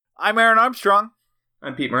I'm Aaron Armstrong.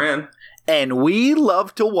 I'm Pete Moran. And we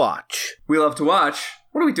love to watch. We love to watch.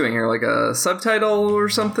 What are we doing here? Like a subtitle or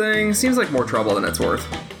something? Seems like more trouble than it's worth.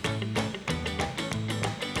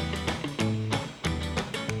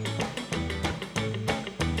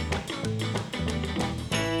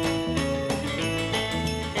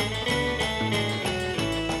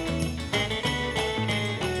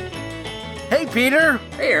 Hey, Peter.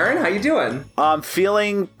 Hey, Aaron. How you doing? I'm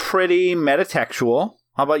feeling pretty metatextual.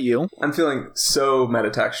 How about you? I'm feeling so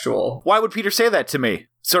metatextual. Why would Peter say that to me?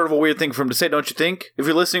 Sort of a weird thing for him to say, don't you think? If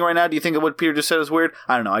you're listening right now, do you think that what Peter just said is weird?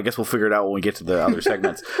 I don't know. I guess we'll figure it out when we get to the other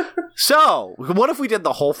segments. So, what if we did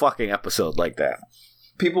the whole fucking episode like that?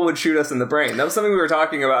 People would shoot us in the brain. That was something we were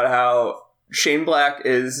talking about, how Shane Black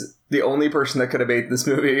is the only person that could have made this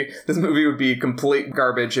movie. This movie would be complete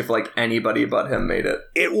garbage if, like, anybody but him made it.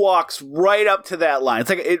 It walks right up to that line. It's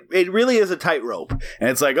like, it really is a tightrope. And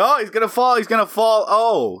it's like, oh, he's gonna fall.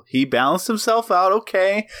 Oh, he balanced himself out.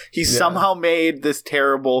 Okay. He somehow made this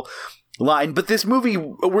terrible line. But this movie,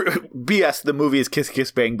 BS, the movie is Kiss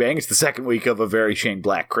Kiss Bang Bang. It's the second week of a very Shane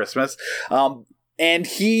Black Christmas. And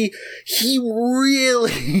he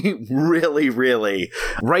really, really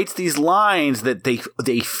writes these lines that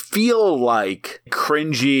they feel like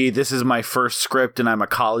cringy. This is my first script and I'm a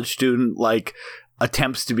college student, like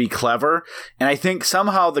attempts to be clever. And I think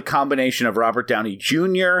somehow the combination of Robert Downey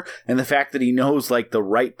Jr. and the fact that he knows like the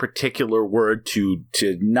right particular word to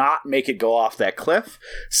not make it go off that cliff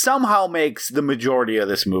somehow makes the majority of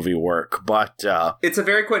this movie work. But it's a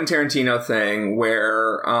very Quentin Tarantino thing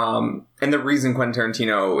where and the reason Quentin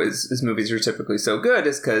Tarantino his movies are typically so good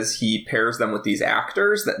is because he pairs them with these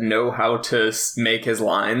actors that know how to make his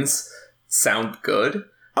lines sound good.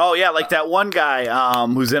 Oh yeah, like that one guy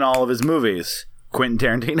who's in all of his movies. Quentin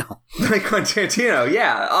Tarantino. Like Quentin Tarantino,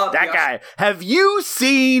 yeah. That guy. Have you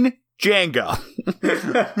seen Django?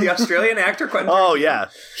 The Australian actor Quentin Tarantino? Oh, yeah.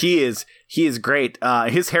 He is great.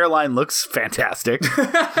 His hairline looks fantastic.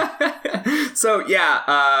 So,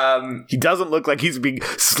 yeah. He doesn't look like he's being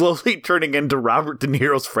slowly turning into Robert De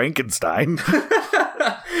Niro's Frankenstein.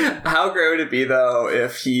 How great would it be, though,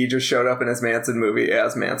 if he just showed up in his Manson movie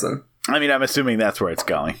as Manson? I mean, I'm assuming that's where it's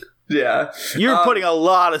going. Yeah. You're putting a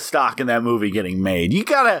lot of stock in that movie getting made. You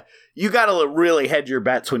gotta really hedge your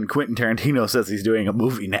bets when Quentin Tarantino says he's doing a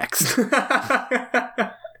movie next.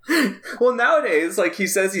 Well, nowadays, like, he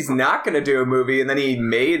says he's not going to do a movie, and then he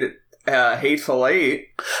made Hateful Eight.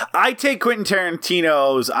 I take Quentin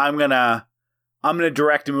Tarantino's I'm gonna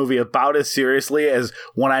direct a movie about as seriously as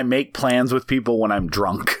when I make plans with people when I'm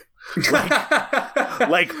drunk.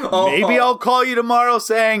 Maybe I'll call you tomorrow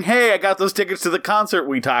saying, hey, I got those tickets to the concert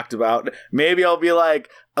we talked about. Maybe I'll be like,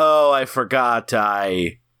 oh, I forgot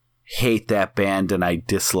I hate that band and I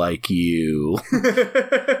dislike you.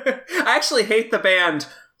 I actually hate the band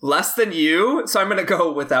less than you, so I'm going to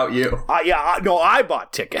go without you. I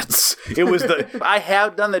bought tickets. It was I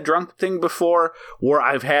have done the drunk thing before where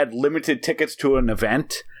I've had limited tickets to an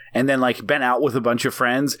event and then, like, been out with a bunch of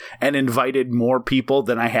friends and invited more people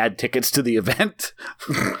than I had tickets to the event.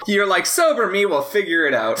 You're like, sober me, we'll figure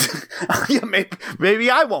it out. Yeah, maybe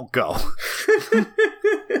I won't go.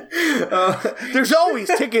 There's always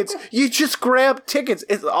tickets. You just grab tickets.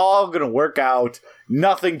 It's all going to work out.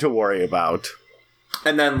 Nothing to worry about.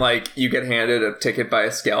 And then, like, you get handed a ticket by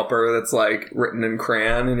a scalper that's, like, written in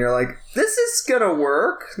crayon, and you're like, this is gonna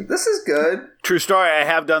work. This is good. True story, I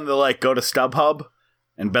have done the, like, go to StubHub.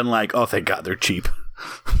 And been like, oh, thank God, they're cheap.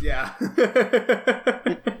 Yeah.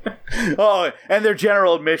 Oh, and their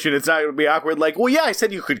general admission, it's not going to be awkward. Like, well, yeah, I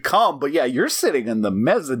said you could come, but yeah, you're sitting in the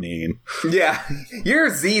mezzanine. Yeah,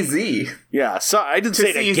 you're ZZ. Yeah, so I didn't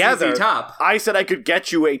say together. ZZ Top. I said I could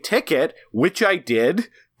get you a ticket, which I did,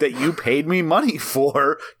 that you paid me money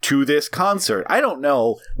for to this concert. I don't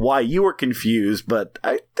know why you were confused, but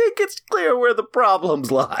I think it's clear where the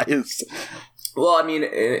problems lies. Well, I mean,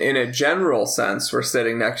 in a general sense, we're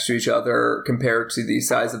sitting next to each other compared to the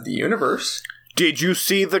size of the universe. Did you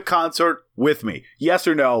see the concert with me? Yes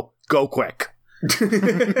or no? Go quick. And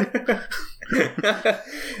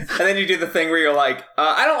then you do the thing where you're like,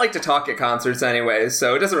 I don't like to talk at concerts anyway,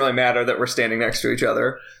 so it doesn't really matter that we're standing next to each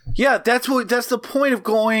other. Yeah, that's the point of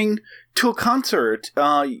going to a concert.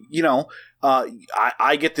 I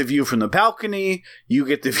get the view from the balcony, you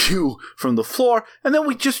get the view from the floor, and then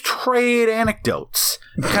we just trade anecdotes.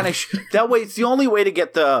 That way, it's the only way to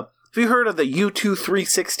get the... Have you heard of the U2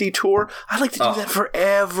 360 tour? I like to do that for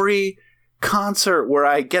every concert where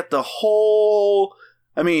I get the whole...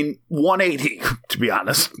 180, to be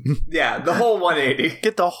honest. Yeah, the whole 180.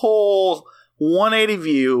 Get the whole 180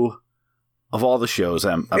 view Of all the shows,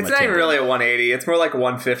 I'm it's not even really a 180. It's more like a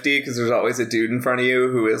 150 because there's always a dude in front of you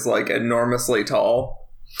who is like enormously tall.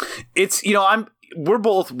 It's, we're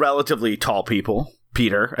both relatively tall people,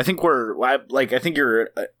 Peter. I think I think you're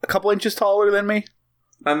a couple inches taller than me.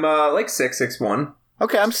 I'm like 6'1".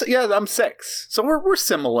 Okay, I'm 6. So we're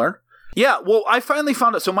similar. Yeah, well, I finally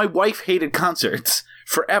found out. So my wife hated concerts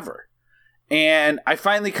forever. And I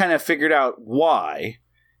finally kind of figured out why.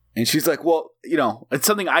 And she's like, well, it's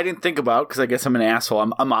something I didn't think about because I guess I'm an asshole.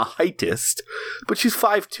 I'm a heightist. But she's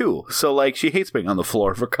 5'2". So, like, she hates being on the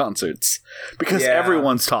floor for concerts because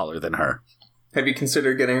everyone's taller than her. Have you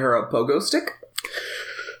considered getting her a pogo stick?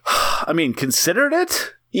 I mean, considered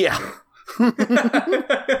it? Yeah. And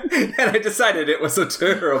I decided it was a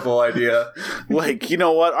terrible idea. Like, you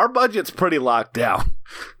know what? Our budget's pretty locked down.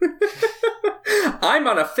 I'm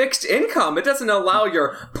on a fixed income. It doesn't allow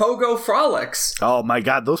your pogo frolics. Oh my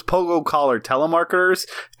God, those pogo collar telemarketers,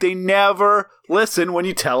 they never listen when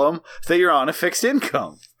you tell them that you're on a fixed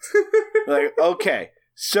income. Like, okay,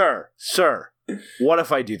 sir, what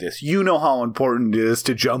if I do this? You know how important it is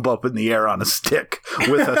to jump up in the air on a stick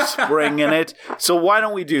with a spring in it. So why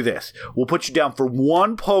don't we do this? We'll put you down for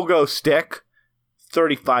one pogo stick,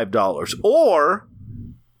 $35. Or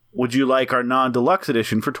would you like our non-deluxe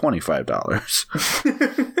edition for $25?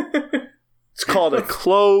 It's called a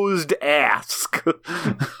closed ask.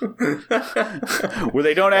 Where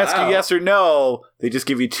they don't ask you yes or no. They just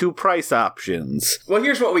give you 2 price options. Well,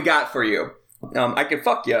 here's what we got for you. I could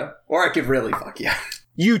fuck you, or I could really fuck you.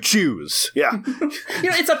 You choose. Yeah.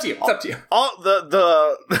 It's up to you. It's up to you. All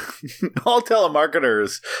all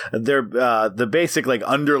telemarketers, the basic like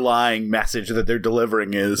underlying message that they're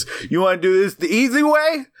delivering is, you want to do this the easy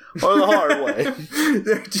way or the hard way?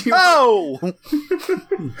 Oh!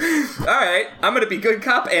 All right. I'm going to be good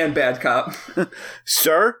cop and bad cop.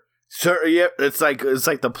 Sir, yeah, it's like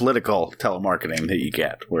the political telemarketing that you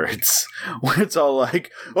get where it's all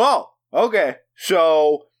like, oh, okay,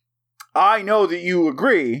 so I know that you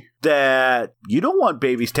agree that you don't want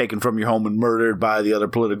babies taken from your home and murdered by the other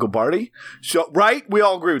political party. So, right? We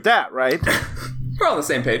all agree with that, right? We're all on the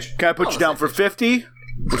same page. Can I put you down for 50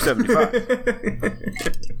 or 75?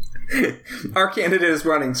 Our candidate is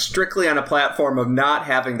running strictly on a platform of not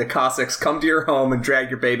having the Cossacks come to your home and drag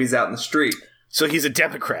your babies out in the street. So he's a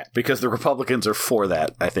Democrat because the Republicans are for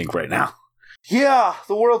that, I think, right now. Yeah,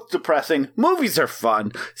 the world's depressing. Movies are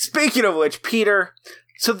fun. Speaking of which, Peter,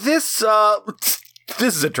 so this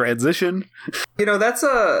is a transition. That's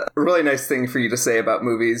a really nice thing for you to say about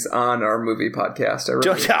movies on our movie podcast. I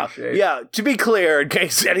really appreciate. Yeah, to be clear, in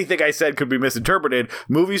case anything I said could be misinterpreted,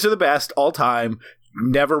 movies are the best all time.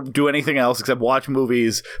 Never do anything else except watch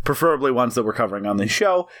movies, preferably ones that we're covering on the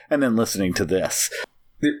show, and then listening to this.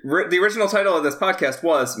 The original title of this podcast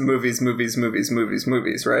was Movies,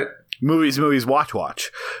 right? Movies,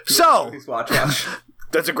 watch. So, movies, watch.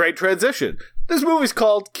 That's a great transition. This movie's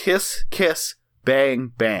called Kiss, Kiss,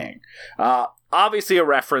 Bang, Bang. Obviously a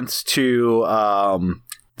reference to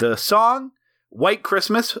the song White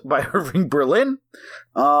Christmas by Irving Berlin.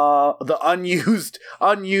 The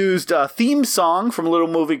unused theme song from a little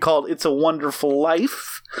movie called It's a Wonderful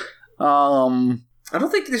Life. I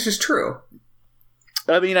don't think this is true.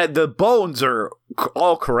 I mean, the bones are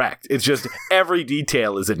all correct. It's just every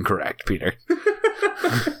detail is incorrect, Peter.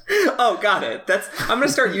 Oh, got it. I'm going to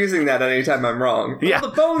start using that anytime I'm wrong. Yeah. Well,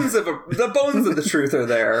 the bones of the truth are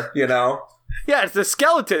there, Yeah, it's the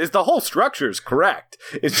skeleton. It's the whole structure is correct.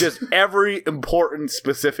 It's just every important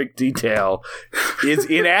specific detail is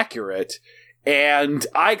inaccurate. And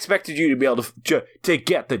I expected you to be able to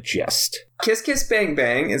get the gist. Kiss Kiss Bang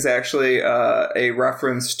Bang is actually a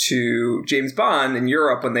reference to James Bond in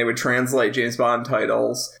Europe when they would translate James Bond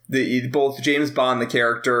titles. Both James Bond, the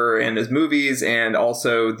character, and his movies, and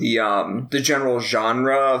also the general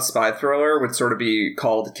genre of spy thriller would sort of be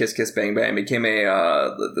called Kiss Kiss Bang Bang. It became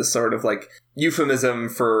the sort of like euphemism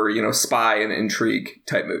for, spy and intrigue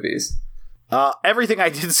type movies. Everything I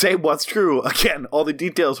did say was true. Again, all the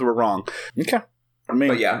details were wrong. Okay. I mean,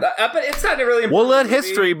 but yeah, but it's not really important. We'll let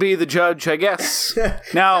history be the judge, I guess.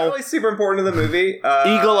 Now, not really super important to the movie.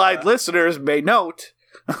 Eagle-eyed listeners may note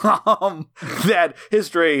that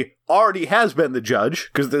history already has been the judge,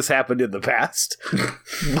 because this happened in the past.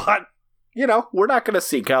 But, we're not going to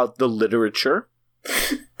seek out the literature.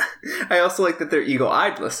 I also like that they're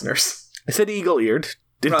eagle-eyed listeners. I said eagle-eared.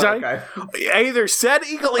 Didn't I? Okay. I either said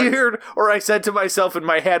eagle-eared or I said to myself in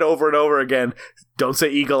my head over and over again, don't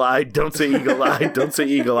say eagle-eyed, don't say eagle-eyed, don't say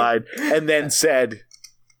eagle-eyed, and then said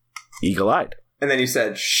eagle-eyed. And then you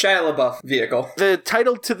said Shia LaBeouf vehicle. The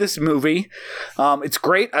title to this movie, it's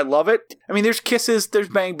great. I love it. I mean, there's kisses, there's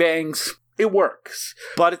bang bangs. it works.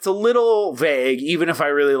 But it's a little vague, even if I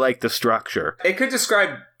really like the structure. It could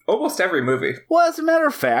describe almost every movie. Well, as a matter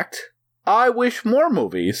of fact, I wish more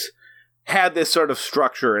movies had this sort of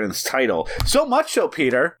structure in its title. So much so,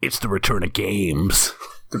 Peter, it's the return of games.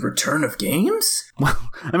 The return of games? Well,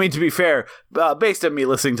 I mean, to be fair, based on me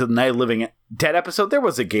listening to the Night of the Living Dead episode, there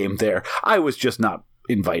was a game there. I was just not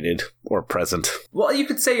invited or present. Well, you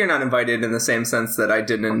could say you're not invited in the same sense that I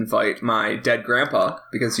didn't invite my dead grandpa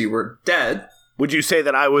because you were dead. Would you say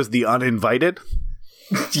that I was the uninvited?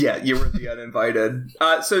 Yeah, you were the uninvited.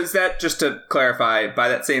 So is that, just to clarify, by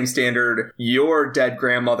that same standard, your dead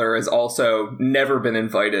grandmother has also never been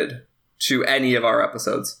invited to any of our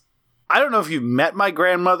episodes? I don't know if you met my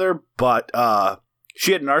grandmother, but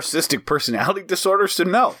she had narcissistic personality disorder, so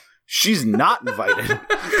no, she's not invited.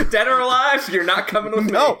 Dead or alive, you're not coming with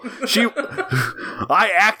me. No,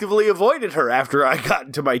 I actively avoided her after I got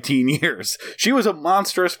into my teen years. She was a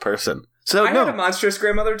monstrous person. So I no. had a monstrous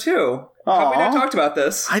grandmother too. Have we not talked about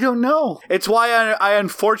this? I don't know. It's why I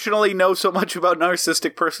unfortunately know so much about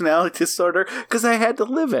narcissistic personality disorder, because I had to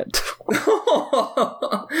live it.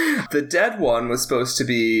 The dead one was supposed to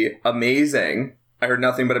be amazing. I heard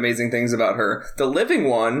nothing but amazing things about her. The living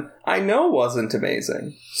one, I know wasn't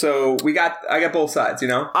amazing. So I got both sides, you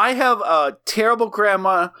know? I have a terrible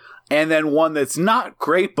grandma and then one that's not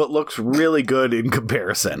great but looks really good in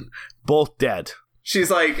comparison. Both dead.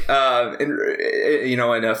 She's like, in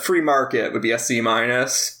a free market would be a C-,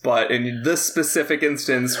 but in this specific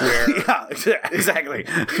instance where... Yeah, exactly.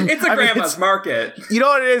 It's a grandma's market. You know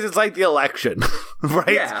what it is? It's like the election,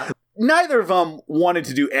 right? Yeah. Neither of them wanted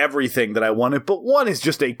to do everything that I wanted, but one is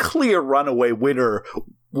just a clear runaway winner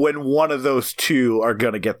when one of those two are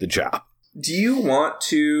going to get the job. Do you want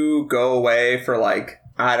to go away for, like,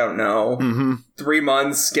 I don't know, 3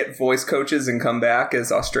 months, get voice coaches, and come back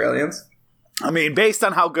as Australians? I mean, based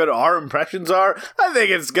on how good our impressions are, I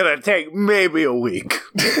think it's going to take maybe a week.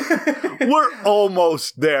 We're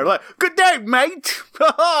almost there. Like, good day, mate.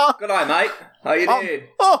 Good day, mate. How you doing?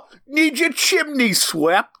 Need your chimney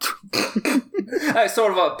swept. That's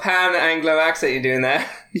sort of a pan-Anglo accent you're doing there.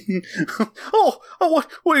 What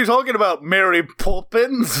are you talking about, Mary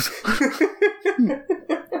Poppins?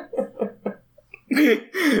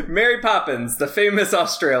 Mary Poppins, the famous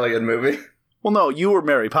Australian movie. Well, no, you were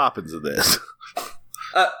Mary Poppins in this.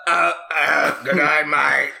 Good day,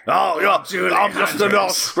 mate. Oh, yeah, I'm just an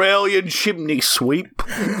Australian chimney sweep.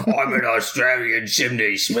 I'm an Australian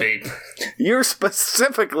chimney sweep. You're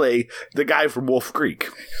specifically the guy from Wolf Creek.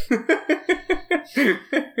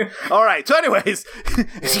 All right, so anyways,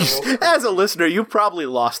 as a listener, you probably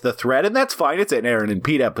lost the thread, and that's fine. It's an Aaron and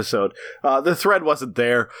Pete episode. The thread wasn't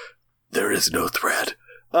there. There is no thread.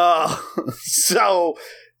 So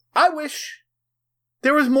I wish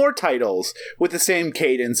there was more titles with the same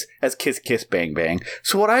cadence as Kiss Kiss Bang Bang.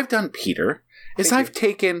 So what I've done, Peter, is I've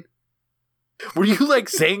taken... Were you, like,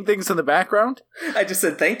 saying things in the background? I just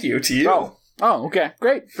said thank you to you. Oh, okay,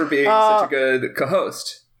 great. For being such a good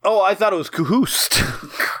co-host. Oh, I thought it was Cahoost.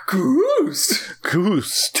 Cahoost.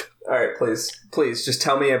 All right, please, just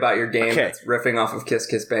tell me about your game that's riffing off of Kiss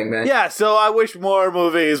Kiss Bang Bang. Yeah, so I wish more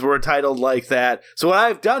movies were titled like that. So what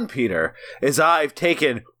I've done, Peter, is I've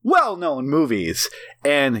taken well-known movies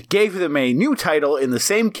and gave them a new title in the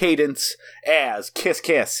same cadence as Kiss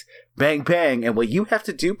Kiss Bang Bang. And what you have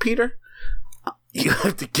to do, Peter, you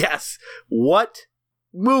have to guess what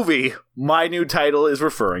movie my new title is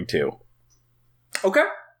referring to. Okay,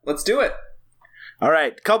 let's do it. All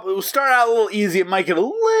right, we'll start out a little easy. It might get a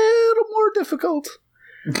little more difficult.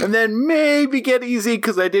 And then maybe get easy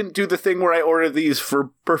because I didn't do the thing where I ordered these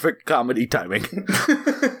for perfect comedy timing.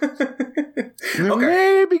 Okay.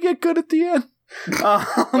 Maybe get good at the end.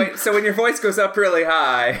 Wait, so when your voice goes up really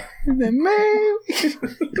high... And then maybe...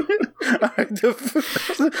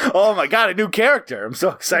 Oh my god, a new character. I'm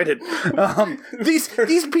so excited. These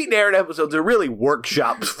Pete and Aaron episodes are really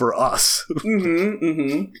workshops for us.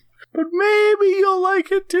 But maybe you'll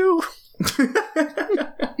like it too.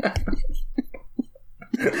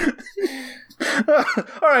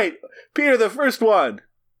 All right, Peter, the first one.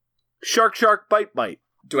 Shark, Shark, Bite, Bite.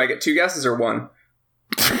 Do I get 2 guesses or 1?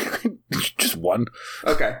 Just 1.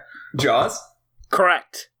 Okay. Jaws?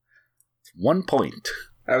 Correct. 1 point.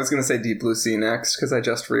 I was going to say Deep Blue Sea next, because I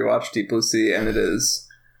just rewatched Deep Blue Sea, and it is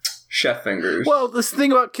chef fingers. Well, this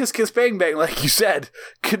thing about Kiss Kiss Bang Bang, like you said,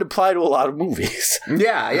 could apply to a lot of movies.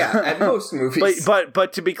 Yeah, at most movies.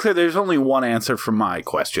 But to be clear, there's only one answer for my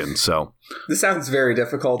question, so... This sounds very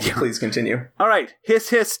difficult, but please continue. All right.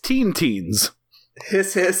 Hiss Hiss Teen Teens.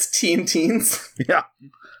 Hiss Hiss Teen Teens? Yeah.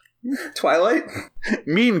 Twilight?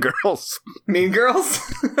 Mean Girls. Mean Girls?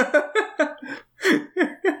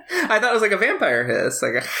 I thought it was like a vampire hiss.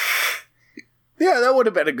 Like Yeah, that would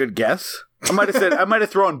have been a good guess. I might have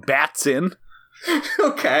thrown bats in.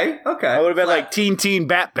 Okay. I would have been like teen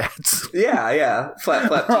bats. Yeah.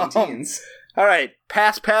 Flat teens. All right,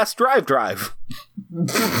 pass, drive.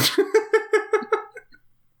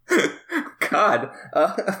 God,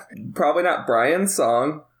 probably not Brian's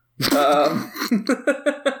song. The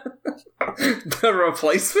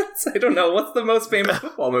Replacements? I don't know. What's the most famous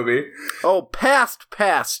football movie? Oh, past,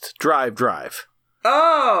 drive.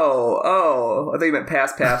 Oh, I think you meant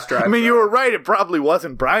pass, drive. I mean, you were right. It probably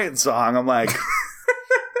wasn't Brian's song. I'm like,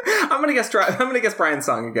 I'm gonna guess Brian's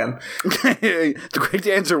song again. The correct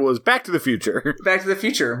answer was Back to the Future. Back to the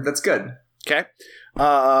Future. That's good. Okay.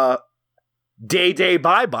 Day,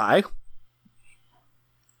 bye.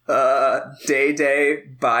 Day,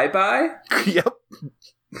 bye. Yep.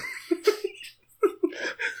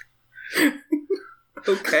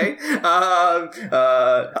 Okay.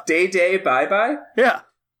 Day, bye. Yeah.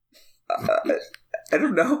 I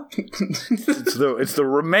don't know. It's the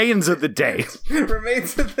remains of the day.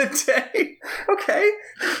 Remains of the day. Okay.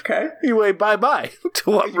 You wave bye to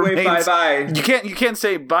what You remains. wave bye. You can't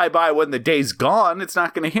say bye when the day's gone. It's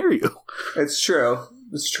not going to hear you. It's true.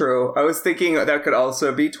 I was thinking that could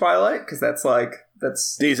also be Twilight because that's.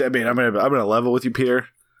 These. I mean, I'm gonna level with you, Peter.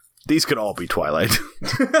 These could all be Twilight.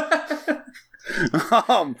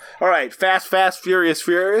 All right, Fast, Furious.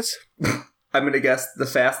 I'm gonna guess the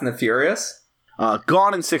Fast and the Furious.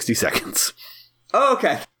 Gone in 60 seconds. Oh,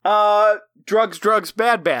 okay. Drugs,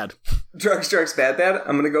 bad. Drugs, bad.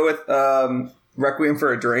 I'm gonna go with Requiem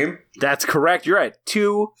for a Dream. That's correct. You're at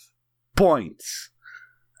 2 points.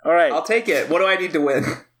 All right. I'll take it. What do I need to win?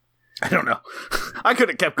 I don't know. I could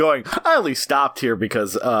have kept going. I only stopped here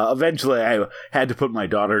because eventually I had to put my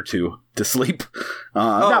daughter to sleep.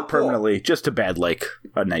 Not permanently, cool. Just to bed, like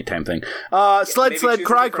a nighttime thing. Sled,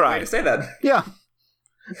 cry. Way to say that. Yeah.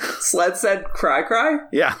 Sled said cry?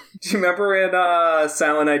 Yeah. Do you remember in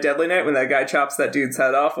Silent Night, Deadly Night when that guy chops that dude's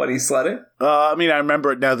head off when he's sledding? I mean, I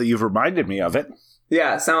remember it now that you've reminded me of it.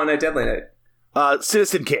 Yeah, Silent Night, Deadly Night.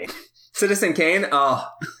 Citizen Kane. Citizen Kane? Oh,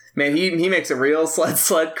 man, he makes a real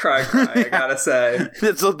sled cry, I gotta say.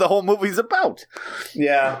 That's what the whole movie's about.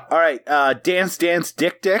 Yeah. All right, Dance,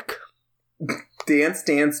 Dick. Dance,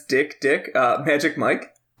 Dick. Magic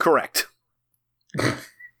Mike? Correct.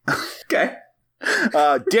 Okay.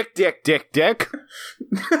 Dick.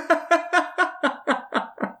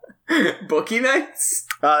 Bookie Nights?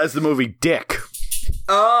 Is the movie Dick.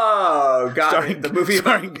 Oh, got it. The movie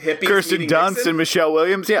starring Kirsten Dunst and Michelle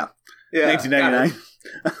Williams. Yeah.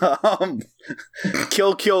 1999.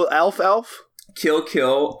 Kill, Elf.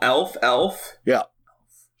 Kill, Elf. Yeah.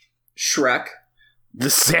 Shrek. The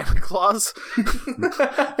Santa Claus.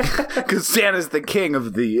 Because Santa's the king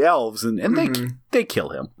of the elves, and they kill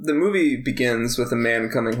him. The movie begins with a man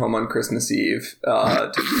coming home on Christmas Eve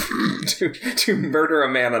to murder a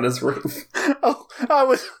man on his roof. Oh,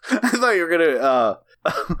 I thought you were gonna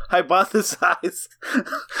hypothesize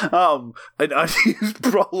an unused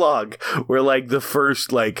prologue where like the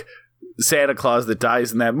first like Santa Claus that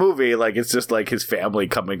dies in that movie, like it's just like his family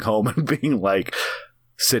coming home and being like,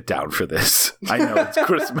 sit down for this. I know it's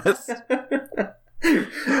Christmas.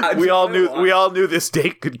 We all knew this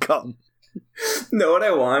date could come. No, what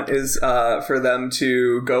I want is for them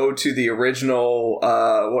to go to the original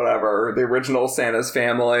the original Santa's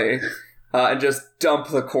family and just dump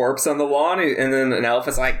the corpse on the lawn, and then an elf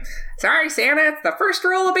is like, sorry Santa, it's the first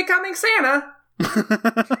rule of becoming Santa.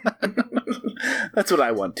 That's what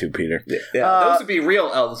I want too, Peter. Yeah, those would be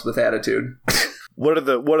real elves with attitude. What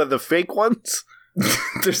are the fake ones?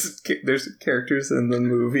 There's characters in the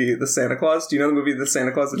movie The Santa Claus. Do you know the movie The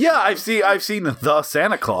Santa Claus? Yeah, I've seen The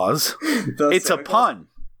Santa Claus. It's Santa a Claus? Pun.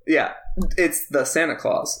 Yeah, it's The Santa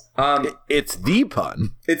Claus. It's the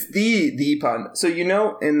pun. It's the pun. So you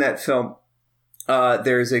know, in that film,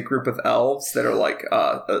 there's a group of elves that are like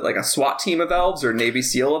a SWAT team of elves or Navy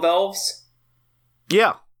SEAL of elves.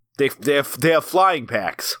 Yeah, they have flying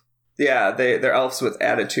packs. Yeah, they're elves with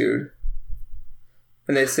attitude,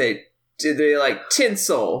 and they say, they like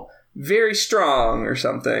tinsel, very strong or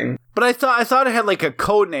something. But I thought it had like a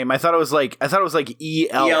code name. I thought it was like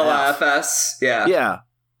ELF. ELFS. Yeah. Yeah.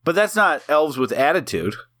 But that's not elves with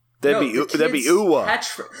attitude. That'd be UWA.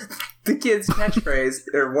 The kid's catchphrase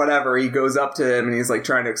or whatever, he goes up to him and he's like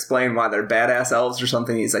trying to explain why they're badass elves or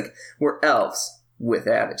something. He's like, we're elves with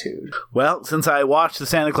attitude. Well, since I watch the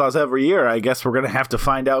Santa Claus every year, I guess we're going to have to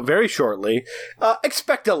find out very shortly.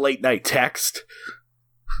 Expect a late night text.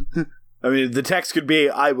 I mean, the text could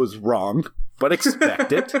be, I was wrong, but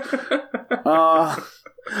expect it. All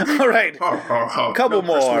right. Ho, ho, ho. Couple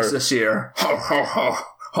more. Christmas this year. Ho, ho, ho.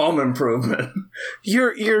 Home Improvement.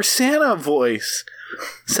 Your Santa voice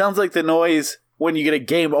sounds like the noise when you get a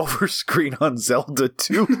game over screen on Zelda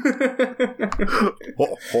 2.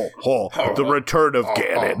 Ho, ho, ho. The return of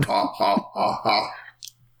Ganon.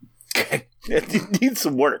 It needs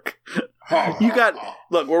some work.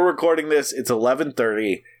 Look, we're recording this. It's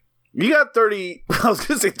 11:30. You got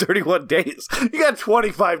 31 days. You got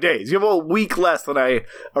 25 days. You have a week less than I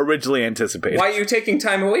originally anticipated. Why are you taking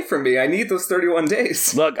time away from me? I need those 31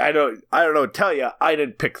 days. Look, I don't know. Tell you, I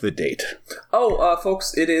didn't pick the date. Oh,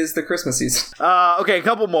 folks, it is the Christmas season. Okay, a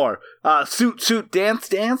couple more. Suit, dance.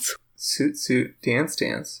 Suit,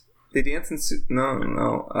 dance. They dance in suit.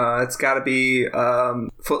 No. It's got to be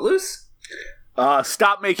Footloose.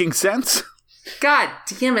 Stop making sense. God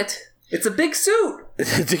damn it! It's a big suit.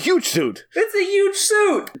 It's a huge suit. It's a huge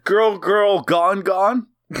suit. Girl, gone. Gone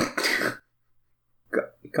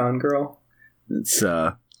girl. It's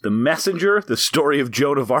The Messenger, the story of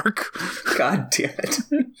Joan of Arc. God damn it.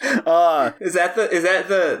 Is that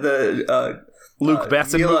the Luke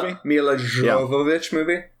Besson movie? Mila Jovovich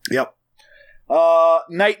movie? Yep.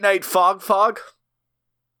 Night, Fog.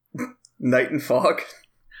 Night and Fog.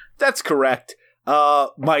 That's correct.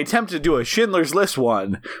 My attempt to do a Schindler's List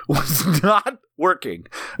one was not working.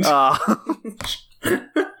 So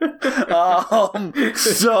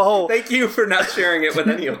thank you for not sharing it with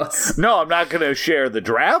any of us. No, I'm not going to share the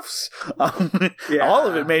drafts. All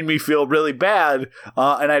of it made me feel really bad,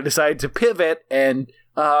 and I decided to pivot and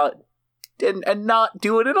not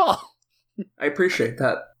do it at all. I appreciate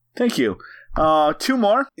that. Thank you. Two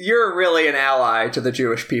more. You're really an ally to the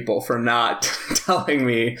Jewish people for not telling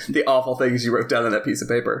me the awful things you wrote down on that piece of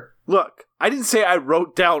paper. Look, I didn't say I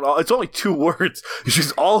wrote down all. It's only 2 words. It's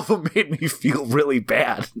just all of them made me feel really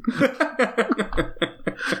bad.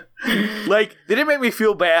 Like, they didn't make me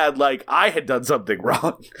feel bad like I had done something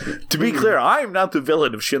wrong. To be clear, I am not the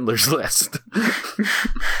villain of Schindler's List.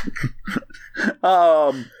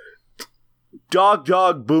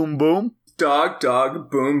 Dog, boom, boom. Dog,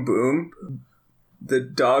 boom, boom. The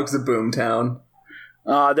dog's a boom town.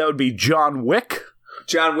 That would be John Wick.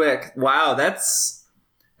 John Wick. Wow, that's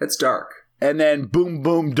dark. And then boom,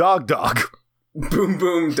 Dog.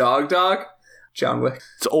 Boom, dog. John Wick.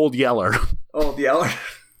 It's Old Yeller. Old Yeller.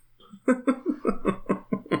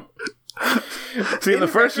 See, in the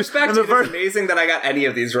first perspective, it's amazing that I got any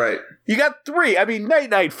of these right. You got 3. I mean,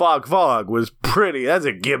 Night, Fog was pretty. That's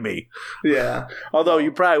a gimme. Yeah. Although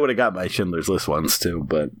you probably would have got my Schindler's List ones too,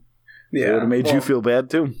 but it would have made you feel bad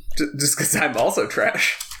too. Just because I'm also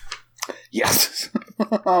trash. Yes.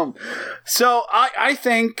 So I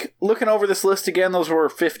think, looking over this list again, those were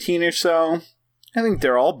 15 or so. I think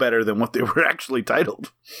they're all better than what they were actually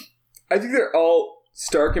titled. I think they're all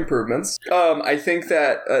stark improvements. I think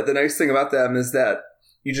that the nice thing about them is that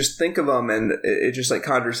you just think of them and it just like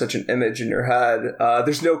conjures such an image in your head.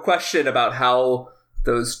 There's no question about how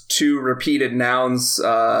those 2 repeated nouns,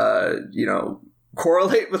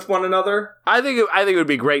 correlate with one another. I think it would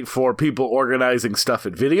be great for people organizing stuff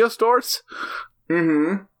at video stores.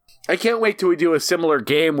 Mm-hmm. I can't wait till we do a similar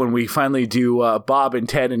game when we finally do Bob and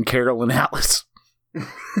Ted and Carol and Alice.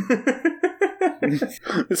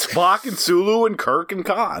 Spock and Sulu and Kirk and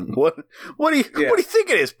Khan. What do you think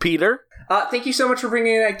it is, Peter? Thank you so much for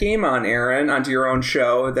bringing that game on, Aaron, onto your own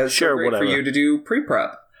show. That's so great for you to do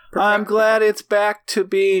pre-prep. I'm glad it's back to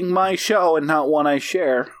being my show and not one I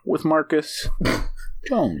share with Marcus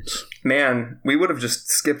Jones. Man, we would have just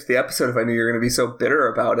skipped the episode if I knew you were going to be so bitter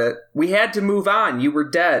about it. We had to move on. You were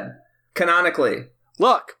dead. Canonically.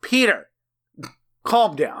 Look, Peter,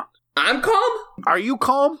 calm down. I'm calm? Are you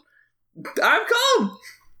calm? I'm calm.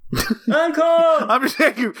 I'm calm. I'm just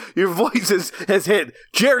saying your voice has hit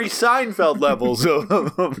Jerry Seinfeld levels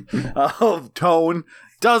of tone.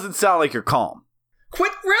 Doesn't sound like you're calm.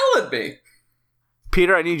 Quit grilling me.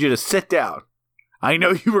 Peter, I need you to sit down. I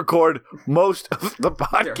know you record most of the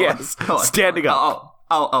podcast standing up.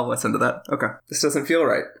 I'll listen to that. Okay. This doesn't feel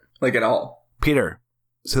right. Like at all. Peter,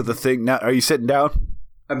 so the thing now, are you sitting down?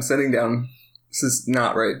 I'm sitting down. This is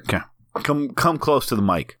not right. Okay. Come close to the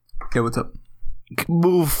mic. Okay, what's up?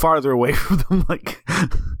 Move farther away from the mic.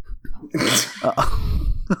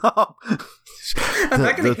 I'm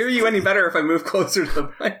not going to hear you any better if I move closer to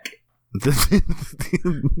the mic.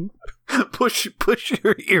 Push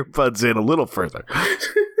your earbuds in a little further.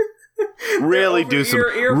 Really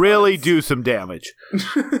do some damage.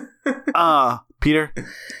 Peter.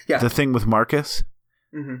 Yeah. The thing with Marcus.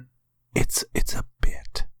 Mm-hmm. It's a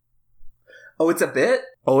bit. Oh, it's a bit?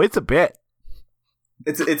 Oh, it's a bit.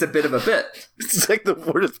 It's a bit of a bit. It's like the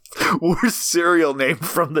worst cereal name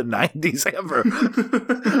from the 90s ever.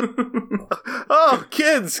 Oh,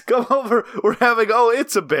 kids, come over. We're having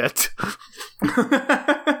it's a bit.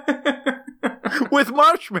 With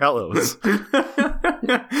marshmallows.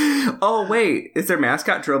 Oh, wait. Is their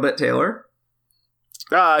mascot Drillbit Taylor?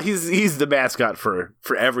 He's the mascot for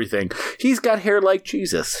everything. He's got hair like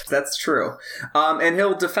Jesus. That's true. And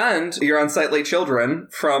he'll defend your unsightly children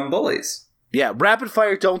from bullies. Yeah, rapid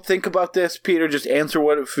fire, don't think about this, Peter. Just answer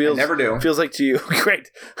what it feels. I never do. Feels like to you.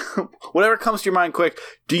 Great. Whatever comes to your mind, quick.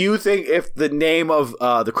 Do you think if the name of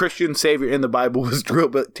the Christian savior in the Bible was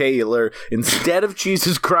Drillbit Taylor instead of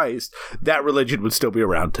Jesus Christ, that religion would still be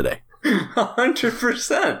around today?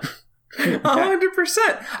 100%.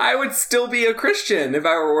 100%. I would still be a Christian if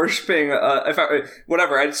I were worshiping,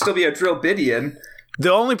 I'd still be a Drillbitian.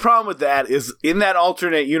 The only problem with that is, in that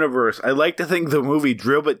alternate universe, I like to think the movie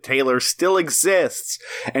Drillbit Taylor still exists,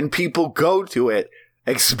 and people go to it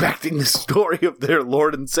expecting the story of their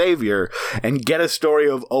Lord and Savior, and get a story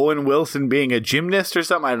of Owen Wilson being a gymnast or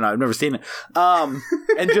something. I don't know. I've never seen it.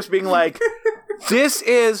 And just being like, this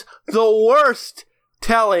is the worst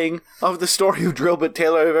telling of the story of Drillbit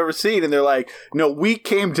Taylor I've ever seen. And they're like, no, we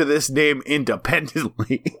came to this name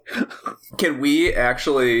independently. Can we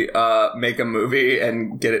actually make a movie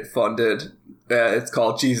and get it funded? It's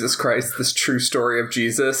called Jesus Christ, This True Story of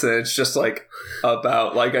Jesus, and it's just like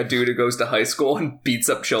about like a dude who goes to high school and beats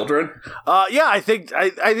up children. Yeah, I think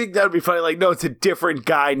that would be funny. Like, no, it's a different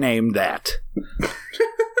guy named that.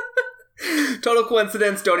 Total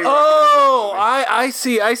coincidence. Don't even. Oh, I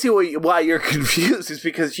see why you're confused. Is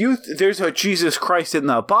because there's a Jesus Christ in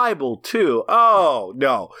the Bible too. Oh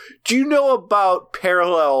no, do you know about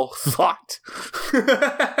parallel thought?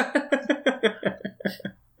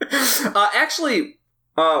 Actually,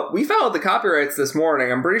 we filed the copyrights this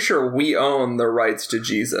morning. I'm pretty sure we own the rights to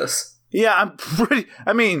Jesus. Yeah,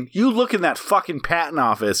 you look in that fucking patent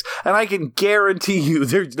office, and I can guarantee you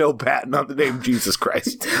there's no patent on the name Jesus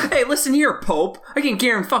Christ. Hey, listen here, Pope. I can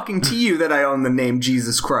guarantee you that I own the name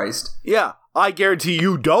Jesus Christ. Yeah, I guarantee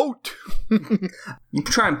you don't. You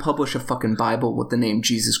try and publish a fucking Bible with the name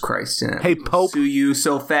Jesus Christ in it. Hey, Pope. Sue you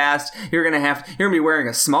so fast, you're gonna be wearing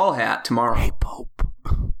a small hat tomorrow. Hey, Pope.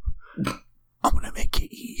 I'm gonna make you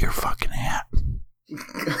eat your fucking hat.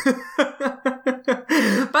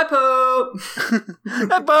 Bye, Pope.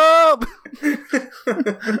 Bye, Pope.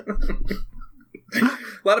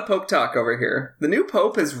 A lot of Pope talk over here. The new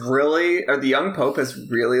Pope the young Pope has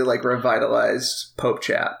really like revitalized Pope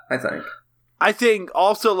chat, I think. I think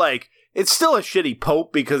also like it's still a shitty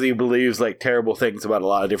Pope because he believes like terrible things about a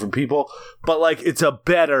lot of different people, but like it's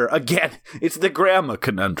it's the grandma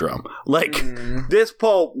conundrum. Like this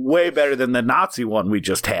Pope way better than the Nazi one we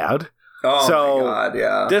just had. Oh so, my God,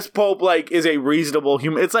 yeah. This Pope, like, is a reasonable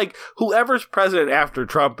human. It's like whoever's president after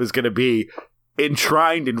Trump is going to be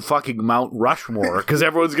enshrined in fucking Mount Rushmore because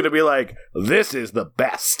everyone's going to be like, this is the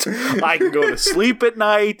best. I can go to sleep at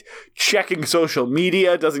night. Checking social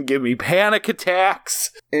media doesn't give me panic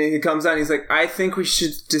attacks. And he comes out and he's like, I think we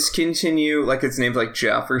should discontinue, like his name's like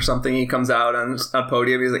Jeff or something. He comes out on a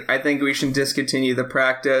podium. He's like, I think we should discontinue the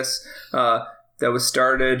practice that was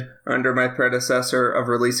started under my predecessor of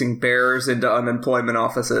releasing bears into unemployment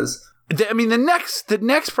offices. I mean, the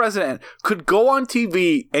next president could go on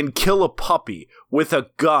TV and kill a puppy with a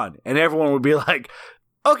gun, and everyone would be like,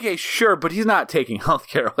 okay, sure, but he's not taking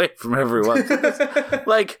healthcare away from everyone.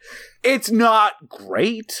 Like, it's not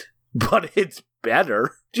great, but it's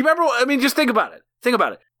better. Do you remember? Just think about it.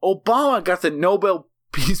 Obama got the Nobel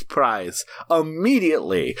Peace Prize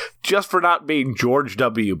immediately just for not being George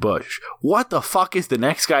W. Bush. What the fuck is the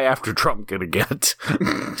next guy after Trump gonna get?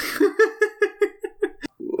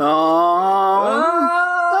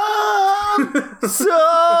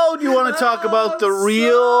 So, do you want to talk about the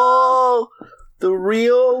real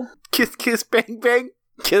kiss kiss bang bang?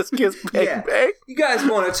 Kiss kiss bang bang? You guys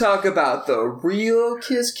want to talk about the real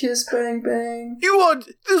kiss kiss bang bang? This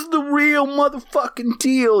is the real motherfucking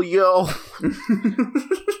deal, yo.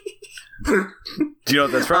 Do you know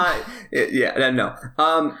what that's from? No.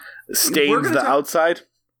 Stains the Outside?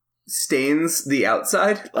 Stains the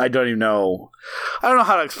Outside? I don't even know. I don't know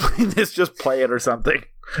how to explain this. Just play it or something.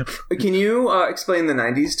 Can you explain the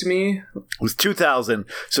 90s to me? It was 2000.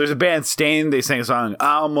 So there's a band, Stain. They sang a song,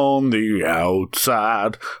 I'm on the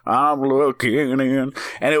outside, I'm looking in.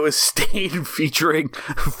 And it was Stain featuring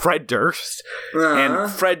Fred Durst. And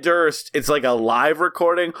Fred Durst, it's like a live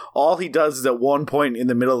recording. All he does is at one point in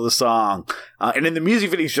the middle of the song, and in the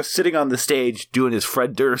music video, he's just sitting on the stage doing his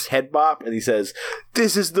Fred Durst head bop. And he says,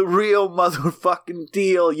 this is the real motherfucking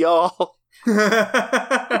deal, y'all.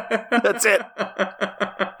 That's it.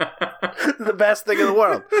 The best thing in the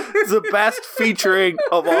world. It's the best featuring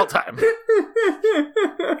of all time.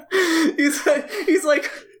 He's like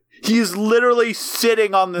he is literally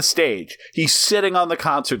sitting on the stage. He's sitting on the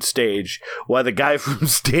concert stage while the guy from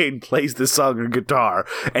Stain plays the song on guitar,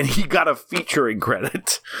 and he got a featuring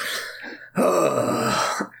credit.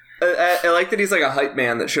 I like that he's like a hype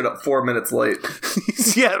man that showed up 4 minutes late.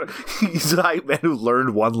 He's a hype man who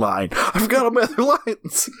learned one line. I forgot all my other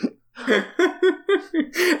lines.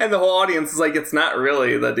 And the whole audience is like, it's not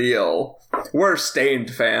really the deal. We're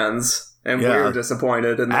Stained fans, and we're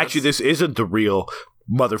disappointed. In Actually, this isn't the real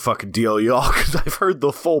motherfucking deal, y'all, because I've heard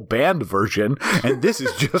the full band version, and this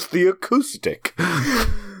is just the acoustic.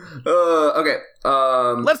 Okay.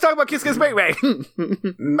 Let's talk about Kiss Kiss Bang Bang.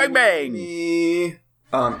 Bang Bang.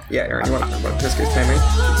 Yeah, Aaron, you want to talk about Kiss Kiss Bang Bang?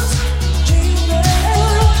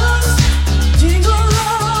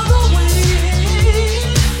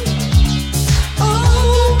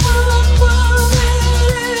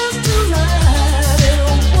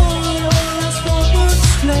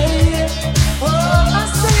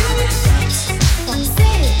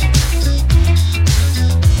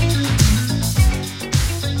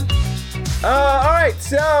 All right,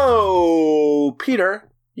 so Peter,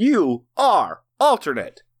 you are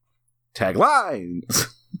alternate taglines.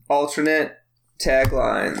 Alternate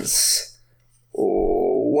taglines.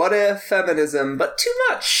 Oh, what if feminism, but too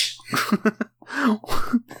much?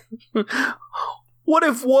 What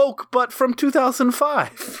if woke, but from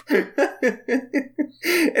 2005?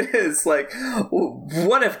 It is like,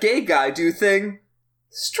 what if gay guy do thing,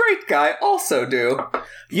 straight guy also do?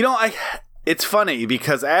 You know, it's funny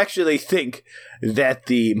because I actually think that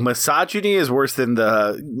the misogyny is worse than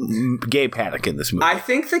the gay panic in this movie. I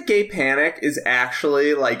think the gay panic is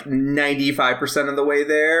actually like 95% of the way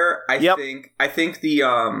there. I think the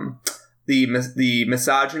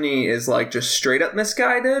misogyny is like just straight up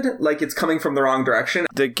misguided. Like it's coming from the wrong direction.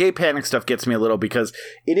 The gay panic stuff gets me a little because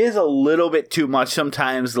it is a little bit too much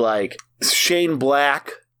sometimes. Like Shane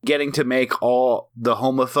Black getting to make all the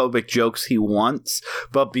homophobic jokes he wants,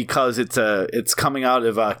 but because it's coming out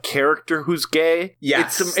of a character who's gay,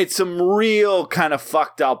 it's some real kind of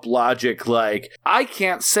fucked up logic. Like, I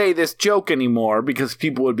can't say this joke anymore because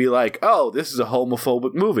people would be like, oh, this is a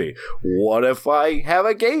homophobic movie. What if I have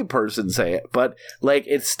a gay person say it? But like,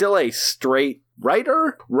 it's still a straight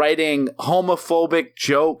writer writing homophobic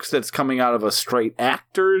jokes that's coming out of a straight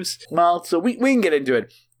actor's mouth. So we can get into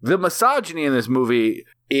it. The misogyny in this movie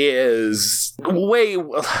is way.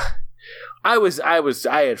 I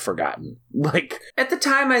had forgotten. Like at the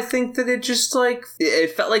time, I think that it just like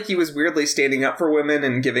it felt like he was weirdly standing up for women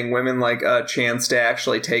and giving women like a chance to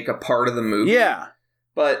actually take a part of the movie. Yeah,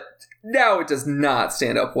 but now it does not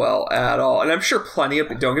stand up well at all. And I'm sure don't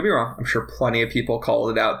get me wrong, I'm sure plenty of people called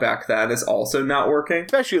it out back then as also not working.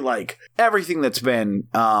 Especially like everything that's been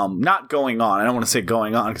not going on. I don't want to say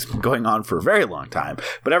going on because it's been going on for a very long time.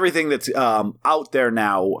 But everything that's out there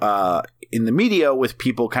now in the media with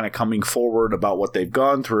people kind of coming forward about what they've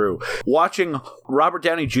gone through. Watching Robert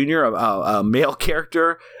Downey Jr., a male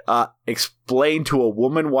character, explain to a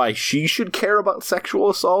woman why she should care about sexual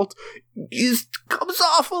assault comes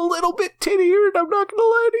off a little bit titty-eared, I'm not gonna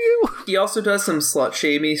lie to you. He also does some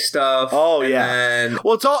slut-shamey stuff. Oh, yeah.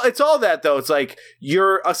 Well, it's all that, though. It's like,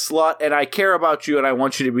 you're a slut, and I care about you, and I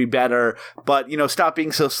want you to be better, but, you know, stop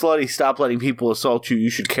being so slutty, stop letting people assault you, you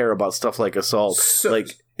should care about stuff like assault.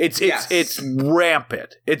 It's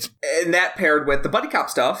rampant. And that paired with the buddy cop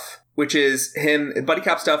stuff, which is buddy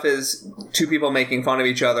cop stuff is two people making fun of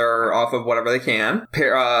each other off of whatever they can.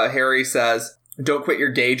 Harry says, don't quit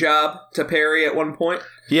your day job to Perry at one point.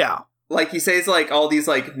 Yeah. Like he says like all these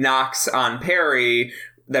like knocks on Perry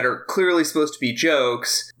that are clearly supposed to be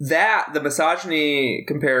jokes. That the misogyny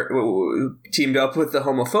teamed up with the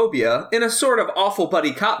homophobia in a sort of awful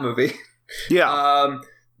buddy cop movie. Yeah.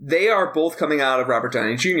 They are both coming out of Robert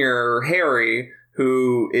Downey Jr., Harry,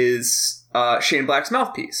 who is Shane Black's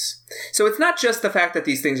mouthpiece. So it's not just the fact that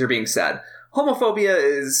these things are being said. Homophobia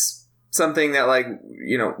is something that, like,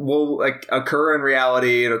 you know, will like occur in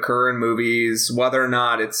reality, it occur in movies. Whether or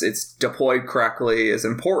not it's deployed correctly is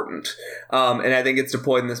important. And I think it's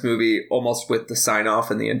deployed in this movie almost with the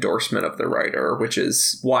sign-off and the endorsement of the writer, which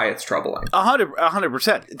is why it's troubling.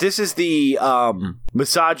 100%. This is the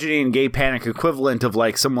misogyny and gay panic equivalent of,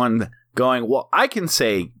 like, someone going, well, I can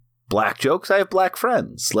say black jokes, I have black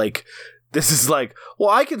friends. Like, this is like, well,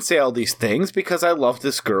 I can say all these things because I love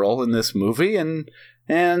this girl in this movie, and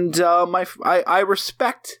I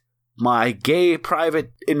respect my gay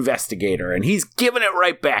private investigator, and he's giving it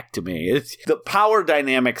right back to me. The power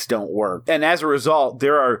dynamics don't work, and as a result,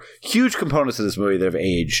 there are huge components of this movie that have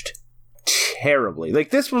aged terribly. Like,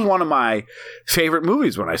 this was one of my favorite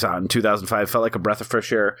movies when I saw it in 2005. Felt like a breath of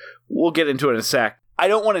fresh air. We'll get into it in a sec. I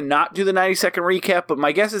don't want to not do the 90-second recap, but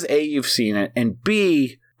my guess is A, you've seen it, and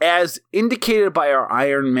B, as indicated by our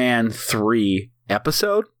Iron Man 3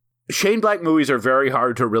 episode, Shane Black movies are very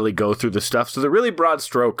hard to really go through the stuff, so they're really broad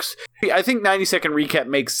strokes. I think 90-second recap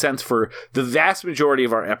makes sense for the vast majority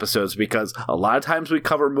of our episodes because a lot of times we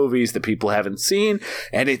cover movies that people haven't seen,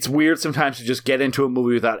 and it's weird sometimes to just get into a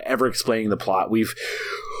movie without ever explaining the plot. We've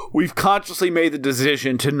consciously made the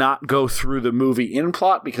decision to not go through the movie in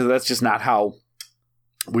plot because that's just not how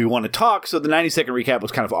we want to talk. So the 90-second recap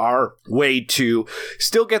was kind of our way to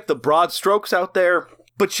still get the broad strokes out there.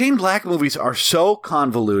 But Shane Black movies are so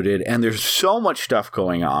convoluted and there's so much stuff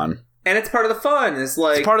going on. And it's part of the fun. It's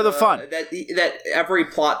part of the fun. That every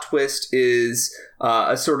plot twist is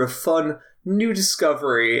a sort of fun new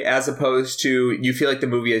discovery, as opposed to you feel like the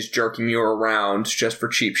movie is jerking you around just for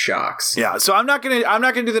cheap shocks. Yeah, so I'm not gonna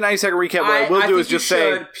do the 90-second recap. What I will do is just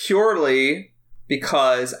say purely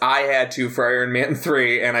because I had to for Iron Man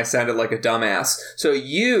 3 and I sounded like a dumbass. So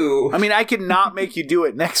I mean, I could not make you do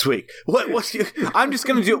it next week. I'm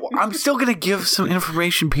still gonna give some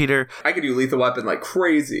information, Peter. I could do Lethal Weapon like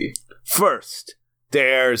crazy. First,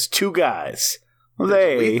 there's two guys.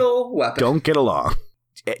 Lethal Weapon don't get along.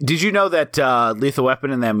 Did you know that Lethal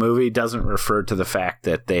Weapon in that movie doesn't refer to the fact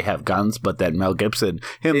that they have guns, but that Mel Gibson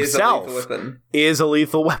himself is a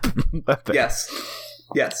lethal weapon? Yes.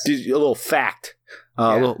 A little fact.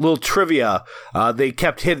 Little trivia. They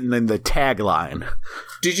kept hidden in the tagline.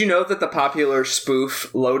 Did you know that the popular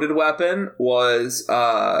spoof Loaded Weapon was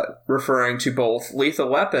referring to both Lethal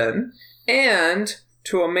Weapon and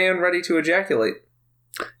to A Man Ready to Ejaculate?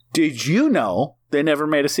 Did you know they never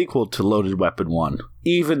made a sequel to Loaded Weapon 1,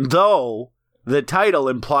 even though the title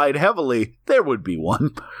implied heavily there would be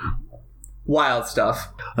one? Wild stuff.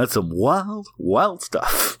 That's some wild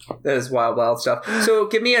stuff. That is wild stuff. So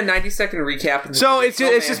give me a 90-second recap. So it's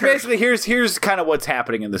just basically here's kind of what's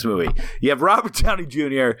happening in this movie. You have Robert Downey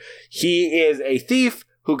Jr. He is a thief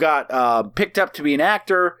who got picked up to be an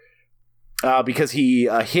actor because he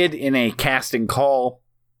hid in a casting call.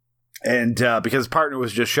 And because his partner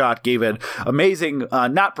was just shot, gave an amazing,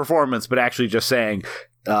 not performance, but actually just saying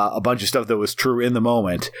a bunch of stuff that was true in the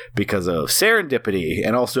moment because of serendipity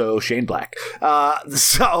and also Shane Black.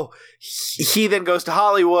 So he then goes to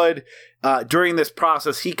Hollywood. During this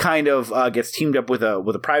process, he kind of gets teamed up with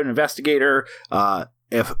a private investigator,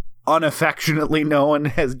 if unaffectionately known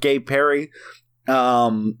as Gay Perry,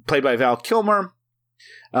 played by Val Kilmer.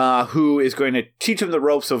 Who is going to teach him the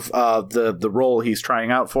ropes of the role he's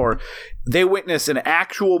trying out for. They witness an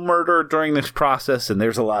actual murder during this process, and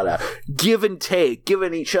there's a lot of give and take,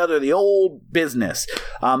 giving each other the old business.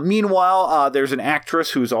 Meanwhile, there's an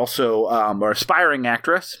actress who's also an aspiring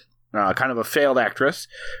actress, kind of a failed actress,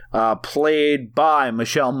 played by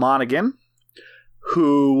Michelle Monaghan,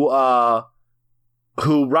 who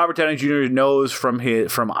Robert Downey Jr. knows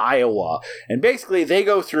from Iowa. And basically they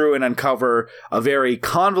go through and uncover a very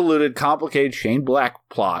convoluted, complicated Shane Black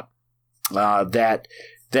plot that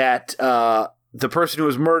the person who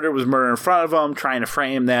was murdered in front of them, trying to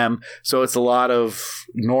frame them. So it's a lot of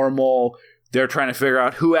normal. They're trying to figure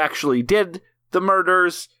out who actually did the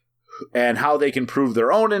murders and how they can prove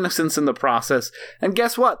their own innocence in the process. And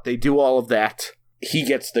guess what? They do all of that. He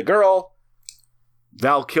gets the girl.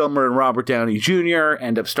 Val Kilmer and Robert Downey Jr.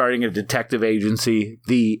 end up starting a detective agency.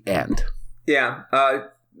 The end. Yeah.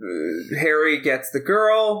 Harry gets the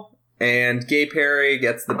girl, and Gay Perry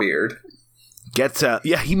gets the beard.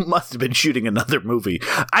 He must have been shooting another movie.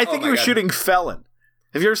 I think he was shooting Felon.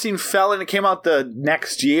 Have you ever seen Felon? It came out the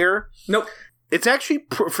next year. Nope. It's actually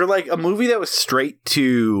for like a movie that was straight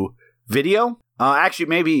to video. Actually,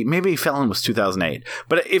 maybe Felon was 2008.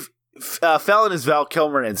 But if Felon is Val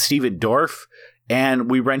Kilmer and Stephen Dorff.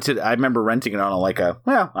 And I remember renting it on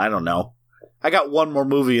I don't know. I got one more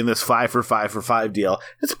movie in this 5 for 5 deal.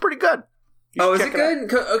 It's pretty good. Is it good?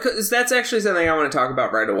 Because that's actually something I want to talk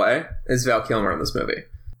about right away, is Val Kilmer in this movie.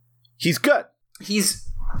 He's good.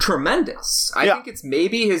 He's tremendous. I think it's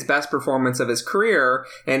maybe his best performance of his career,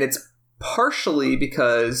 and it's partially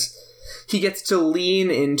because he gets to lean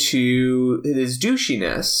into his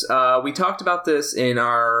douchiness. We talked about this in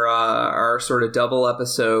our sort of double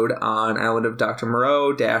episode on Island of Dr.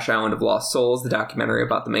 Moreau - Island of Lost Souls, the documentary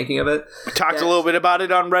about the making of it. We talked a little bit about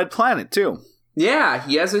it on Red Planet, too. Yeah,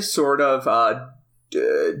 he has a sort of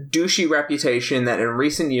douchey reputation that in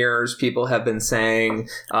recent years people have been saying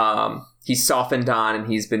he's softened on, and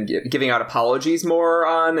he's been giving out apologies more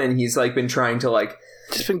on, and he's been trying to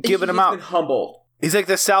just been giving them out. He's been humbled. He's like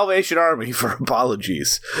the Salvation Army for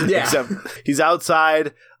apologies. Yeah. Except he's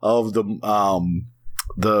outside of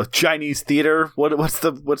the Chinese theater. What's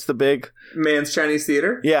the big Man's Chinese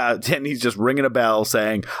Theater? Yeah, and he's just ringing a bell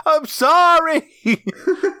saying, "I'm sorry."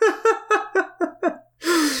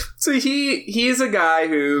 So he's a guy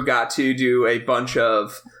who got to do a bunch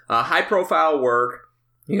of high profile work.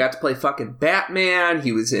 He got to play fucking Batman.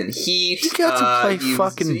 He was in Heat. He got to play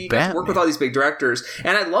fucking Batman. He got to work with all these big directors.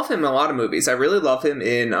 And I love him in a lot of movies. I really love him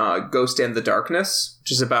in Ghost and the Darkness,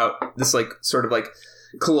 which is about this like sort of like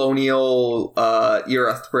colonial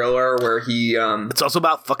era thriller where he... It's also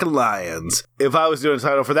about fucking lions. If I was doing a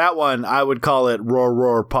title for that one, I would call it Roar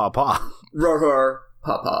Roar Papa. Roar Roar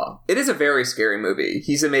Papa. It is a very scary movie.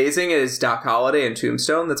 He's amazing as Doc Holliday in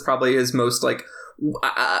Tombstone. That's probably his most like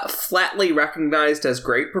flatly recognized as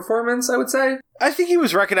great performance, I would say. I think he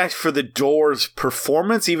was recognized for the Doors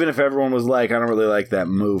performance, even if everyone was like, I don't really like that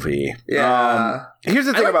movie. Yeah. Here's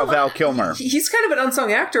the thing about Val Kilmer. He's kind of an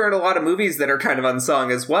unsung actor in a lot of movies that are kind of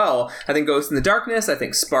unsung as well. I think Ghost in the Darkness. I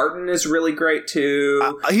think Spartan is really great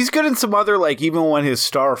too. He's good in some other, like, even when his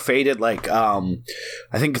star faded, like, I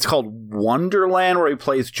think it's called Wonderland, where he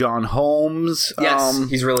plays John Holmes. Yes,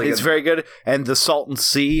 he's really good. It's very good. And The Salton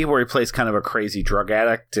Sea, where he plays kind of a crazy drug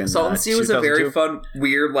addict. Salton Sea was a very fun,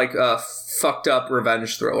 weird, like, fucked up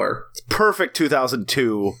revenge thriller. Perfect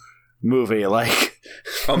 2002 movie, like.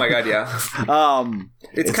 Oh my god, yeah.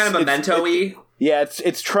 It's kind of Memento-y. Yeah,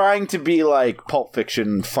 it's trying to be like Pulp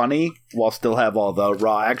Fiction funny while still have all the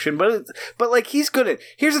raw action, but like he's good at.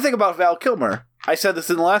 Here's the thing about Val Kilmer. I said this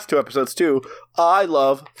in the last 2 episodes too. I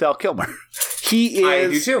love Val Kilmer. I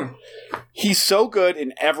do too. He's so good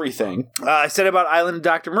in everything. I said about Island of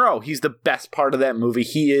Dr. Moreau. He's the best part of that movie.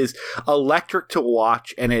 He is electric to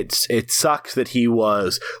watch, and it sucks that he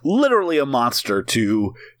was literally a monster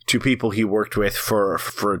to people he worked with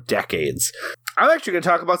for decades. I'm actually going to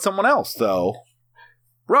talk about someone else, though.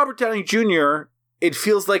 Robert Downey Jr., it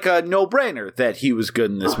feels like a no-brainer that he was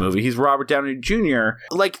good in this movie. He's Robert Downey Jr.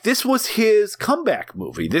 Like, this was his comeback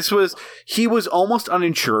movie. He was almost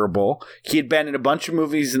uninsurable. He had been in a bunch of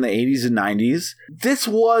movies in the 80s and 90s. This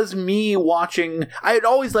was me watching... I had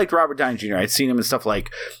always liked Robert Downey Jr. I'd seen him in stuff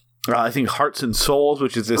like... I think Hearts and Souls,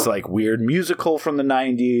 which is this like weird musical from the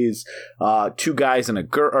 90s. Two Girls and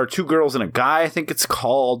a Guy, I think it's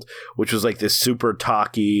called, which was like this super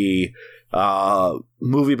talky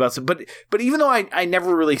movie about some. But even though I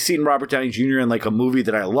never really seen Robert Downey Jr. in like a movie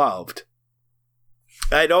that I loved,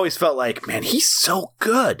 I'd always felt like, man, he's so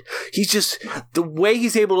good. He's just the way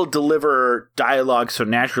he's able to deliver dialogue so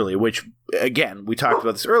naturally, which again, we talked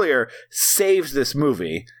about this earlier, saves this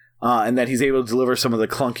movie. And that he's able to deliver some of the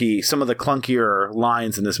clunkier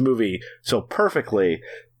lines in this movie so perfectly.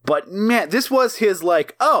 But man, this was his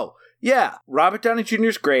like, oh yeah, Robert Downey Jr.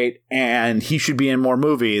 is great, and he should be in more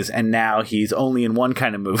movies. And now he's only in one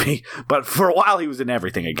kind of movie, but for a while he was in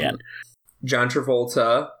everything again. John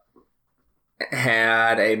Travolta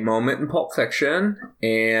had a moment in Pulp Fiction,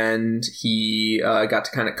 and he got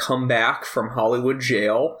to kind of come back from Hollywood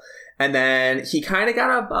jail. And then he kind of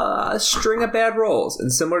got a string of bad roles.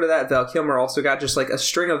 And similar to that, Val Kilmer also got just like a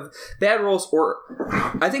string of bad roles, or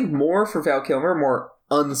I think more for Val Kilmer, more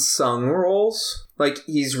unsung roles. Like,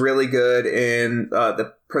 he's really good in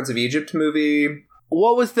the Prince of Egypt movie.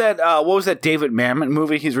 What was that David Mamet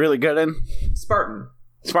movie he's really good in? Spartan.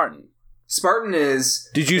 Spartan is...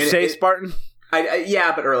 Did you say Spartan?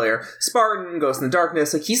 Yeah, but earlier. Spartan, Ghost in the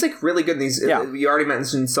Darkness, like, he's, like, really good in these... Yeah. You already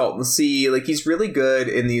mentioned Salton Sea. Like, he's really good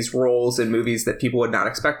in these roles in movies that people would not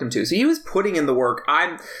expect him to. So he was putting in the work.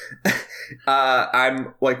 I'm,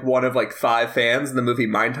 like, one of, like, 5 fans in the movie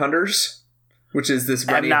Mindhunters, which is this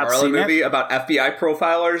Rennie Harlan movie about FBI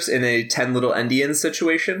profilers in a 10 Little Indians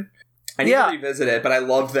situation. I need to revisit it, but I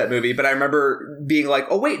loved that movie. But I remember being like,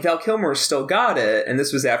 oh, wait, Val Kilmer still got it. And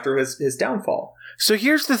this was after his downfall. So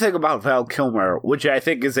here's the thing about Val Kilmer, which I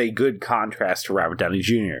think is a good contrast to Robert Downey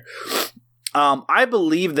Jr. I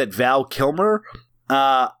believe that Val Kilmer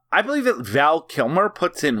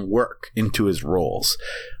puts in work into his roles.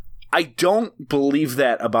 I don't believe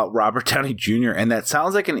that about Robert Downey Jr., and that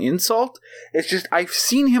sounds like an insult. It's just, I've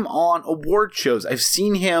seen him on award shows. I've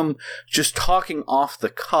seen him just talking off the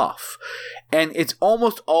cuff. And it's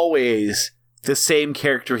almost always the same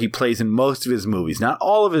character he plays in most of his movies. Not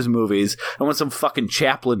all of his movies. I want some fucking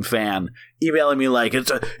Chaplin fan emailing me like,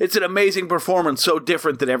 it's an amazing performance, so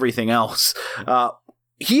different than everything else.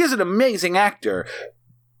 He is an amazing actor.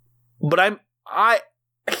 But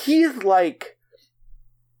he is like...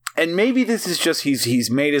 And maybe this is just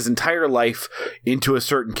he's made his entire life into a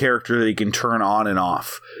certain character that he can turn on and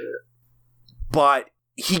off. But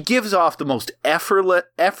he gives off the most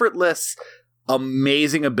effortless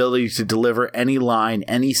amazing ability to deliver any line,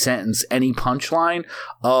 any sentence, any punchline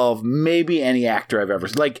of maybe any actor I've ever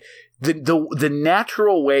seen. Like, the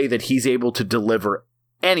natural way that he's able to deliver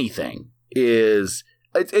anything is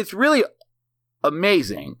it's really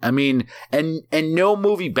amazing. I mean, and no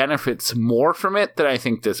movie benefits more from it than I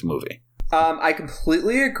think this movie. I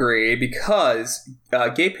completely agree, because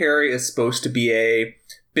Gay Perry is supposed to be a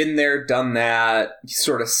been there, done that,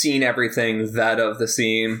 sort of seen everything, that of the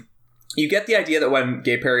scene. You get the idea that when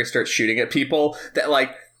Gay Perry starts shooting at people, that,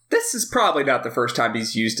 like, this is probably not the first time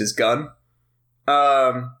he's used his gun.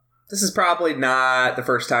 This is probably not the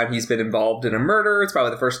first time he's been involved in a murder. It's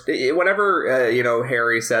probably the first... Whenever,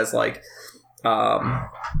 Harry says, like...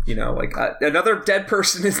 another dead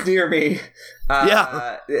person is near me.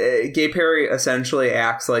 Gay Perry essentially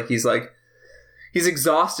acts like he's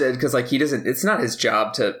exhausted, because, like, he doesn't... It's not his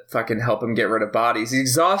job to fucking help him get rid of bodies. He's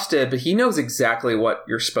exhausted, but he knows exactly what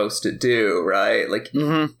you're supposed to do, right? Like,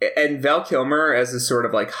 and Val Kilmer, as a sort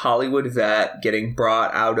of, like, Hollywood vet getting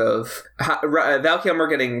brought out of... Val Kilmer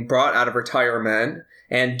getting brought out of retirement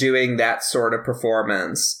and doing that sort of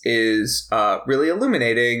performance is really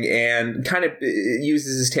illuminating, and kind of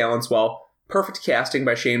uses his talents well. Perfect casting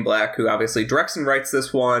by Shane Black, who obviously directs and writes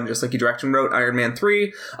this one, just like he directed and wrote Iron Man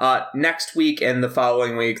 3. Next week and the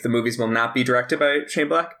following week, the movies will not be directed by Shane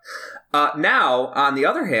Black. Now, on the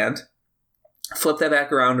other hand, flip that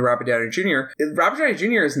back around to Robert Downey Jr. Robert Downey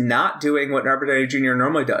Jr. is not doing what Robert Downey Jr.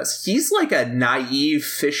 normally does. He's like a naive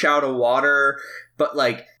fish out of water, but,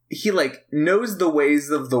 like, he, like, knows the ways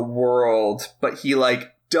of the world, but he,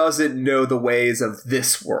 like, doesn't know the ways of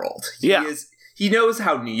this world. He knows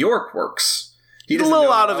how New York works. He's a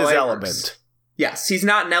little out of his element. Yes, he's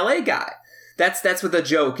not an LA guy. That's what the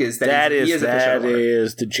joke is. That is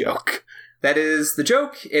the joke. That is the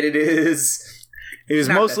joke, and it is... It is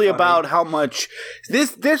mostly about how much...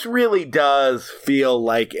 This really does feel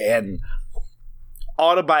like an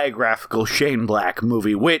autobiographical Shane Black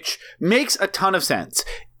movie, which makes a ton of sense.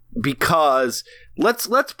 Because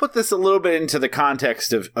let's put this a little bit into the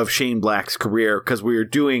context of Shane Black's career, because we are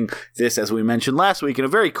doing this, as we mentioned last week, in a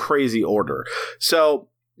very crazy order. So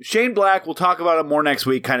Shane Black, we'll talk about it more next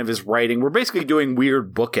week, kind of his writing. We're basically doing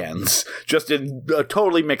weird bookends, just in a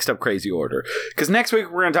totally mixed up crazy order. Because next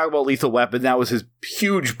week we're going to talk about Lethal Weapon. That was his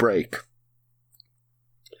huge break.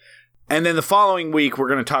 And then the following week we're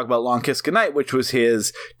going to talk about Long Kiss Goodnight, which was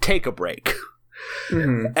his take a break.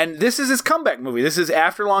 Mm-hmm. And this is his comeback movie. This is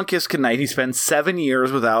after Long Kiss Goodnight. He spent 7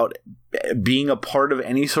 years without being a part of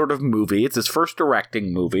any sort of movie. It's his first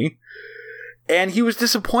directing movie. And he was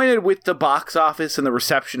disappointed with the box office and the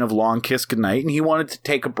reception of Long Kiss Goodnight, and he wanted to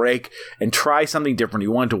take a break and try something different. He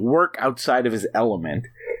wanted to work outside of his element.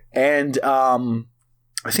 And I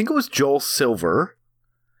think it was Joel Silver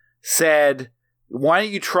said, why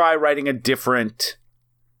don't you try writing a different,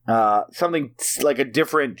 something like a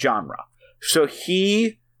different genre? So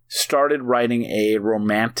he started writing a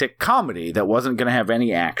romantic comedy that wasn't going to have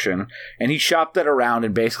any action, and he shopped that around,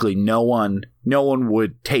 and basically no one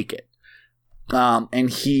would take it. And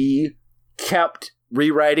he kept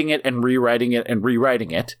rewriting it and rewriting it and rewriting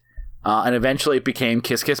it, and eventually it became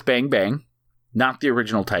Kiss Kiss Bang Bang, not the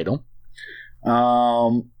original title.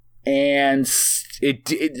 And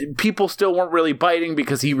people still weren't really biting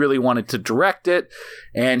because he really wanted to direct it,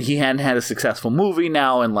 and he hadn't had a successful movie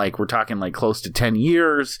now in, like, we're talking like close to 10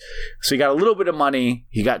 years. So he got a little bit of money.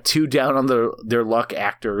 He got two down on their luck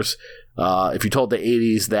actors. If you told the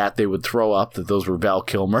 80s that, they would throw up that those were Val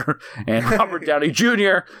Kilmer and Robert Downey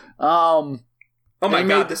Jr. Oh my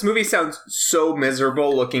God, this movie sounds so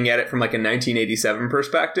miserable looking at it from like a 1987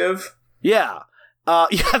 perspective. Yeah.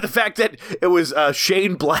 The fact that it was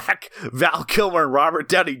Shane Black, Val Kilmer, and Robert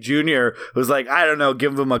Downey Jr. was like, I don't know,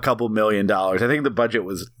 give them a couple $1 million. I think the budget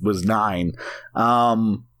was $9.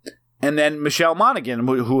 And then Michelle Monaghan,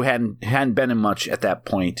 who hadn't been in much at that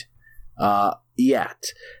point yet.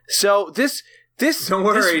 So this don't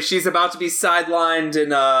worry, she's about to be sidelined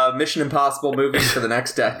in Mission Impossible movies for the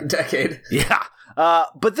next decade. Yeah.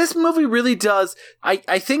 But this movie really does,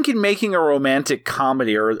 I think in making a romantic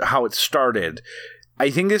comedy, or how it started, I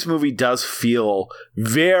think this movie does feel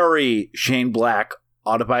very Shane Black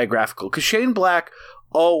autobiographical, because Shane Black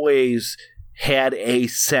always had a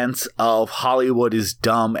sense of Hollywood is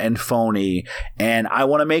dumb and phony, and I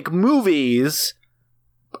want to make movies,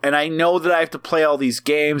 and I know that I have to play all these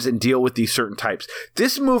games and deal with these certain types.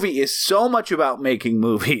 This movie is so much about making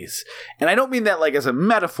movies. And I don't mean that like as a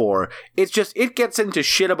metaphor. It's just, it gets into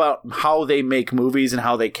shit about how they make movies and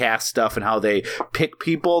how they cast stuff and how they pick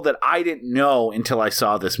people that I didn't know until I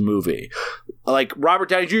saw this movie. Like, Robert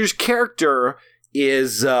Downey Jr.'s character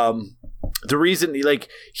is the reason, like,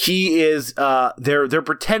 he is, they're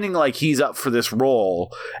pretending like he's up for this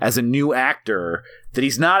role as a new actor that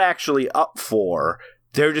he's not actually up for.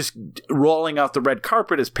 They're just rolling out the red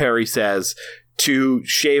carpet, as Perry says, to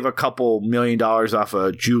shave a couple $1 million off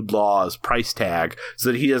of Jude Law's price tag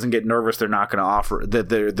so that he doesn't get nervous. They're not going to offer that.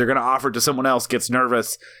 They're going to offer to someone else, gets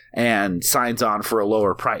nervous, and signs on for a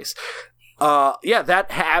lower price. That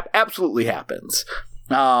absolutely happens.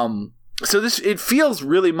 So it feels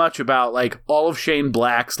really much about like all of Shane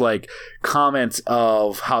Black's like comments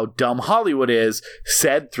of how dumb Hollywood is,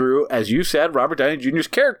 said through, as you said, Robert Downey Jr.'s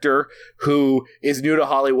character, who is new to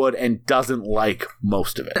Hollywood and doesn't like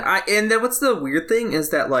most of it. And then what's the weird thing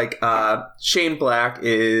is that like Shane Black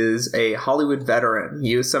is a Hollywood veteran.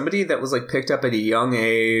 He was somebody that was like picked up at a young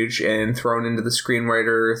age and thrown into the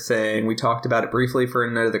screenwriter thing. We talked about it briefly for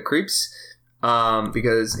Night of the Creeps.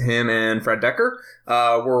 Because him and Fred Dekker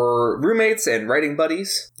were roommates and writing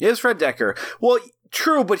buddies. It is Fred Dekker. Well,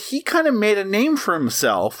 true, but he kind of made a name for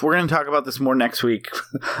himself. We're going to talk about this more next week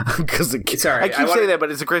because I keep saying that,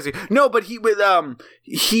 but it's a crazy. No, but he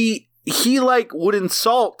like would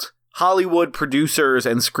insult Hollywood producers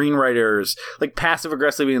and screenwriters, like passive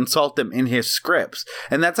aggressively insult them in his scripts.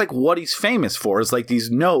 And that's like what he's famous for, is like these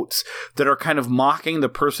notes that are kind of mocking the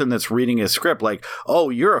person that's reading his script. Like, oh,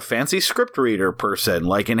 you're a fancy script reader person.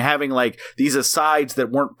 Like, and having like these asides that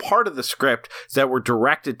weren't part of the script that were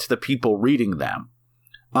directed to the people reading them.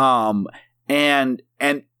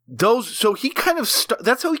 And those, so he kind of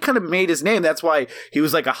that's how he kind of made his name. That's why he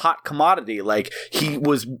was like a hot commodity. Like he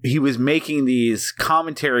was making these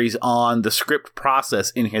commentaries on the script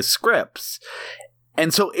process in his scripts.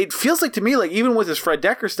 And so it feels like to me, like even with his Fred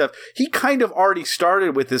Dekker stuff, he kind of already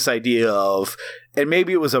started with this idea of, and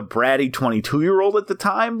maybe it was a bratty 22-year-old at the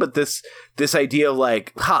time, but this idea of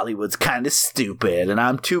like Hollywood's kind of stupid and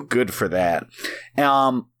I'm too good for that.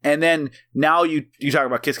 And then now you talk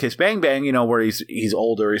about Kiss Kiss Bang Bang, you know, where he's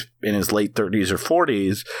older, he's in his late 30s or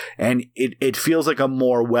 40s, and it feels like a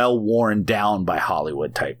more well worn down by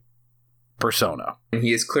Hollywood type persona.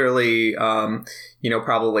 He is clearly,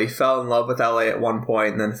 probably fell in love with LA at one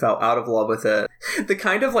point and then fell out of love with it. The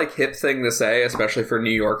kind of like hip thing to say, especially for New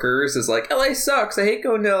Yorkers, is like, LA sucks. I hate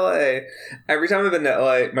going to LA. Every time I've been to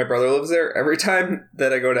LA, my brother lives there. Every time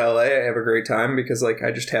that I go to LA, I have a great time because like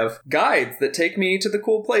I just have guides that take me to the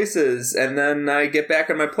cool places. And then I get back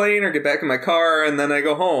on my plane or get back in my car and then I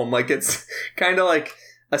go home. Like it's kind of like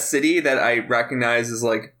a city that I recognize as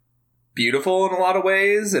like beautiful in a lot of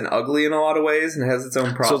ways and ugly in a lot of ways and has its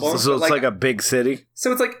own problems. So it's like a big city?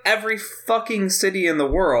 So it's like every fucking city in the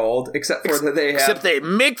world except for that they have... Except they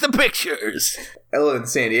make the pictures! I live in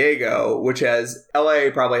San Diego, which has... LA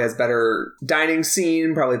probably has better dining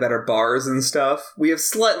scene, probably better bars and stuff. We have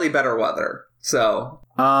slightly better weather, so...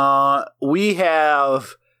 We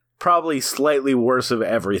have probably slightly worse of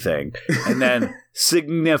everything. And then...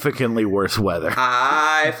 significantly worse weather.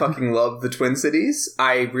 I fucking love the Twin Cities.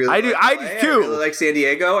 I do too. I really like San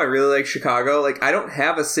Diego. I really like Chicago. Like, I don't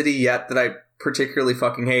have a city yet that I particularly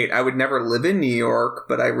fucking hate. I would never live in New York,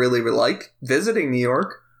 but I really like visiting New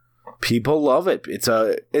York. People love it.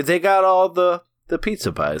 They got all the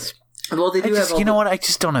pizza pies. Well, they do have. You know what? I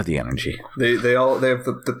just don't have the energy. They have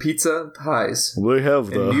the pizza pies. We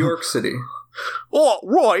have in New York City. Oh,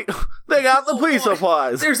 right. They got the pizza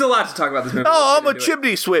pies. There's a lot to talk about this movie. Oh, I'm a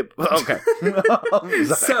chimney sweep. Okay.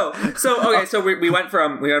 So we went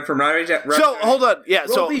from Rodney Jackson. So hold on. Yeah.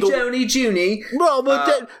 Roby Joni Junie.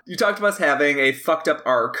 You talked about us having a fucked up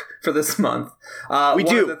arc for this month. One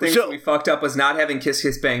of the things that we fucked up was not having Kiss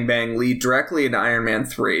Kiss Bang Bang lead directly into Iron Man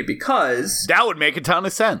 3 because that would make a ton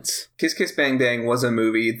of sense. Kiss Kiss Bang Bang was a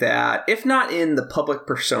movie that, if not in the public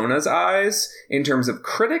persona's eyes, in terms of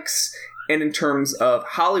critics and in terms of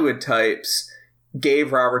Hollywood types,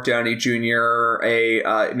 gave Robert Downey Jr.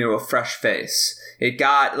 a fresh face. It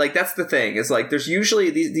got, like, that's the thing, is like there's usually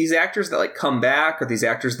these actors that like come back, or these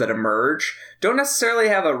actors that emerge don't necessarily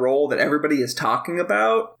have a role that everybody is talking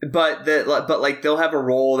about, but like they'll have a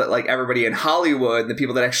role that like everybody in Hollywood, the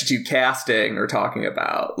people that actually do casting, are talking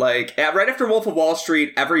about. Like right after Wolf of Wall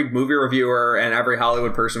Street, every movie reviewer and every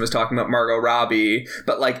Hollywood person was talking about Margot Robbie,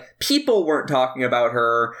 but like people weren't talking about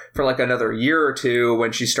her for like another year or two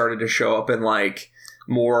when she started to show up in like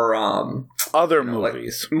more other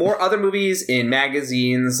movies, like, more other movies in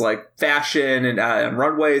magazines like fashion and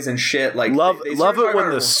runways and shit. Like love it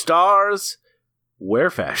when the stars wear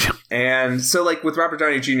fashion. And so like with Robert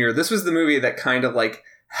Downey Jr., this was the movie that kind of like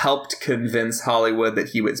helped convince Hollywood that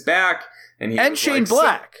he was back, and he was Shane like,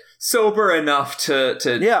 Black sober enough to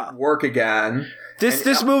work again.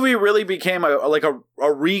 This movie really became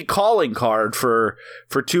a recalling card for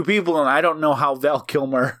two people, and I don't know how Val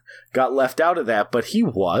Kilmer got left out of that, but he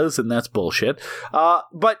was, and that's bullshit.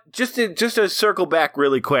 But just to circle back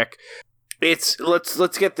really quick,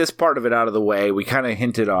 let's get this part of it out of the way. We kind of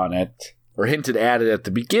hinted at it at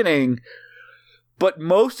the beginning. But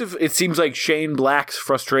most of it seems like Shane Black's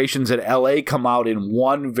frustrations at LA come out in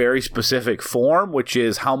one very specific form, which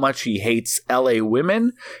is how much he hates LA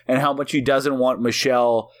women and how much he doesn't want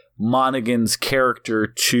Michelle Monaghan's character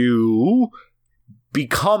to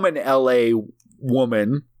become an LA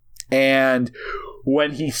woman. And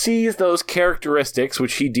when he sees those characteristics,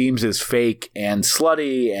 which he deems as fake and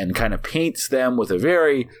slutty, and kind of paints them with a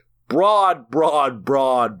very broad,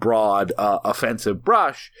 offensive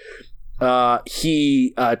brush,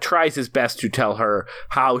 he tries his best to tell her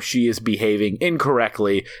how she is behaving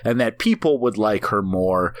incorrectly and that people would like her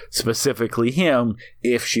more, specifically him,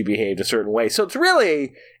 if she behaved a certain way. So it's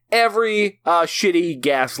really every shitty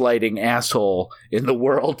gaslighting asshole in the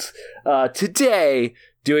world today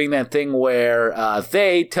doing that thing where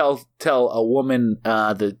they tell a woman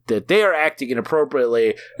that they are acting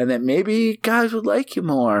inappropriately and that maybe guys would like you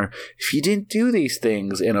more if you didn't do these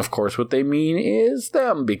things. And of course what they mean is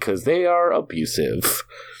them, because they are abusive.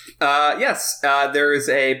 Yes, there is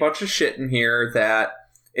a bunch of shit in here that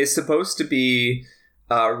is supposed to be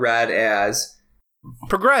read as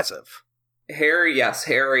progressive. Harry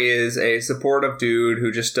is a supportive dude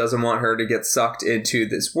who just doesn't want her to get sucked into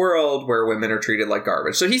this world where women are treated like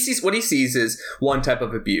garbage. So he sees is one type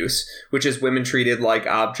of abuse, which is women treated like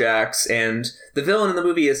objects, and the villain in the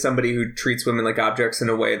movie is somebody who treats women like objects in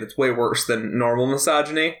a way that's way worse than normal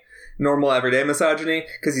everyday misogyny,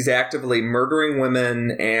 because he's actively murdering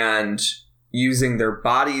women and using their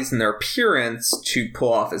bodies and their appearance to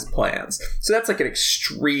pull off his plans. So that's like an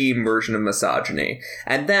extreme version of misogyny.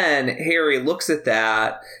 And then Harry looks at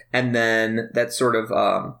that, and then that sort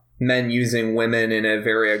of men using women in a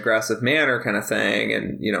very aggressive manner kind of thing.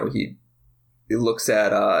 And, you know, he looks at,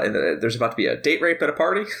 there's about to be a date rape at a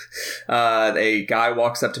party. A guy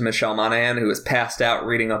walks up to Michelle Monaghan, who is passed out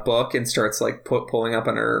reading a book, and starts like pulling up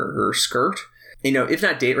on her skirt. You know, if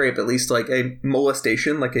not date rape, at least like a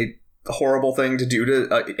molestation, like a horrible thing to do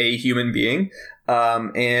to a human being.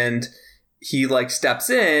 And he like steps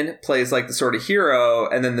in, plays like the sort of hero,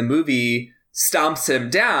 and then the movie stomps him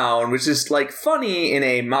down, which is like funny in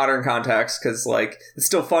a modern context, because like it's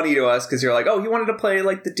still funny to us because you're like, oh, he wanted to play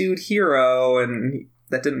like the dude hero and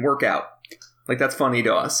that didn't work out. Like, that's funny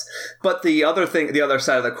to us. But the other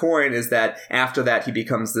side of the coin is that after that he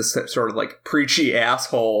becomes this sort of like preachy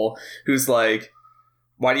asshole who's like,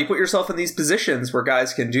 why do you put yourself in these positions where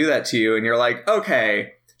guys can do that to you? And you're like,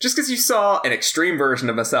 okay, just because you saw an extreme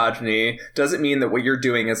version of misogyny doesn't mean that what you're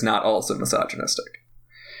doing is not also misogynistic.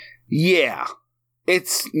 Yeah.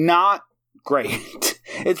 It's not great.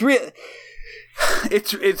 It's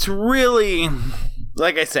really,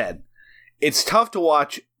 like I said, it's tough to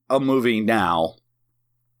watch a movie now.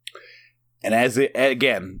 And I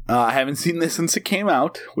haven't seen this since it came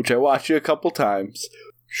out, which I watched it a couple times.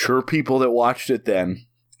 Sure, people that watched it then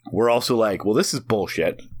were also like, well, this is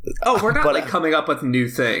bullshit. Oh, we're not coming up with new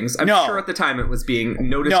things. I'm sure at the time it was being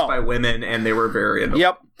noticed by women and they were very annoyed.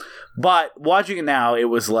 Yep. But watching it now, it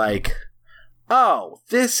was like, oh,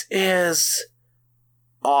 this is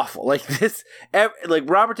awful. Like this, like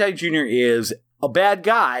Robert Downey Jr. is a bad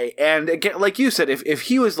guy. And again, like you said, if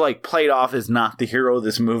he was like played off as not the hero of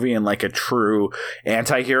this movie and like a true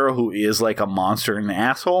anti-hero who is like a monster and an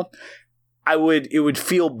asshole, it would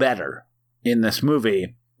feel better in this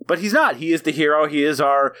movie. But he's not. He is the hero. He is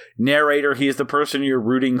our narrator. He is the person you're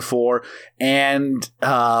rooting for. And,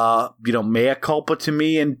 mea culpa to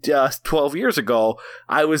me. And 12 years ago,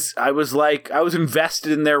 I was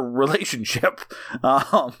invested in their relationship.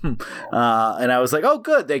 And I was like, oh,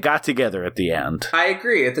 good. They got together at the end. I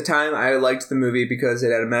agree. At the time, I liked the movie because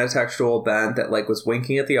it had a metatextual bent that like was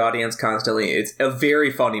winking at the audience constantly. It's a very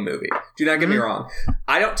funny movie. Do not get me wrong.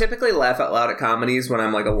 I don't typically laugh out loud at comedies when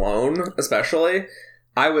I'm like alone, especially.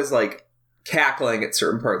 I was like cackling at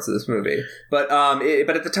certain parts of this movie, but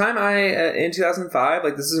at the time in 2005,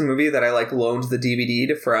 like this is a movie that I like loaned the DVD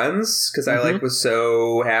to friends because I like was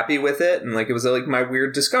so happy with it, and like it was like my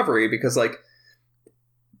weird discovery because like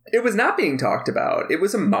it was not being talked about. It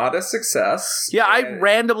was a modest success. Yeah, I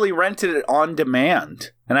randomly rented it on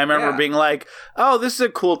demand, and I remember being like, "Oh, this is a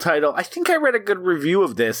cool title." I think I read a good review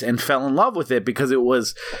of this and fell in love with it because it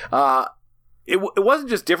was. It wasn't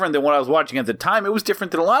just different than what I was watching at the time. It was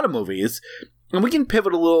different than a lot of movies. And we can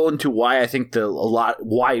pivot a little into why I think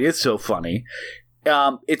why it is so funny.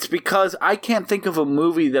 it's because I can't think of a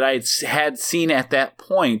movie that I had seen at that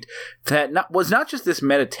point that was not just this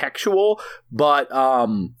metatextual, but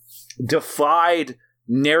defied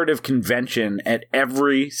narrative convention at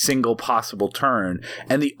every single possible turn.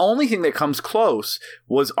 And the only thing that comes close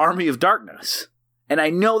was Army of Darkness. And I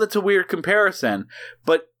know that's a weird comparison,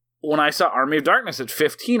 but when I saw Army of Darkness at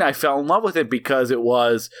 15, I fell in love with it because it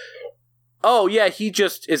was, oh, yeah, he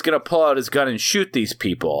just is going to pull out his gun and shoot these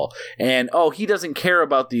people. And, oh, he doesn't care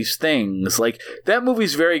about these things. Like, that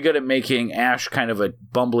movie's very good at making Ash kind of a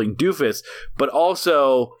bumbling doofus, but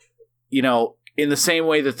also, you know, in the same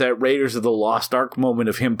way that that Raiders of the Lost Ark moment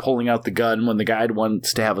of him pulling out the gun when the guy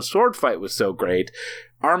wants to have a sword fight was so great,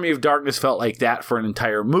 Army of Darkness felt like that for an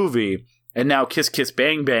entire movie. And now Kiss Kiss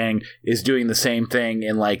Bang Bang is doing the same thing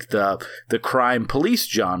in, like, the crime police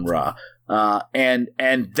genre. And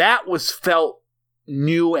that was felt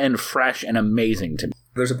new and fresh and amazing to me.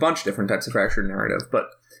 There's a bunch of different types of fractured narrative, but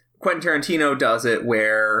Quentin Tarantino does it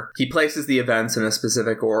where he places the events in a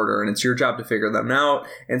specific order, and it's your job to figure them out.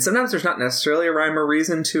 And sometimes there's not necessarily a rhyme or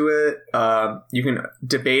reason to it. You can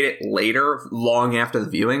debate it later, long after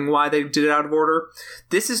the viewing, why they did it out of order.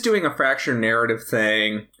 This is doing a fractured narrative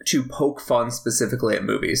thing to poke fun specifically at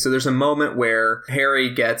movies. So there's a moment where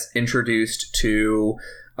Harry gets introduced to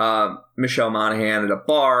Michelle Monaghan at a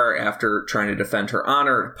bar after trying to defend her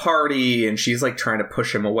honor at a party, and she's like trying to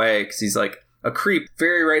push him away because he's like a creep,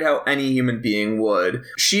 very right how any human being would.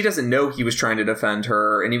 She doesn't know he was trying to defend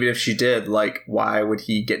her, and even if she did, like, why would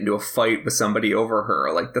he get into a fight with somebody over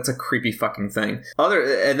her? Like, that's a creepy fucking thing.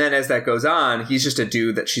 And then as that goes on, he's just a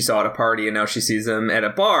dude that she saw at a party, and now she sees him at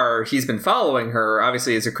a bar. He's been following her,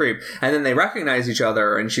 obviously as a creep, and then they recognize each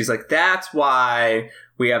other, and she's like, that's why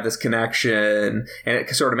we have this connection, and it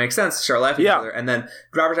sort of makes sense to start laughing at each other. And then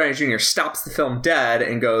Robert Downey Jr. stops the film dead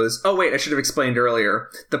and goes, oh wait, I should have explained earlier.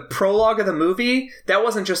 The prologue of the movie, that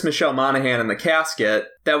wasn't just Michelle Monaghan in the casket.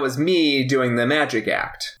 That was me doing the magic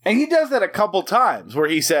act. And he does that a couple times where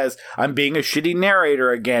he says, I'm being a shitty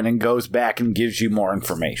narrator again, and goes back and gives you more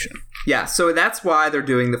information. Yeah, so that's why they're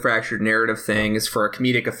doing the fractured narrative thing, is for a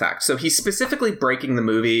comedic effect. So he's specifically breaking the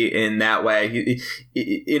movie in that way,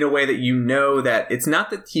 in a way that you know that it's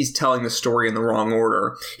not that he's telling the story in the wrong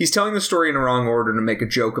order. He's telling the story in the wrong order to make a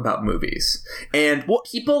joke about movies. And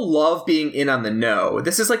people love being in on the know.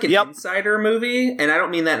 This is like an insider movie, and I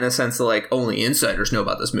don't mean that in a sense that like only insiders know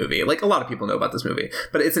about this movie. Like, a lot of people know about this movie.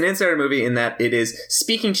 But it's an insider movie in that it is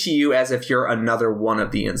speaking to you as if you're another one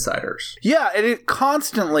of the insiders. Yeah, and it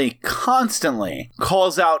constantly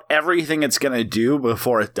calls out everything it's going to do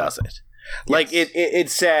before it does it. Like, it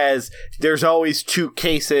says there's always two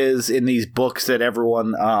cases in these books that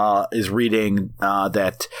everyone is reading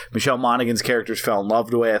that Michelle Monaghan's characters fell in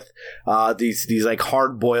love with, these like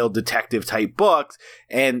hard-boiled detective type books,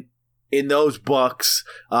 and in those books,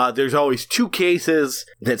 there's always two cases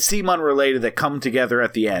that seem unrelated that come together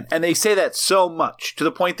at the end. And they say that so much, to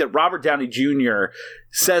the point that Robert Downey Jr.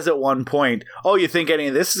 says at one point, oh, you think any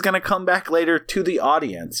of this is going to come back later, to the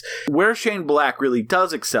audience? Where Shane Black really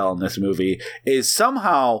does excel in this movie is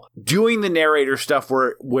somehow doing the narrator stuff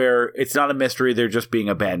where it's not a mystery, they're just being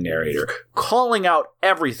a bad narrator. Calling out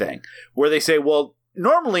everything, where they say, well,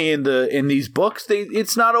 normally in these books,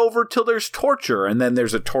 it's not over till there's torture, and then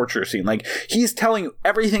there's a torture scene. Like, he's telling you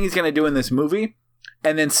everything he's going to do in this movie,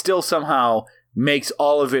 and then still somehow makes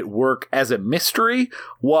all of it work as a mystery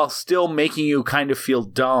while still making you kind of feel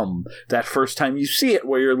dumb that first time you see it,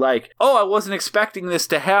 where you're like, oh, I wasn't expecting this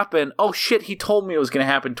to happen. Oh shit, he told me it was going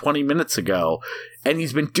to happen 20 minutes ago. And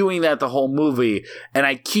he's been doing that the whole movie, and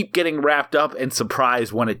I keep getting wrapped up and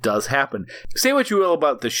surprised when it does happen. Say what you will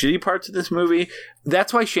about the shitty parts of this movie,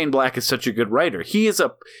 that's why Shane Black is such a good writer. He's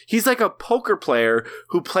like a poker player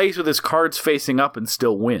who plays with his cards facing up and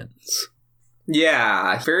still wins.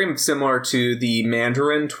 Yeah, very similar to the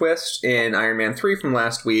Mandarin twist in Iron Man 3 from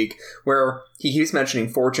last week, where he keeps mentioning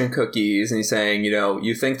fortune cookies, and he's saying, you know,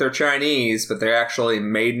 you think they're Chinese, but they're actually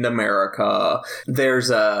made in America.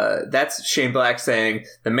 That's Shane Black saying,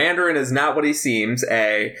 the Mandarin is not what he seems,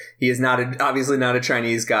 A. He is obviously not a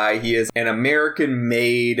Chinese guy. He is an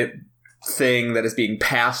American-made thing that is being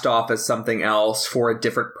passed off as something else for a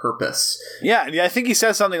different purpose. Yeah, I think he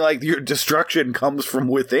says something like, your destruction comes from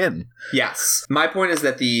within. Yes. My point is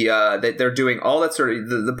that that they're doing all that sort of...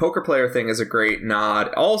 The poker player thing is a great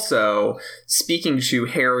nod. Also, speaking to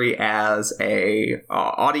Harry as a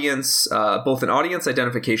audience, both an audience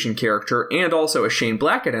identification character and also a Shane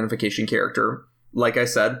Black identification character. Like I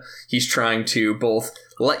said, he's trying to both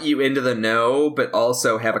let you into the know, but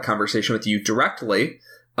also have a conversation with you directly.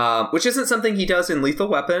 which isn't something he does in Lethal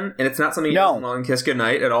Weapon, and it's not something he does in Long and Kiss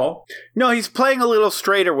Goodnight at all. No, he's playing a little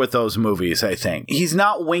straighter with those movies, I think. He's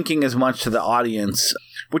not winking as much to the audience,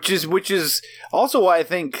 which is also why I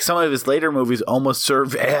think some of his later movies almost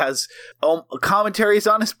serve as commentaries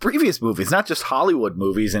on his previous movies, not just Hollywood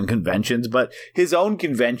movies and conventions, but his own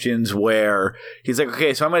conventions where he's like,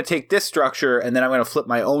 okay, so I'm going to take this structure and then I'm going to flip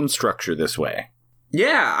my own structure this way.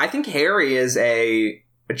 Yeah, I think Harry is a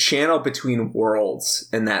channel between worlds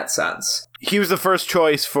in that sense. He was the first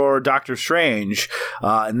choice for Doctor Strange,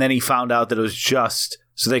 and then he found out that it was just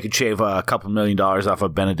so they could shave a couple $1 million off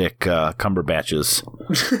of Benedict Cumberbatch's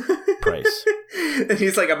price. And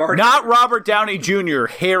he's like, I'm already... Not Robert Downey Jr.,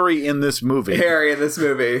 Harry in this movie. Harry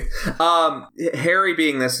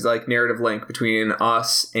being this like narrative link between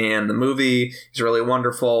us and the movie is really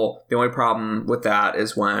wonderful. The only problem with that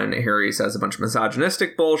is when Harry says a bunch of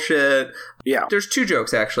misogynistic bullshit. Yeah. There's two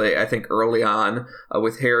jokes, actually, I think early on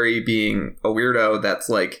with Harry being a weirdo that's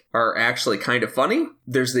like, are actually kind of funny.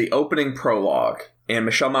 There's the opening prologue. And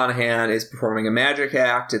Michelle Monaghan is performing a magic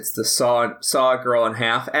act. It's the saw a girl in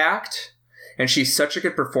half act. And she's such a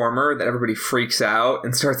good performer that everybody freaks out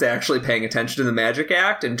and starts actually paying attention to the magic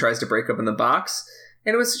act and tries to break open the box.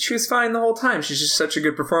 And she was fine the whole time. She's just such a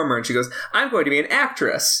good performer. And she goes, I'm going to be an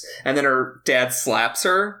actress. And then her dad slaps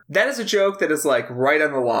her. That is a joke that is like right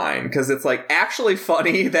on the line. Because it's like actually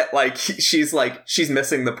funny that like she's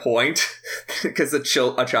missing the point. Because a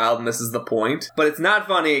child misses the point. But it's not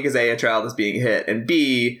funny because A, a child is being hit. And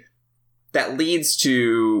B, that leads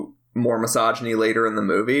to more misogyny later in the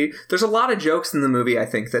movie. There's a lot of jokes in the movie, I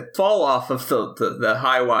think, that fall off of the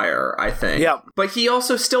high wire, I think. Yep. But he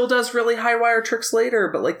also still does really high wire tricks later,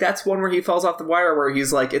 but like that's one where he falls off the wire where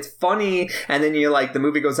he's like, it's funny, and then you like the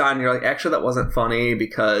movie goes on and you're like, actually that wasn't funny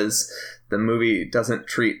because the movie doesn't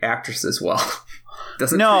treat actresses well.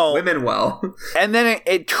 Doesn't treat women well. And then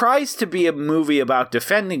it tries to be a movie about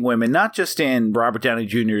defending women, not just in Robert Downey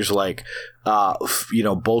Jr.'s like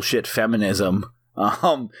bullshit feminism.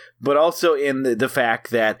 But also in the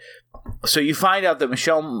fact that, so you find out that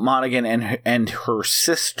Michelle Monaghan and her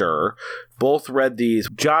sister both read these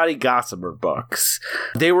Johnny Gossamer books.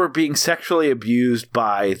 They were being sexually abused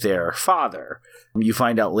by their father. You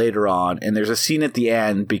find out later on, and there's a scene at the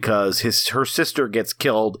end because her sister gets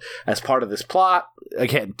killed as part of this plot.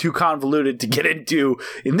 Again, too convoluted to get into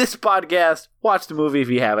in this podcast. Watch the movie if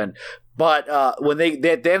you haven't. But when they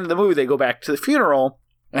at the end of the movie, they go back to the funeral,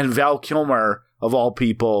 and Val Kilmer, of all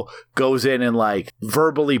people, goes in and like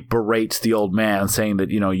verbally berates the old man, saying that,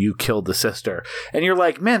 you killed the sister. And you're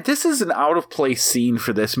like, man, this is an out of place scene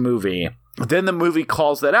for this movie. Then the movie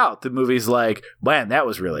calls that out. The movie's like, man, that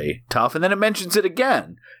was really tough. And then it mentions it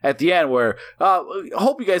again at the end where,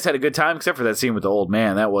 hope you guys had a good time, except for that scene with the old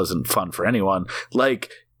man. That wasn't fun for anyone. Like,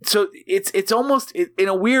 so it's almost in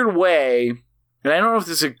a weird way. And I don't know if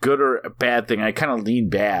this is a good or a bad thing. I kind of lean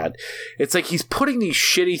bad. It's like he's putting these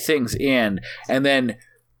shitty things in and then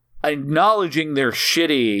acknowledging they're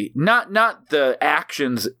shitty, not the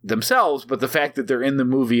actions themselves, but the fact that they're in the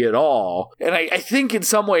movie at all. And I think in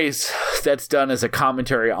some ways that's done as a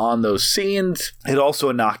commentary on those scenes. It also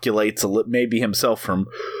inoculates maybe himself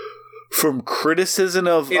from criticism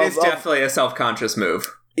of... It is definitely a self-conscious move.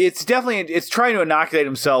 It's trying to inoculate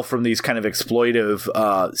himself from these kind of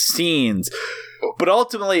exploitive scenes. But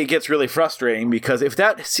ultimately, it gets really frustrating because if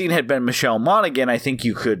that scene had been Michelle Monaghan, I think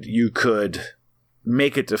you could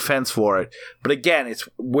make a defense for it. But again, it's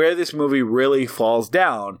where this movie really falls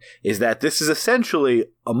down is that this is essentially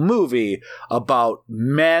a movie about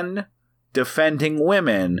men defending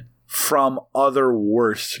women from other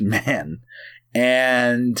worse men.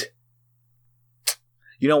 And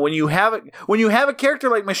when you have a character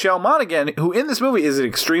like Michelle Monaghan, who in this movie is an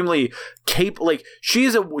extremely capable, like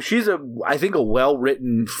she's I think a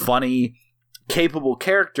well-written, funny, capable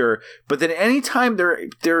character, but then anytime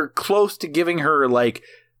they're close to giving her like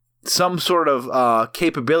some sort of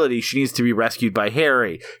capability, she needs to be rescued by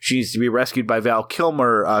Harry. She needs to be rescued by Val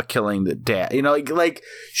Kilmer killing the dad. Like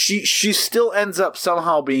she still ends up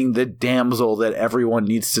somehow being the damsel that everyone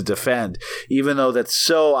needs to defend, even though that's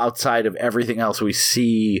so outside of everything else we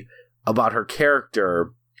see about her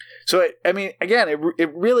character. So,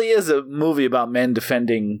 it really is a movie about men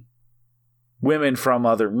defending women from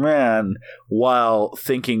other men while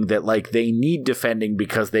thinking that like they need defending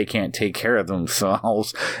because they can't take care of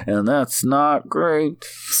themselves, and that's not great.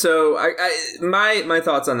 So my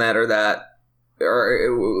thoughts on that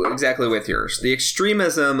are exactly with yours. The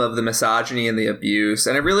extremism of the misogyny and the abuse,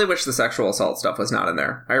 and I really wish the sexual assault stuff was not in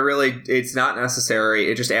there. It's not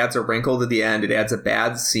necessary. It just adds a wrinkle to the end. It adds a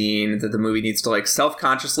bad scene that the movie needs to like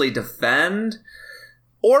self-consciously defend.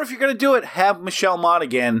 Or if you're going to do it, have Michelle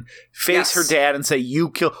Monaghan face her dad and say, you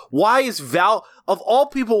kill. Why is Val, of all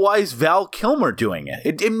people, why is Val Kilmer doing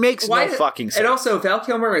it? It makes no fucking sense. And also, Val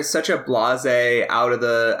Kilmer is such a blasé, out of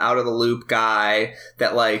the loop guy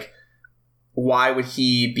that, like, why would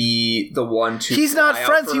he be the one to? He's not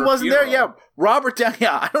friends. He wasn't there. Yeah. Robert Downey.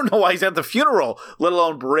 Yeah, I don't know why he's at the funeral, let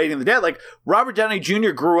alone berating the dad. Like, Robert Downey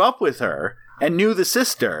Jr. grew up with her and knew the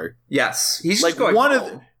sister. Yes, he's like just going one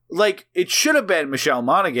home. of like it should have been Michelle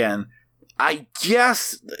Monaghan. I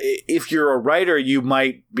guess if you're a writer, you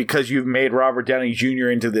might, because you've made Robert Downey Jr.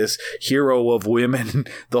 into this hero of women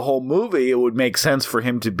the whole movie, it would make sense for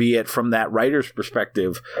him to be it from that writer's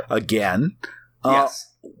perspective again. Yes.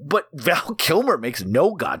 But Val Kilmer makes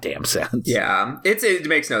no goddamn sense. Yeah, it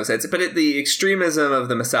makes no sense. But the extremism of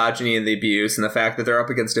the misogyny and the abuse and the fact that they're up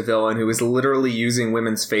against a villain who is literally using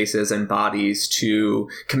women's faces and bodies to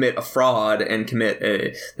commit a fraud and commit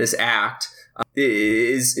this act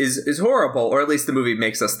is horrible. Or at least the movie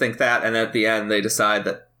makes us think that. And at the end, they decide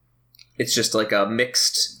that it's just like a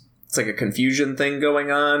mixed, it's like a confusion thing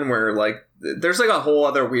going on where, like, there's like a whole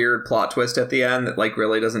other weird plot twist at the end that, like,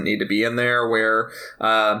 really doesn't need to be in there, where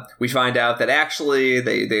we find out that actually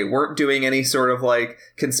they weren't doing any sort of, like,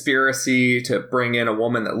 conspiracy to bring in a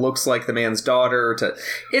woman that looks like the man's daughter to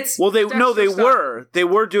they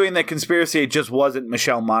were doing that conspiracy. It just wasn't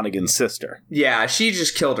Michelle Monaghan's sister. Yeah, she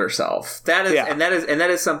just killed herself. That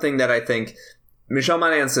is something that I think Michelle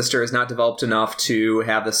Monaghan's sister is not developed enough to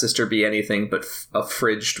have the sister be anything but a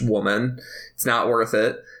fridged woman. It's not worth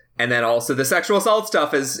it. And then also the sexual assault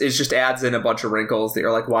stuff is just adds in a bunch of wrinkles that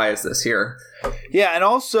you're like, why is this here? Yeah, and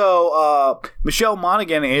also Michelle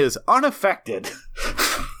Monaghan is unaffected.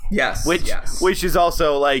 Yes, which is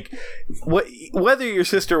also like whether your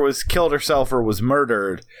sister was killed herself or was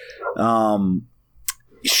murdered,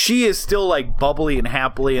 she is still like bubbly and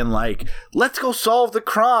happily and like, let's go solve the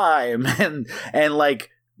crime, and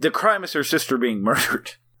like the crime is her sister being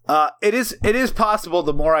murdered. It is possible.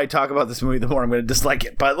 The more I talk about this movie, the more I'm going to dislike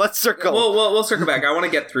it. But let's circle. We'll circle back. I want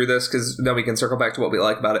to get through this because then we can circle back to what we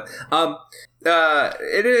like about it.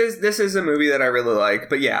 This is a movie that I really like.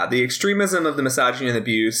 But yeah, the extremism of the misogyny and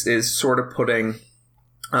abuse is sort of putting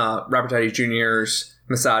Robert Downey Jr.'s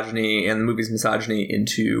misogyny and the movie's misogyny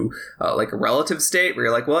into like a relative state where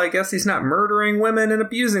you're like, well, I guess he's not murdering women and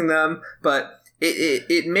abusing them, but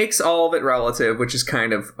It makes all of it relative, which is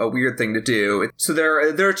kind of a weird thing to do. So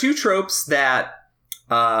there are two tropes that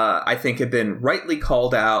I think have been rightly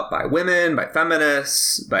called out by women, by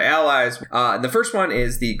feminists, by allies. And the first one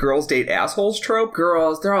is the girls date assholes trope.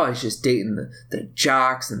 Girls, they're always just dating the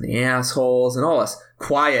jocks and the assholes, and all us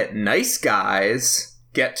quiet, nice guys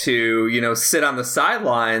get to, sit on the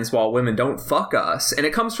sidelines while women don't fuck us. And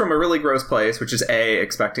it comes from a really gross place, which is A,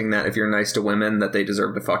 expecting that if you're nice to women that they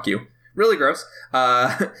deserve to fuck you. Really gross.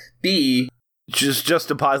 B, just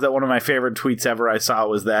to pause that, one of my favorite tweets ever I saw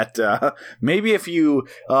was that maybe if you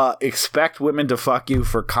expect women to fuck you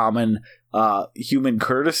for common human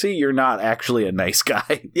courtesy, you're not actually a nice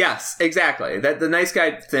guy. Yes, exactly. That the nice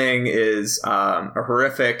guy thing is a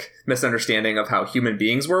horrific misunderstanding of how human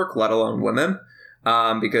beings work, let alone women.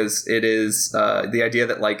 Because it is the idea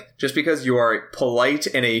that, like, just because you are polite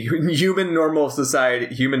in a human member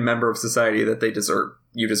of society, that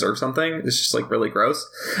you deserve something. It's just, like, really gross.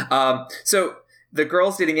 So the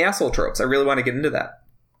girls dating asshole tropes, I really want to get into that.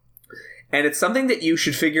 And it's something that you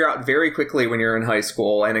should figure out very quickly when you're in high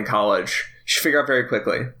school and in college. You should figure out very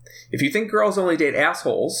quickly. If you think girls only date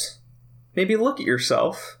assholes, maybe look at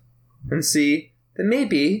yourself and see that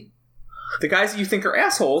maybe the guys that you think are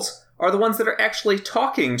assholes are the ones that are actually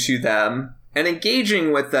talking to them and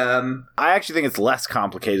engaging with them. I actually think it's less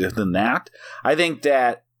complicated than that. I think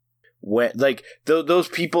that when, like, those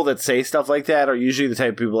people that say stuff like that are usually the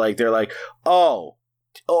type of people, like, they're like, oh,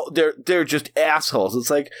 they're just assholes. It's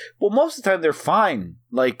like, well, most of the time they're fine.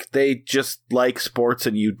 Like, they just like sports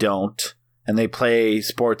and you don't. And they play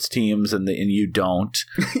sports teams and you don't.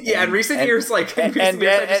 Yeah, in recent years, I just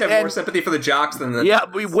have more sympathy for the jocks than the... Yeah,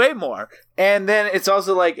 way more. And then it's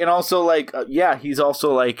also like, yeah, he's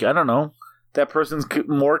also like, I don't know, that person's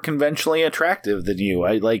more conventionally attractive than you.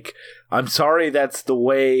 I'm sorry, that's the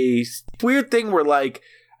way... Weird thing where, like,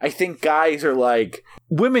 I think guys are like,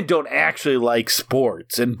 women don't actually like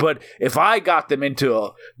sports, but if I got them into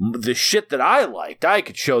the shit that I liked, I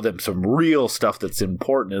could show them some real stuff that's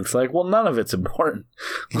important. It's like, well, none of it's important.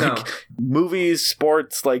 Like, no. Movies,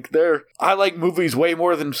 sports, I like movies way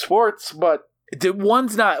more than sports, but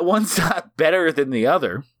one's not better than the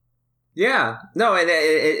other. Yeah, no, and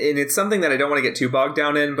it's something that I don't want to get too bogged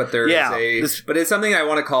down in, but but it's something I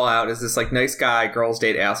want to call out is this like nice guy girls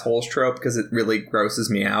date assholes trope because it really grosses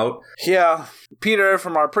me out. Yeah, Peter,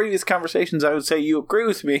 from our previous conversations, I would say you agree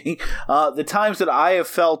with me. The times that I have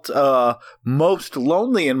felt most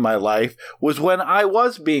lonely in my life was when I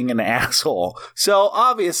was being an asshole. So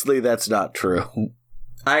obviously that's not true.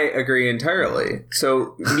 I agree entirely.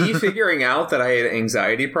 So me figuring out that I had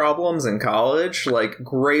anxiety problems in college, like,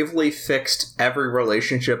 gravely fixed every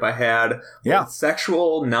relationship I had. Yeah.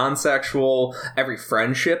 Sexual, non-sexual, every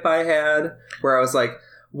friendship I had, where I was like,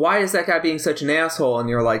 why is that guy being such an asshole? And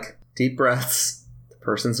you're like, deep breaths. The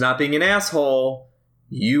person's not being an asshole.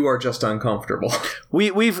 You are just uncomfortable.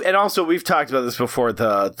 We've talked about this before,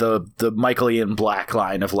 the Michael Ian Black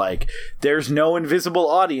line of like, there's no invisible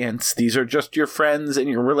audience. These are just your friends and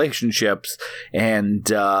your relationships. And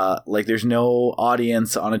like, there's no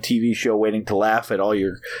audience on a TV show waiting to laugh at all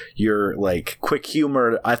your like quick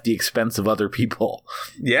humor at the expense of other people.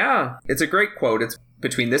 Yeah, it's a great quote. It's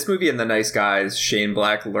between this movie and The Nice Guys, Shane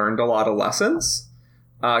Black learned a lot of lessons.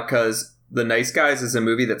 Because The Nice Guys is a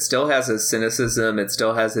movie that still has his cynicism, it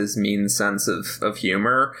still has his mean sense of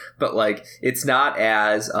humor, but like, it's not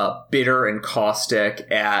as bitter and caustic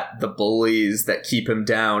at the bullies that keep him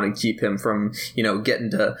down and keep him from, you know, getting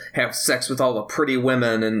to have sex with all the pretty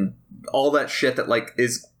women and all that shit that like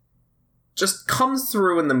is just comes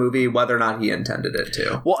through in the movie whether or not he intended it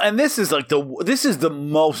to. Well, and this is the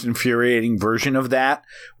most infuriating version of that,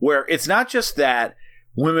 where it's not just that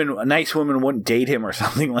nice women wouldn't date him or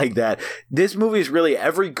something like that. This movie is really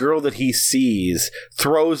every girl that he sees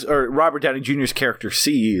or Robert Downey Jr.'s character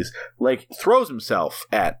sees, like, throws himself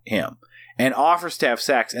at him and offers to have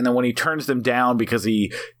sex. And then when he turns them down because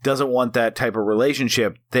he doesn't want that type of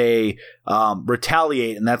relationship, they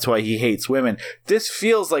retaliate, and that's why he hates women. This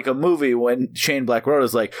feels like a movie when Shane Black wrote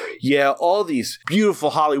is like, yeah, all these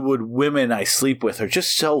beautiful Hollywood women I sleep with are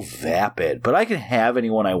just so vapid, but I can have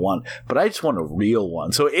anyone I want, but I just want a real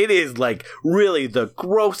one. So it is like really the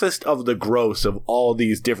grossest of the gross of all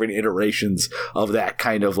these different iterations of that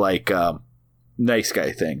kind of like nice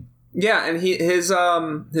guy thing. Yeah, and his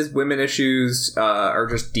women issues are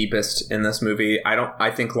just deepest in this movie.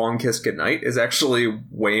 I think Long Kiss Goodnight is actually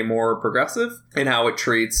way more progressive in how it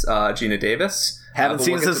treats Gina Davis. Haven't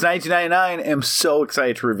seen it since 1999. Am so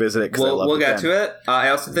excited to revisit it. We'll get to it. I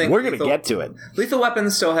also think we're going to get to it. Lethal Weapon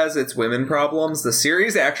still has its women problems. The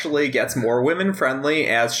series actually gets more women friendly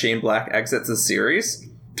as Shane Black exits the series.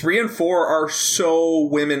 3 and 4 are so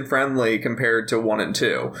women friendly compared to 1 and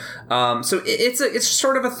 2. So it's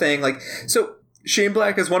sort of a thing. Like, so Shane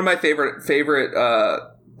Black is one of my favorite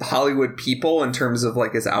Hollywood people in terms of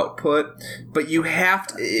like his output. But you have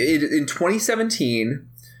to, in 2017,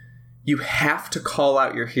 you have to call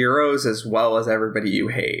out your heroes as well as everybody you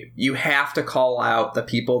hate. You have to call out the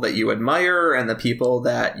people that you admire and the people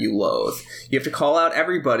that you loathe. You have to call out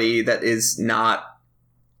everybody that is not,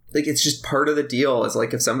 like, it's just part of the deal. Is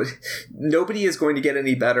like, if nobody is going to get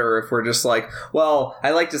any better if we're just like, well, I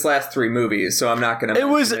liked his last 3 movies, so I'm not going to. It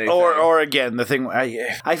was, anything. or again, the thing,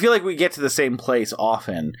 I feel like we get to the same place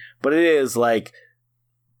often, but it is like,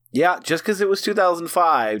 yeah, just because it was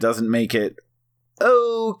 2005 doesn't make it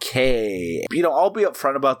okay. You know, I'll be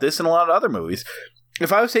upfront about this in a lot of other movies.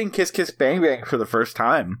 If I was saying Kiss Kiss Bang Bang for the first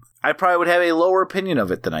time, I probably would have a lower opinion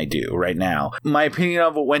of it than I do right now. My opinion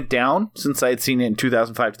of it went down since I had seen it in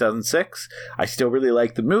 2005, 2006. I still really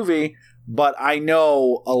like the movie, but I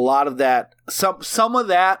know a lot of that, some of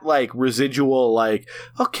that, like, residual, like,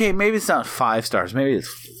 okay, maybe it's not 5 stars, maybe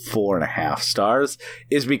it's 4.5 stars,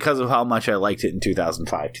 is because of how much I liked it in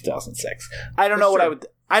 2005, 2006. I don't know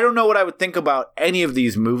what I would think about any of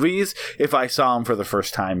these movies if I saw them for the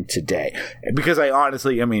first time today. Because I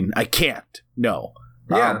honestly, I can't. No.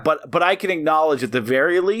 Yeah. But I can acknowledge at the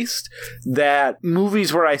very least that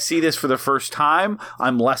movies where I see this for the first time,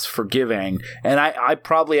 I'm less forgiving. And I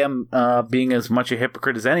probably am being as much a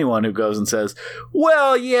hypocrite as anyone who goes and says,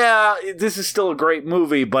 well, yeah, this is still a great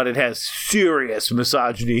movie, but it has serious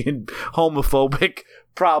misogyny and homophobic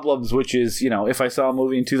problems, which is, you know, if I saw a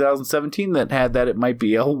movie in 2017 that had that, it might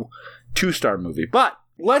be a 2-star movie. But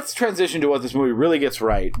let's transition to what this movie really gets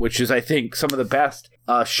right, which is, I think, some of the best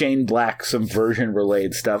Shane Black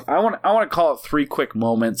subversion-related stuff. I want to call it 3 quick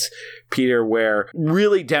moments, Peter, where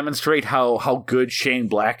really demonstrate how good Shane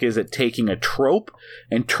Black is at taking a trope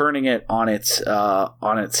and turning it on its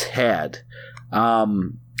head.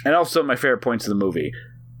 And also my favorite points of the movie,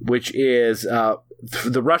 which is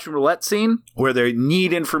the Russian roulette scene where they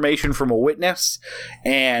need information from a witness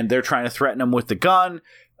and they're trying to threaten him with the gun.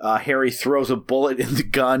 Harry throws a bullet in the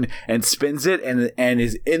gun and spins it and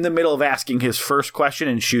is in the middle of asking his first question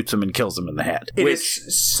and shoots him and kills him in the head. It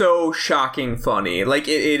is so shocking funny. Like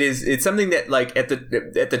it's something that like at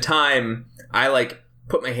the time I like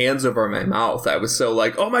put my hands over my mouth. I was so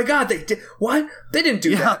like, oh my God, they did what? They didn't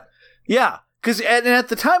do that. Yeah. Because at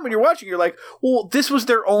the time when you're watching, you're like, well, this was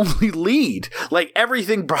their only lead. Like,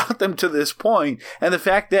 everything brought them to this point. And the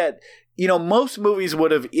fact that, you know, most movies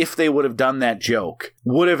would have, if they would have done that joke,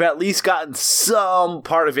 would have at least gotten some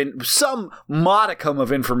part of it, some modicum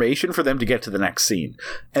of information for them to get to the next scene.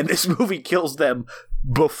 And this movie kills them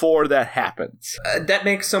before that happens. That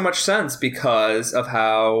makes so much sense because of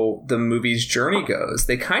how the movie's journey goes.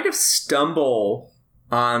 They kind of stumble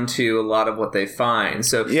onto a lot of what they find.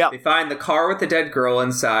 So They find the car with the dead girl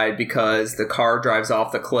inside because the car drives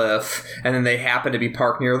off the cliff, and then they happen to be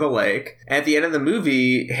parked near the lake. At the end of the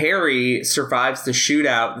movie, Harry survives the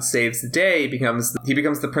shootout and saves the day. He becomes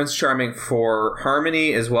the Prince Charming for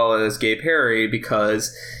Hermione as well as Gay Perry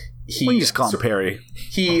because we just call him Perry.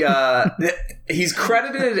 He's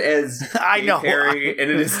credited as Perry, and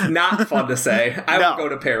it is not fun to say. I will go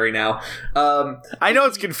to Perry now. I know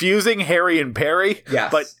it's confusing, Harry and Perry. Yes.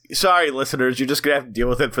 But sorry, listeners, you're just going to have to deal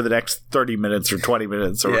with it for the next 30 minutes or 20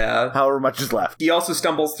 minutes or however much is left. He also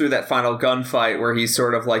stumbles through that final gunfight where he's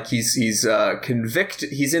sort of like he's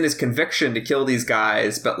convicted. He's in his conviction to kill these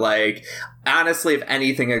guys, but like honestly, if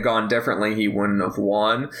anything had gone differently, he wouldn't have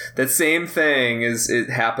won. That same thing it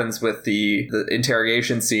happens with the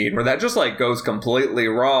interrogation scene where that just like goes completely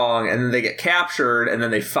wrong, and then they get captured, and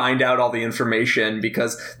then they find out all the information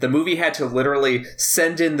because the movie had to literally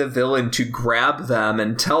send in the villain to grab them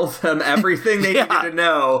and tell them everything they needed to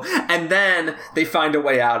know, and then they find a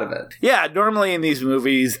way out of it. Yeah, normally in these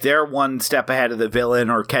movies, they're one step ahead of the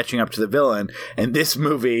villain or catching up to the villain. In this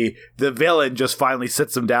movie, the villain just finally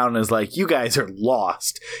sits them down and is like, you guys are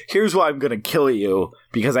lost. Here's why I'm going to kill you,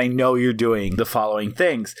 because I know you're doing the following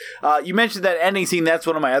things. You mentioned that ending scene. That's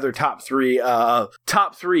one of my other top three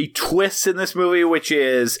twists in this movie, which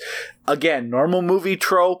is, again, normal movie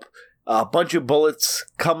trope. A bunch of bullets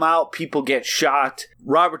come out, people get shot.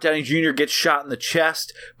 Robert Downey Jr. gets shot in the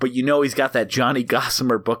chest, but you know he's got that Johnny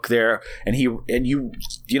Gossamer book there, and he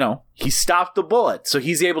stopped the bullet. So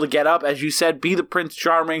he's able to get up, as you said, be the Prince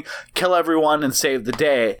Charming, kill everyone, and save the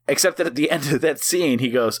day. Except that at the end of that scene, he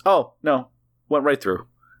goes, oh, no, went right through.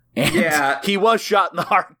 And he was shot in the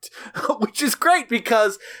heart, which is great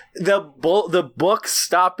because the book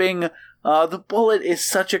stopping the bullet is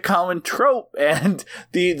such a common trope, and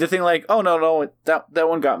the thing like, oh no, that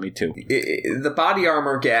one got me too. The body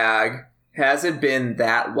armor gag hasn't been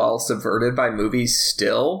that well subverted by movies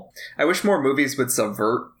still. I wish more movies would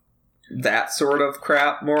subvert that sort of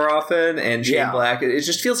crap more often, and Shane Black, it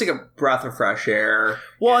just feels like a breath of fresh air.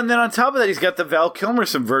 Well, and then on top of that, he's got the Val Kilmer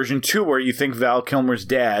subversion too, where you think Val Kilmer's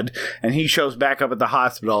dead, and he shows back up at the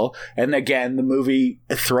hospital, and again, the movie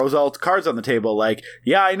throws all its cards on the table, like,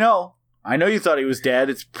 yeah, I know you thought he was dead.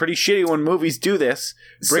 It's pretty shitty when movies do this.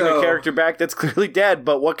 Bring a character back that's clearly dead,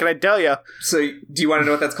 but what can I tell you? So, do you want to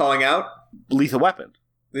know what that's calling out? Lethal Weapon.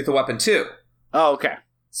 Lethal Weapon 2. Oh, okay.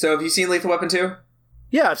 So, have you seen Lethal Weapon 2?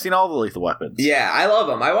 Yeah, I've seen all the Lethal Weapons. Yeah, I love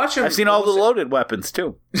them. I watch them. I've seen all the loaded weapons,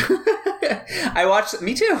 too. Me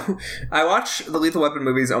too. I watch the Lethal Weapon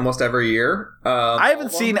movies almost every year. I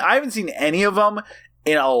haven't seen any of them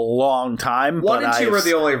in a long time. 1 and 2 are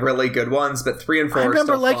the only really good ones, but 3 and 4 I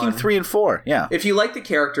remember are still liking fun. 3 and 4, yeah. If you like the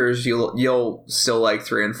characters, you'll still like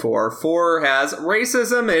 3 and 4. 4 has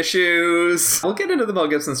racism issues. We'll get into the Mel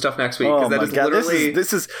Gibson stuff next week, because that is literally...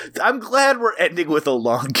 This is I'm glad we're ending with a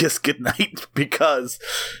long kiss goodnight, because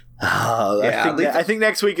I think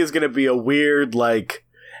next week is going to be a weird, like,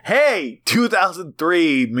 hey,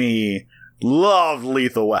 2003 me loved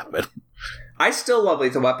Lethal Weapon. I still love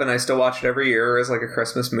Lethal Weapon. I still watch it every year as like a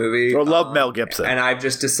Christmas movie. Or love Mel Gibson. And I've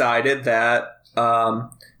just decided that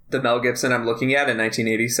the Mel Gibson I'm looking at in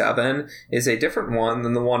 1987 is a different one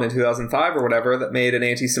than the one in 2005 or whatever that made an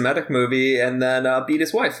anti-Semitic movie and then beat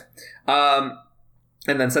his wife. And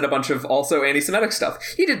then said a bunch of also anti-Semitic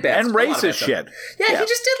stuff. He did bad and racist shit. Yeah, he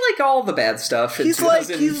just did like all the bad stuff. He's like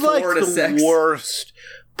the worst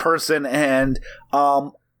person, and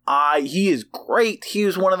he is great. He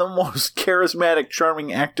is one of the most charismatic,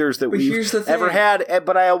 charming actors that we've ever had.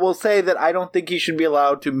 But I will say that I don't think he should be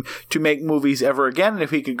allowed to make movies ever again. And if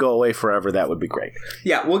he could go away forever, that would be great.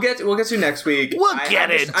 Yeah, we'll get to next week.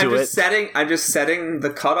 I'm just setting the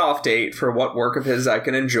cutoff date for what work of his I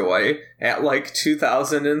can enjoy at like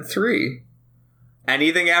 2003.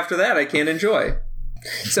 Anything after that, I can't enjoy.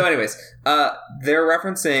 So anyways, they're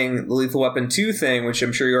referencing the Lethal Weapon 2 thing, which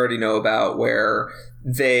I'm sure you already know about, where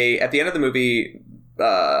they, at the end of the movie,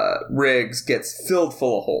 Riggs gets filled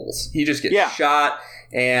full of holes. He just gets shot,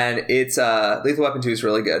 and it's Lethal Weapon 2 is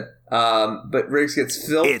really good. But Riggs gets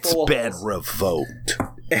filled full of holes. It's been revoked.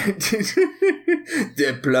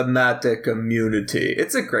 Diplomatic immunity.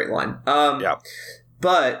 It's a great line.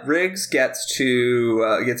 But Riggs gets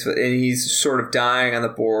and he's sort of dying on the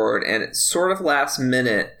board, and it's sort of last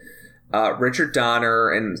minute. Richard Donner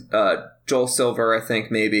and Joel Silver, I think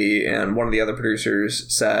maybe, and one of the other producers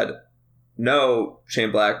said, "No,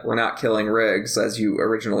 Shane Black, we're not killing Riggs as you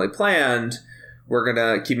originally planned. We're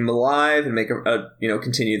gonna keep him alive and make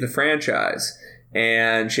continue the franchise."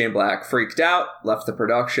 And Shane Black freaked out, left the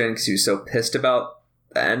production because he was so pissed about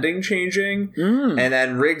the ending changing. And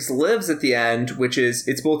then Riggs lives at the end, which is,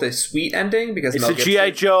 it's both a sweet ending because it's a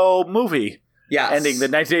G.I. Joe movie. Yes. Ending, the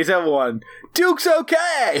 1987 one. Duke's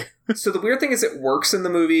okay! So the weird thing is it works in the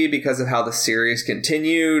movie because of how the series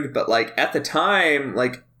continued, but like at the time,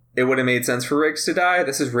 like it would have made sense for Riggs to die.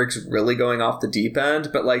 This is Riggs really going off the deep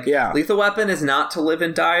end, but like Lethal Weapon is not to live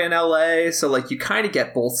and die in LA, so like you kind of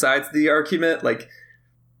get both sides of the argument. Like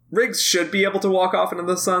Riggs should be able to walk off into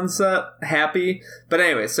the sunset happy. But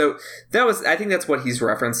anyway, so I think that's what he's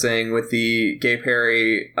referencing with the Gay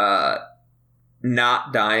Perry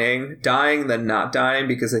not dying then not dying,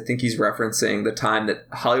 because I think he's referencing the time that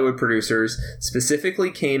Hollywood producers specifically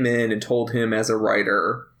came in and told him as a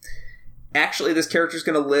writer, actually this character's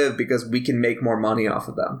going to live because we can make more money off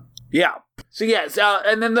of them. Yeah. So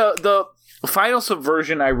and then the final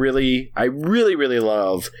subversion I really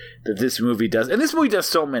love that this movie does. And this movie does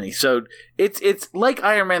so many. So it's like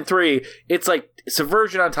Iron Man 3. It's like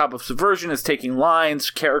subversion on top of subversion. It's taking lines,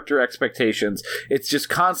 character expectations. It's just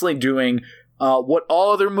constantly doing what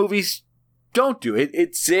all other movies don't do.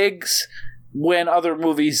 It zigs when other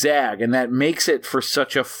movies zag, and that makes it for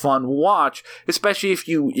such a fun watch, especially if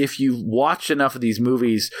you watched enough of these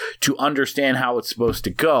movies to understand how it's supposed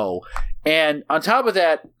to go. And on top of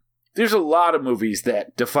that, there's a lot of movies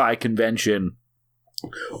that defy convention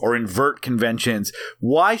or invert conventions.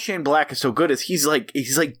 Why Shane Black is so good is he's like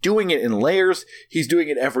doing it in layers. He's doing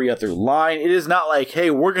it every other line. It is not like,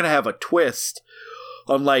 hey, we're gonna have a twist,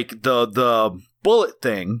 unlike the bullet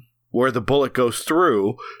thing where the bullet goes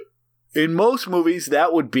through. In most movies,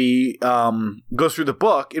 that would be goes through the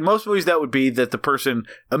book. In most movies, that would be that the person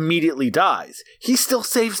immediately dies. He still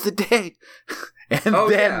saves the day,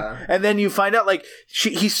 and then you find out like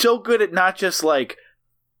he's so good at not just like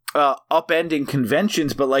upending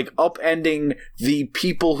conventions, but like upending the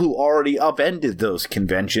people who already upended those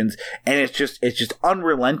conventions, and it's just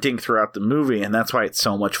unrelenting throughout the movie, and that's why it's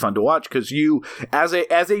so much fun to watch, because you as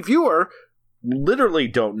a viewer literally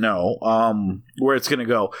don't know where it's going to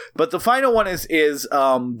go. But the final one is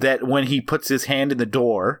that when he puts his hand in the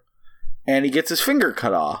door and he gets his finger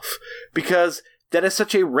cut off, because that is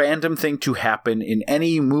such a random thing to happen in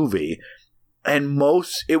any movie, and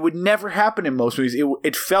it would never happen in most movies.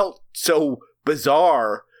 It felt so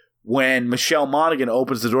bizarre when Michelle Monaghan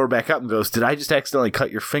opens the door back up and goes, "Did I just accidentally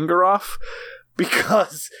cut your finger off?"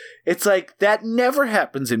 Because it's like that never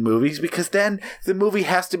happens in movies, because then the movie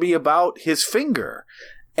has to be about his finger.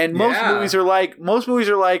 And most movies are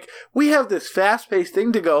like, we have this fast-paced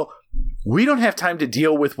thing to go, we don't have time to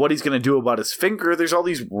deal with what he's going to do about his finger. There's all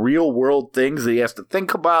these real-world things that he has to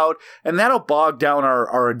think about, and that'll bog down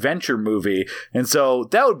our adventure movie. And so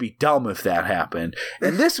that would be dumb if that happened.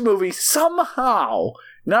 And this movie somehow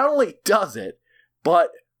not only does it,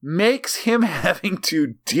 but makes him having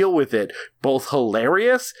to deal with it both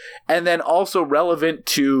hilarious and then also relevant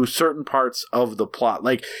to certain parts of the plot.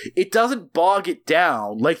 Like, it doesn't bog it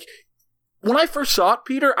down. Like, when I first saw it,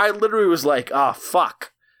 Peter, I literally was like,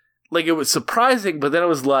 fuck. Like, it was surprising, but then it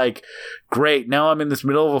was like, great, now I'm in this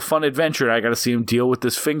middle of a fun adventure and I gotta see him deal with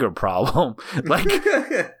this finger problem.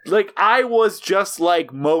 Like I was just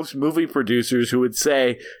like most movie producers who would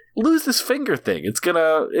say, lose this finger thing.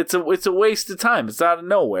 It's a waste of time. It's out of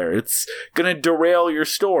nowhere. It's gonna derail your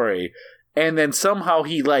story. And then somehow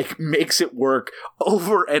he like makes it work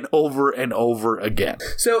over and over and over again.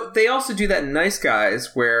 So they also do that in Nice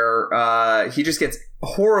Guys, where he just gets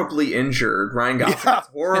horribly injured. Ryan Gosling gets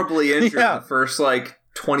horribly injured in the first like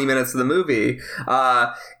 20 minutes of the movie.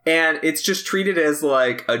 And it's just treated as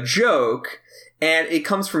like a joke. And it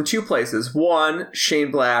comes from two places. One,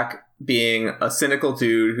 Shane Black being a cynical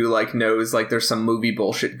dude who like knows like there's some movie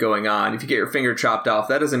bullshit going on. If you get your finger chopped off,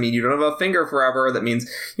 that doesn't mean you don't have a finger forever. That means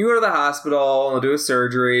you go to the hospital and do a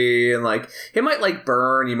surgery, and like it might like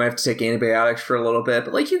burn. You might have to take antibiotics for a little bit,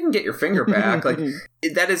 but like you can get your finger back. Like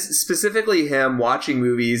that is specifically him watching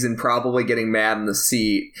movies and probably getting mad in the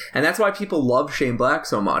seat. And that's why people love Shane Black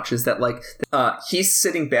so much, is that like he's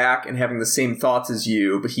sitting back and having the same thoughts as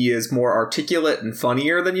you, but he is more articulate and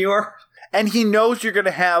funnier than you are. And he knows you're going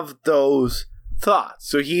to have those thoughts.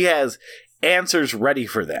 So he has answers ready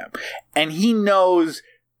for them. And he knows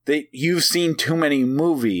that you've seen too many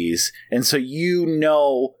movies. And so you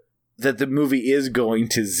know that the movie is going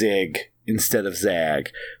to zig instead of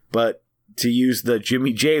zag. But to use the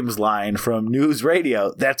Jimmy James line from News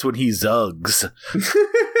Radio, that's when he zugs.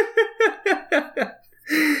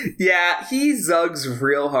 Yeah, he zugs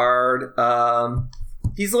real hard.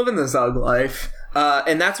 He's living the zug life.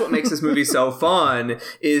 And that's what makes this movie so fun,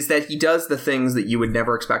 is that he does the things that you would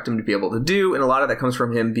never expect him to be able to do, and a lot of that comes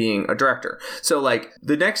from him being a director. So, like,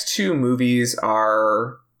 the next two movies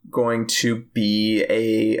are going to be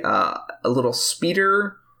a little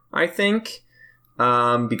speeder, I think,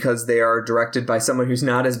 because they are directed by someone who's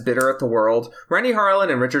not as bitter at the world. Renny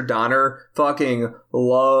Harlin and Richard Donner fucking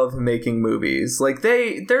love making movies. Like,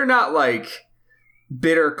 they're not, like,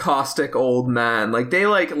 bitter, caustic old men. Like, they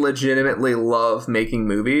like legitimately love making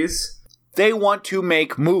movies. They want to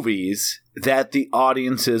make movies that the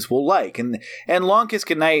audiences will like. And Long Kiss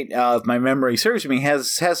Goodnight, if my memory serves me, has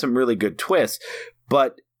some really good twists.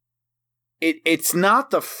 But it's not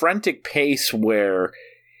the frantic pace where,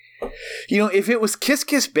 you know, if it was Kiss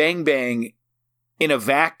Kiss Bang Bang in a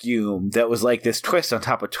vacuum that was like this twist on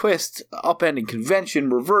top of twist, upending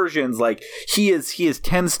convention, reversions, like he is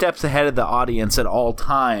 10 steps ahead of the audience at all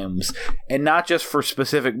times, and not just for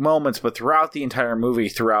specific moments, but throughout the entire movie,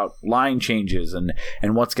 throughout line changes and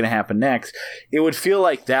what's going to happen next. It would feel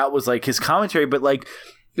like that was like his commentary, but like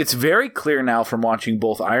it's very clear now from watching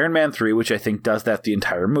both Iron Man 3, which I think does that the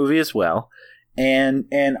entire movie as well, and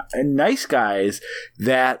Nice Guys,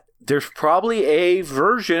 that there's probably a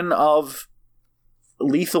version of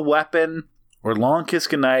Lethal Weapon or Long Kiss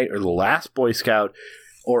Goodnight or The Last Boy Scout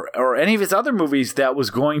or any of his other movies that was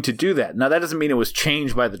going to do that. Now, that doesn't mean it was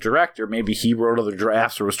changed by the director. Maybe he wrote other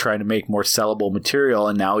drafts or was trying to make more sellable material,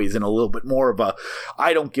 and now he's in a little bit more of a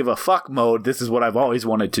I don't give a fuck mode. This is what I've always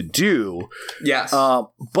wanted to do. Yes.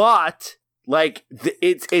 But like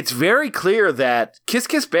it's very clear that Kiss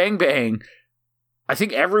Kiss Bang Bang, I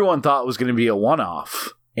think everyone thought was going to be a one-off.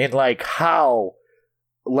 And like how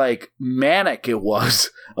like manic it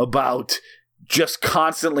was about just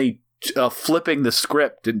constantly flipping the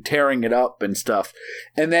script and tearing it up and stuff.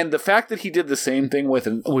 And then the fact that he did the same thing with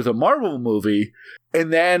a Marvel movie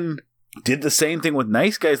and then did the same thing with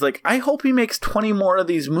Nice Guys, like I hope he makes 20 more of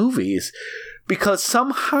these movies, because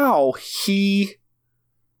somehow he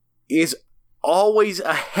is always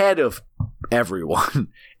ahead of everyone.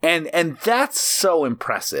 And that's so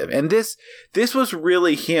impressive. And this was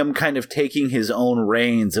really him kind of taking his own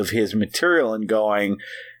reins of his material and going,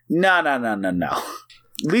 no.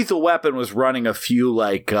 Lethal Weapon was running a few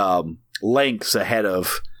like lengths ahead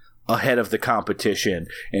of the competition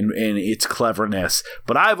in its cleverness,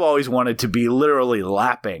 but I've always wanted to be literally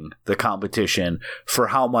lapping the competition for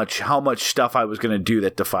how much stuff I was going to do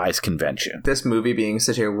that defies convention. This movie being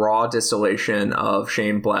such a raw distillation of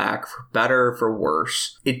Shane Black, for better, for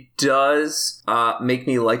worse, it does make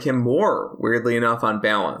me like him more, weirdly enough, on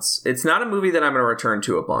balance. It's not a movie that I'm going to return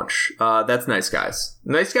to a bunch. That's Nice Guys.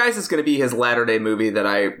 Nice Guys is going to be his latter-day movie that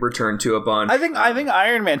I return to a bunch. I think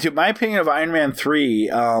Iron Man 2, my opinion of Iron Man 3,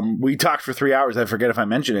 we talked for 3 hours. I forget if I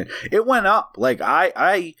mentioned it. It went up. Like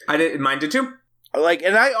I did. Mine did too. Like,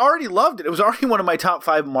 and I already loved it. It was already one of my top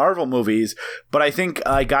 5 Marvel movies. But I think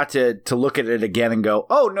I got to look at it again and go,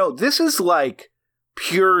 oh no, this is like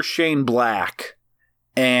pure Shane Black,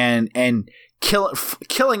 and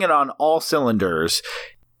killing it on all cylinders.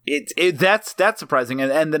 That's surprising.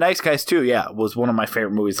 And The Nice Guys too. Yeah, was one of my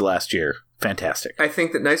favorite movies last year. Fantastic. I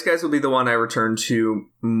think that Nice Guys will be the one I return to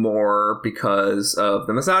more because of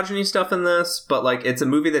the misogyny stuff in this, but like it's a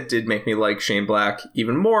movie that did make me like Shane Black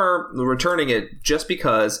even more, returning it just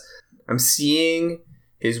because I'm seeing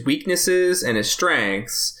his weaknesses and his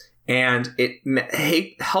strengths, and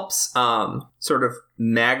it helps sort of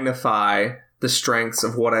magnify the strengths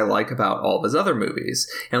of what I like about all of his other movies.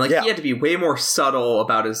 And like he had to be way more subtle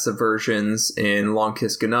about his subversions in Long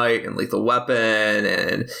Kiss Goodnight and Lethal Weapon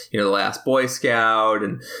and, you know, The Last Boy Scout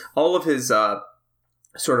and all of his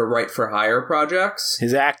sort of right for hire projects.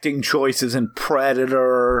 His acting choices in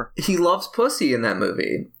Predator. He loves pussy in that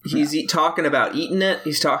movie. He's talking about eating it.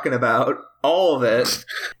 He's talking about all of it.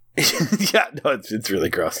 Yeah, no, it's really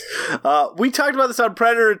gross. We talked about this on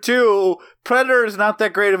Predator 2. Predator is not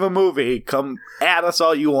that great of a movie. Come at us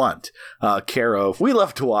all you want. Care of. We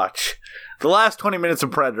love to watch. The last 20 minutes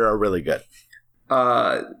of Predator are really good.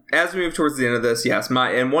 As we move towards the end of this, yes,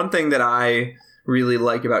 and one thing that I really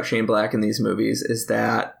like about Shane Black in these movies is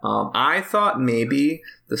that I thought maybe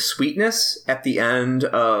the sweetness at the end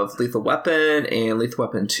of Lethal Weapon and Lethal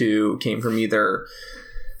Weapon 2 came from either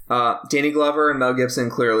Danny Glover and Mel Gibson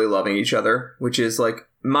clearly loving each other, which is like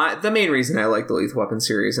the main reason I like the Lethal Weapon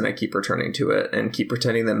series, and I keep returning to it and keep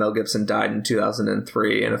pretending that Mel Gibson died in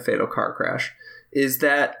 2003 in a fatal car crash, is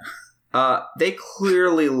that they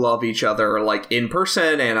clearly love each other, like in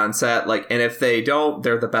person and on set, like, and if they don't,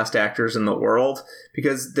 they're the best actors in the world,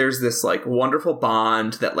 because there's this like wonderful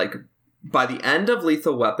bond that, like, by the end of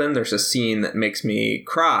Lethal Weapon, there's a scene that makes me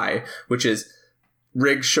cry, which is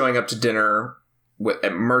Riggs showing up to dinner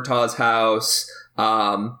at Murtaugh's house.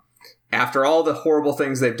 After all the horrible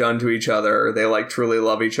things they've done to each other, they like truly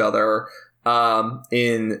love each other.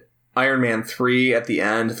 In Iron Man 3, at the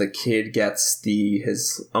end, the kid gets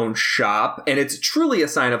his own shop, and it's truly a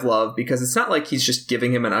sign of love, because it's not like he's just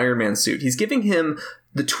giving him an Iron Man suit. He's giving him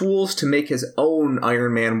the tools to make his own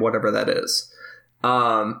Iron Man, whatever that is.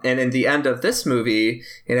 And in the end of this movie,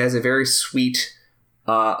 it has a very sweet,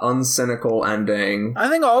 uncynical ending. I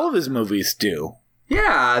think all of his movies do.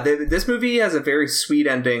 Yeah, this movie has a very sweet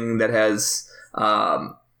ending that has,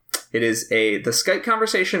 it is the Skype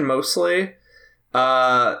conversation mostly,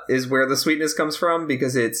 is where the sweetness comes from,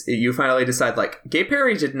 because you finally decide, like, Gay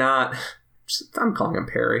Perry did not, I'm calling him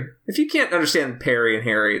Perry. If you can't understand Perry and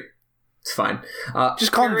Harry, it's fine.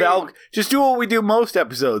 Just call him Val. Just do what we do most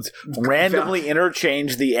episodes. Randomly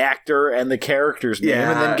interchange the actor and the character's name,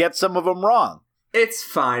 and then get some of them wrong. It's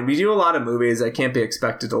fine. We do a lot of movies. I can't be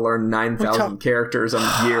expected to learn 9,000 characters a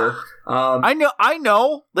year. I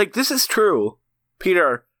know. Like, this is true.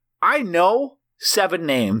 Peter, I know 7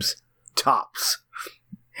 names. Tops.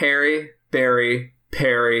 Harry, Barry,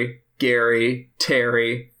 Perry, Gary,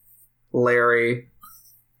 Terry, Larry,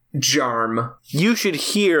 Jarm. You should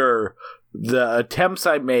hear the attempts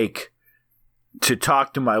I make to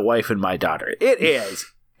talk to my wife and my daughter. It is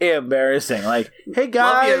embarrassing. Like, hey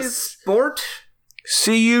guys, love you, sport.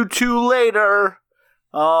 See you 2 later.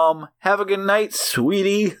 Have a good night,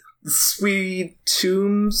 sweetie. Sweetie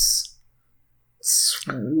Tombs.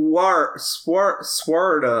 Swardums.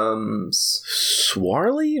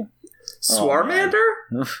 Swarly? Swarmander?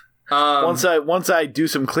 Once I do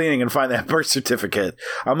some cleaning and find that birth certificate,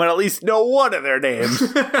 I'm gonna at least know one of their names.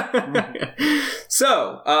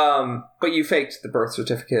 So, but you faked the birth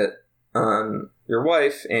certificate on your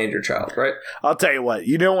wife and your child, right? I'll tell you what,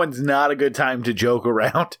 when's not a good time to joke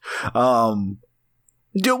around?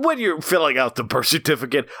 When you're filling out the birth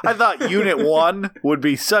certificate, I thought Unit 1 would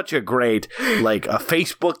be such a great, like, a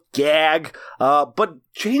Facebook gag, but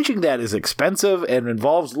changing that is expensive and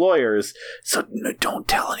involves lawyers, so don't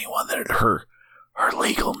tell anyone that her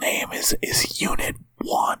legal name is Unit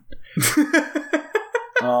 1.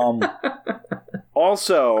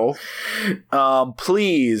 Also,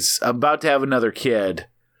 please, I'm about to have another kid.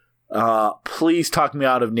 Please talk me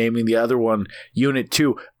out of naming the other one Unit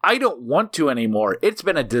 2. I don't want to anymore. It's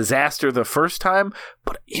been a disaster the first time,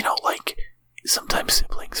 but, like, sometimes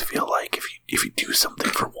siblings feel like if you do something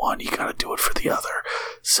for one, you gotta do it for the other.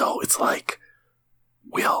 So it's like,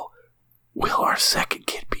 will our second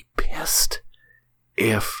kid be pissed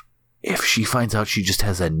if she finds out she just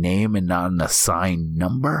has a name and not an assigned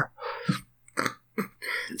number?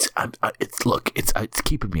 It's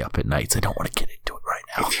keeping me up at nights. I don't want to get into it right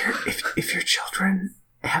now. If your children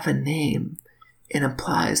have a name, it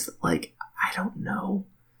implies that, like, I don't know,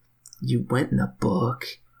 you went in a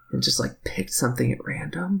book and just, like, picked something at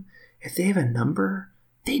random. If they have a number,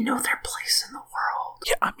 they know their place in the world.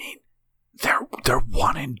 Yeah, I mean, they're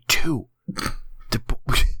 1 and 2. It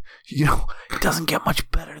doesn't get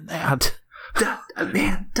much better than that.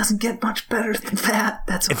 Man, doesn't get much better than that.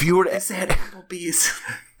 That's what if you were to say at Applebee's.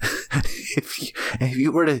 if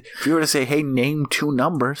you were to say, hey, name 2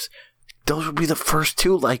 numbers, those would be the first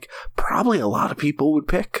 2. Like, probably a lot of people would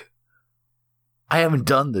pick. I haven't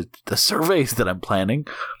done the surveys that I'm planning.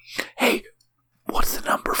 Hey, what's the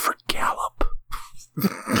number for Gallup?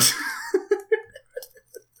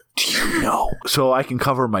 Do you know? So I can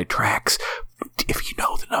cover my tracks. If you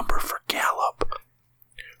know the number for Gallup,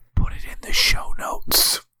 put it in the show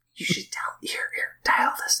notes. You should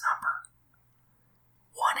dial this number.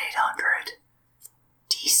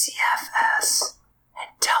 1-800-DCFS and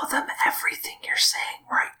tell them everything you're saying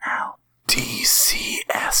right now.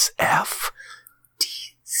 DCSF?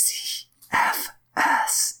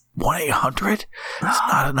 DCFS. 1-800? It's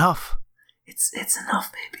not enough. It's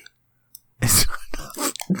enough, baby. It's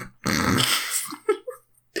enough.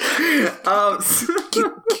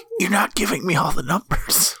 You're not giving me all the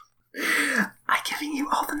numbers. I'm giving you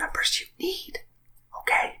all the numbers you need.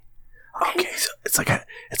 Okay, so it's like a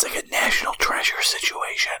national treasure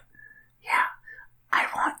situation. Yeah, I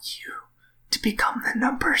want you to become the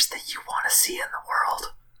numbers that you want to see in the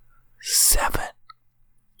world. 7.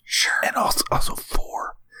 Sure. And also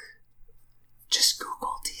 4. Just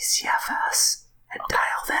Google DCFS and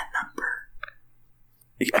dial that number.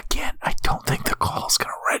 Again, I don't think the call's going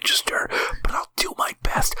to register, but I'll do my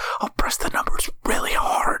best. I'll press the numbers really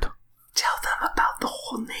hard. Tell them about the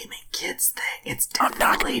whole naming kids thing. It's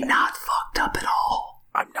definitely not fucked up at all.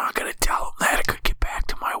 I'm not going to tell them that. It could get back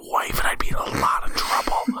to my wife and I'd be in a lot of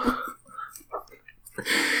trouble.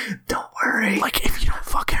 Don't worry. Like, if you don't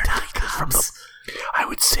fucking delete this from the... I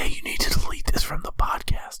would say you need to delete this from the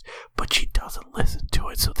podcast, but she doesn't listen to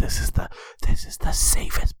it, so this is the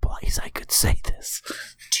safest place I could say this.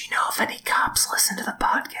 Do you know if any cops listen to the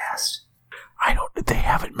podcast? They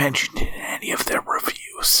haven't mentioned it in any of their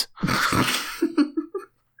reviews.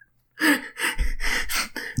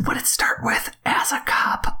 Would it start with, as a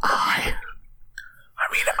cop, I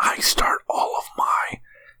start all of my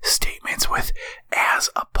statements with, as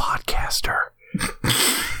a podcaster.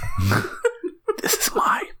 This is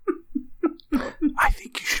mine. I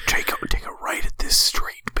think you should take a right at this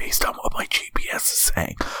street based on what my GPS is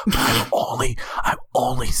saying. But I'm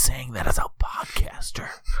only saying that as a podcaster.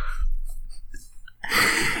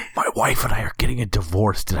 My wife and I are getting a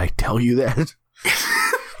divorce. Did I tell you that?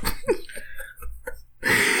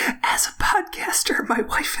 As a podcaster, my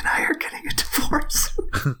wife and I are getting a divorce.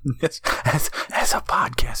 Yes, as a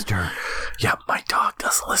podcaster. Yeah, my dog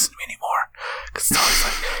doesn't listen to me anymore. Because it's always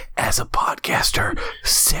like, as a podcaster,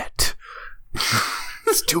 sit.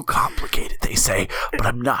 It's too complicated, they say, but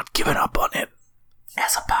I'm not giving up on it.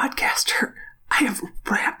 As a podcaster, I have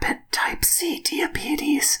rampant type C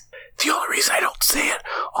diabetes. The only reason I don't say it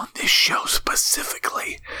on this show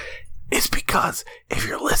specifically is because if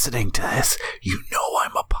you're listening to this, you know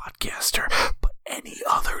I'm a podcaster, but any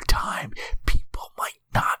other time, people might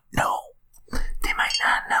not know. They might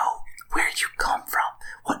not know where you come from,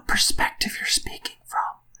 what perspective you're speaking from.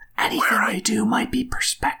 Anything they do might be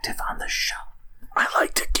perspective on the show. I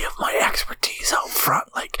like to give my expertise out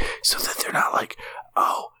front, like, so that they're not like,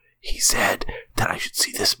 oh, he said that I should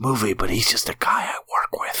see this movie, but he's just a guy I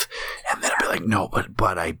work with. And then I'd be like, no,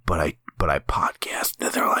 but I podcast.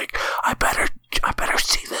 And they're like, I better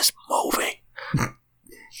see this movie. You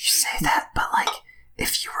say that, but like,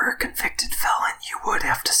 if you were a convicted felon, you would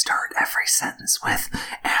have to start every sentence with,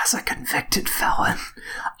 as a convicted felon,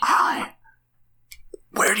 I...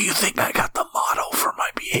 Where do you think I got the motto for my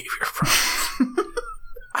behavior from?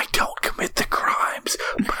 I don't commit the crimes,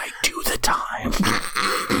 but I do the time.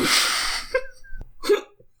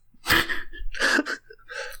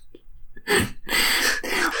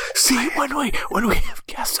 See, when we have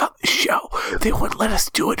guests on the show, they wouldn't let us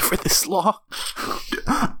do it for this long.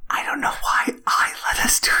 I don't know why I let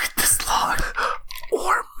us do it this long.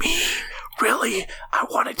 Or me. Really, I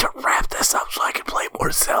wanted to wrap this up so I could play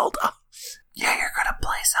more Zelda. Yeah, you're gonna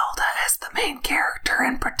play Zelda as the main character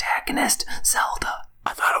and protagonist, Zelda.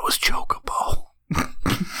 I thought it was Chocobo.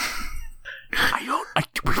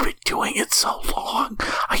 We've been doing it so long,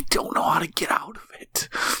 I don't know how to get out of it.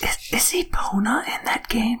 Is he Pona in that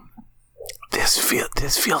game? This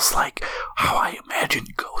feels like how I imagine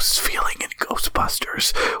ghosts feeling in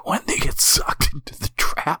Ghostbusters when they get sucked into the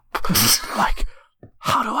trap. Like,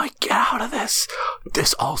 how do I get out of this?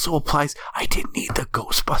 This also applies. I didn't need the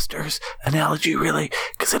Ghostbusters analogy, really,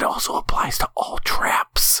 because it also applies to all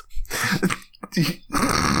traps. Do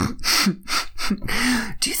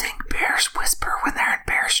you think bears whisper when they're in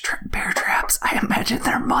bear traps? I imagine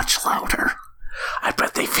they're much louder. I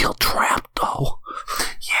bet they feel trapped, though.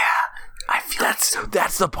 Yeah, I feel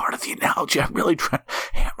that's the part of the analogy I'm really trying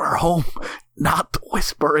to hammer home, not the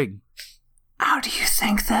whispering. How do you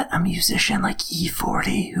think that a musician like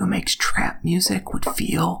E40 who makes trap music would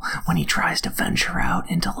feel when he tries to venture out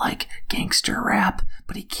into like gangster rap,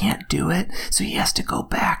 but he can't do it, so he has to go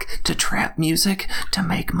back to trap music to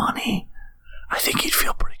make money? I think he'd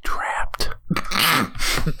feel pretty trapped.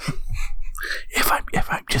 If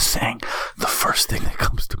I'm just saying the first thing that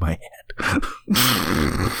comes to my head.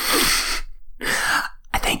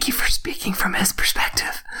 I thank you for speaking from his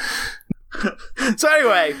perspective. So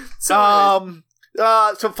anyway, so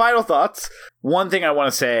final thoughts. One thing I want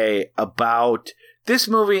to say about this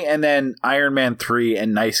movie and then Iron Man 3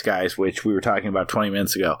 and Nice Guys, which we were talking about 20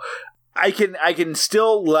 minutes ago. I can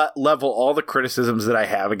still level all the criticisms that I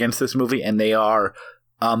have against this movie, and they are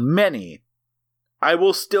many. I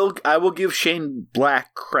will give Shane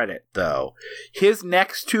Black credit, though. His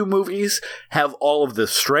next two movies have all of the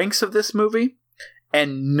strengths of this movie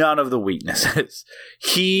and none of the weaknesses.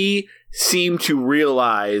 He seemed to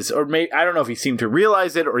realize, or maybe, I don't know if he seemed to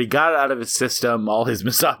realize it or he got it out of his system, all his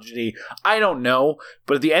misogyny. I don't know.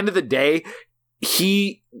 But at the end of the day,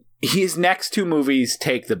 his next two movies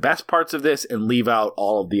take the best parts of this and leave out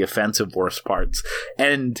all of the offensive worst parts.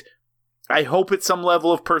 And I hope it's some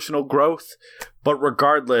level of personal growth, but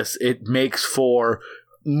regardless, it makes for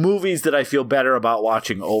movies that I feel better about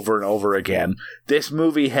watching over and over again. This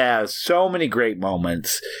movie has so many great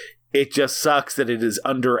moments. It just sucks that it is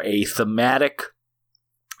under a thematic,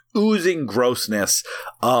 oozing grossness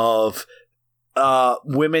of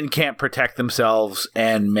women can't protect themselves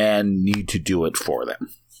and men need to do it for them.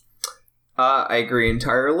 I agree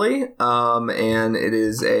entirely. And it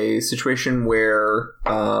is a situation where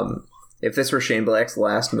if this were Shane Black's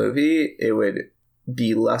last movie, it would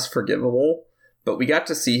be less forgivable. But we got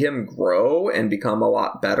to see him grow and become a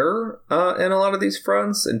lot better in a lot of these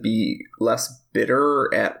fronts and be less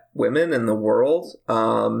bitter at women in the world.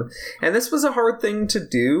 And this was a hard thing to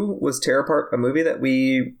do, was tear apart a movie that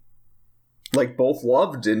we both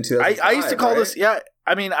loved in 2005. I used to call this, yeah.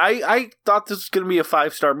 I mean, I thought this was going to be a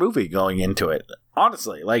 5-star movie going into it,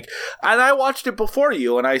 honestly. And I watched it before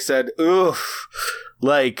you, and I said, oof,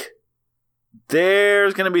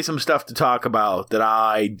 there's going to be some stuff to talk about that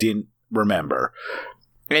I didn't remember.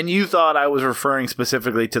 And you thought I was referring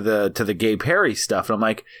specifically to the Gay Perry stuff, and I'm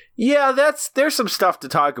like, yeah, there's some stuff to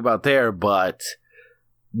talk about there, but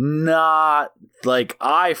not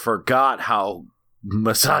I forgot how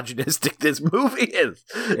misogynistic this movie is.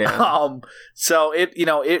 Yeah. So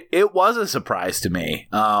it was a surprise to me.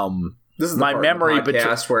 This is my memory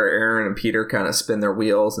podcast where Aaron and Peter kind of spin their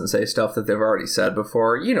wheels and say stuff that they've already said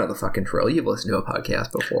before. You know the fucking drill. You've listened to a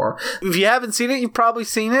podcast before. If you haven't seen it, you've probably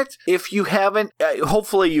seen it. If you haven't,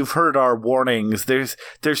 hopefully you've heard our warnings. There's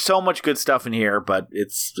so much good stuff in here, but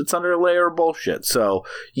it's under a layer of bullshit. So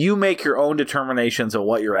you make your own determinations on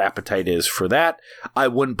what your appetite is for that. I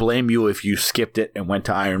wouldn't blame you if you skipped it and went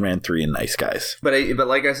to Iron Man 3 and Nice Guys. But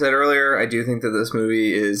like I said earlier, I do think that this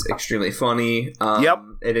movie is extremely funny. Yep.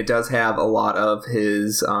 And it does have a lot of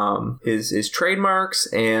his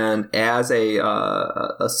trademarks, and as a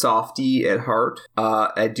softie at heart,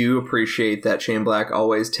 I do appreciate that Shane Black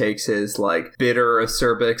always takes his bitter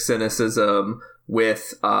acerbic cynicism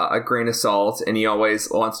with a grain of salt, and he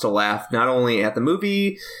always wants to laugh not only at the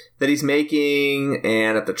movie that he's making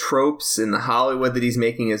and at the tropes in the Hollywood that he's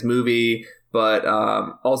making his movie, but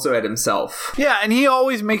also at himself. Yeah, and he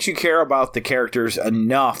always makes you care about the characters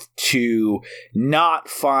enough to not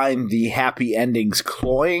find the happy endings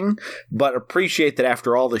cloying, but appreciate that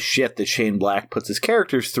after all the shit that Shane Black puts his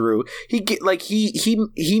characters through,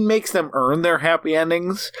 he makes them earn their happy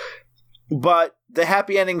endings. But the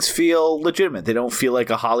happy endings feel legitimate. They don't feel like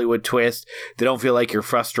a Hollywood twist. They don't feel like you're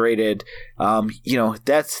frustrated.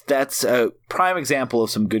 That's a prime example of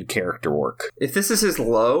some good character work. If this is his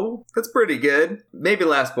low, that's pretty good. Maybe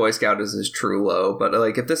Last Boy Scout is his true low, but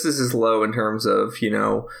if this is his low in terms of,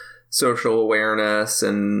 social awareness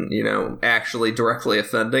and, actually directly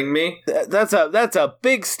offending me. That's a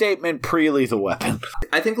big statement pre-Lethal Weapon.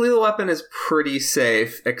 I think Lethal Weapon is pretty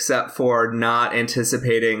safe, except for not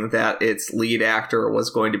anticipating that its lead actor was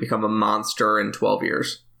going to become a monster in 12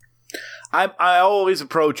 years. I always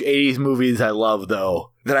approach 80s movies I love,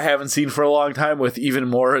 though, that I haven't seen for a long time, with even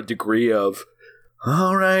more a degree of,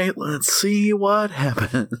 all right, let's see what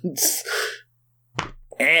happens.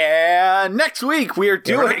 And next week we are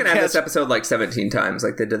doing... we're going to have this episode 17 times,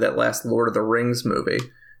 like they did that last Lord of the Rings movie.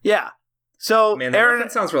 Yeah. So, man, Aaron,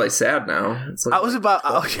 that sounds really sad now. It's I was about...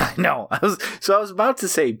 Oh, yeah, I know. I was about to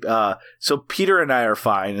say, so Peter and I are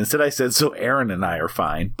fine. Instead I said, so Aaron and I are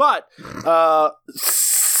fine. But,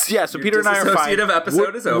 yeah, so Peter and I are fine.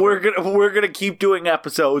 Episode is over. We're gonna keep doing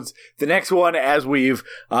episodes. The next one, as we've,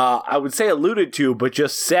 I would say alluded to, but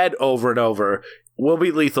just said over and over, will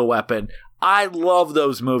be Lethal Weapon. I love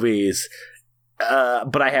those movies,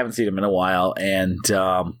 but I haven't seen them in a while, and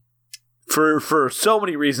for so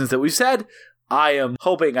many reasons that we've said, I am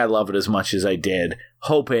hoping I love it as much as I did,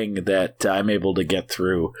 hoping that I'm able to get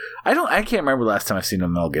through. I can't remember the last time I've seen a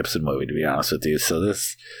Mel Gibson movie, to be honest with you, so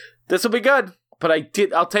this will be good. But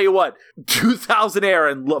I'll tell you what, 2000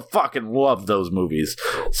 Aaron fucking loved those movies,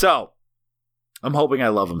 so I'm hoping I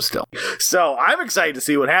love them still. So I'm excited to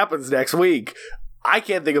see what happens next week. I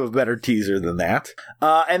can't think of a better teaser than that.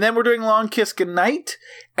 And then we're doing Long Kiss Goodnight.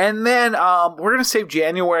 And then we're going to save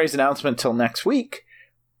January's announcement till next week.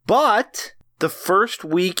 But the first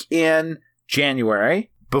week in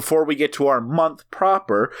January, before we get to our month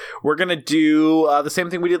proper, we're going to do the same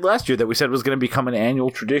thing we did last year that we said was going to become an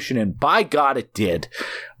annual tradition, and by God it did,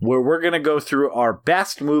 where we're going to go through our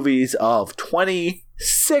best movies of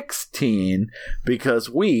 2016 because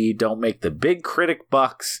we don't make the big critic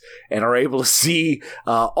bucks and are able to see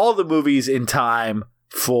all the movies in time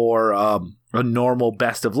for a normal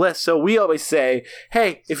best of list. So we always say,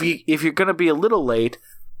 hey, if you're going to be a little late,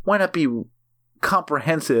 why not be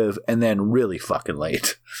comprehensive and then really fucking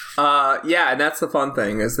late? Yeah, and that's the fun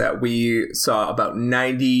thing, is that we saw about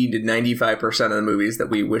 90 to 95% of the movies that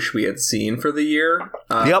we wish we had seen for the year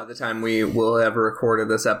by the time we will have recorded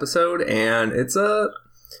this episode, and it's a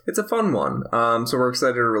fun one. So we're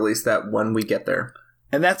excited to release that when we get there.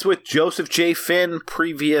 And that's with Joseph J. Finn,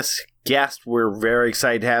 previous guest. We're very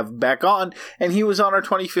excited to have him back on, and he was on our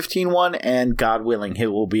 2015 one, and God willing, he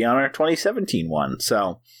will be on our 2017 one.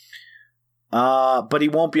 So, but he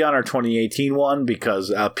won't be on our 2018 one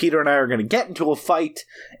because Peter and I are going to get into a fight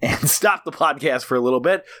and stop the podcast for a little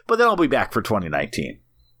bit, but then I'll be back for 2019.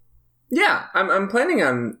 Yeah, I'm planning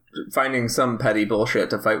on finding some petty bullshit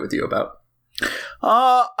to fight with you about.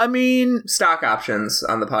 I mean, stock options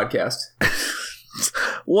on the podcast.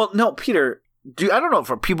 Well, no, Peter, I don't know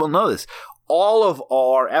if people know this. All of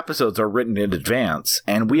our episodes are written in advance,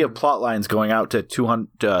 and we have plot lines going out to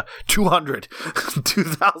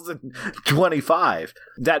 2025.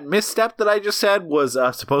 That misstep that I just said was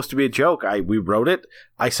supposed to be a joke. We wrote it.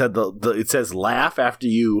 I said it says laugh after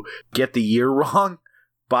you get the year wrong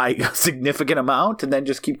by a significant amount, and then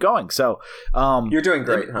just keep going. So you're doing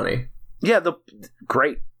great, honey. Yeah, the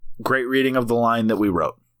great reading of the line that we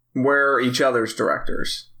wrote. We're each other's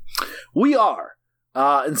directors. We are.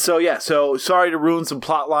 And so, yeah, so sorry to ruin some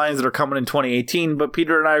plot lines that are coming in 2018, but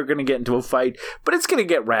Peter and I are going to get into a fight, but it's going to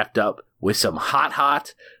get wrapped up with some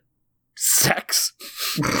hot sex.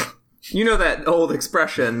 You know that old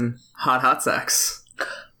expression, hot sex.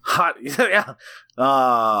 Yeah.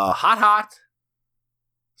 Hot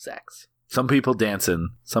sex. Some people dancing,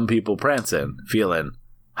 some people prancing, feeling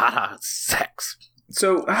hot sex.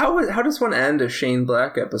 So how does one end a Shane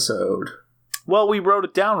Black episode? Well, we wrote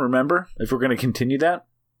it down, remember? If we're going to continue that?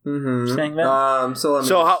 Mm-hmm. Saying that? So let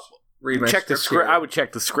me read my check the script. I would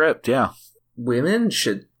check the script, yeah. Women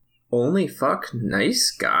should only fuck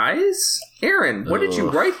nice guys? Aaron, what did you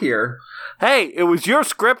write here? Hey, it was your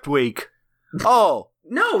script week. Oh.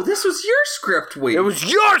 No, this was your script week. It was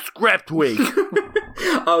your script week.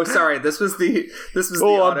 Oh, sorry. This was the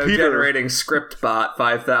auto-generating script bot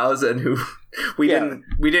 5000 who we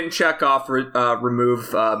didn't check off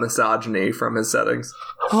remove misogyny from his settings.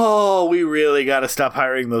 Oh, we really got to stop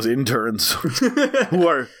hiring those interns who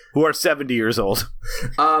are 70 years old.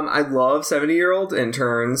 I love 70-year-old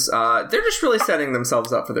interns. They're just really setting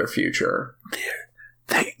themselves up for their future.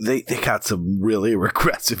 They got some really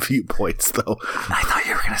regressive viewpoints, though. I thought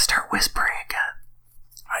you were going to start whispering again.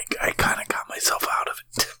 I kind of got myself out of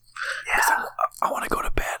it. Yeah. I want to go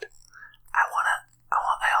to bed. I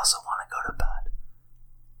also want to go to bed.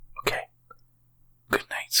 Okay. Good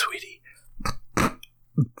night, sweetie.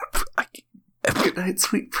 Good night,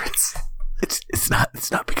 sweet prince. It's not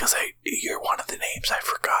because you're one of the names I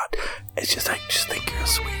forgot. It's just I just think you're a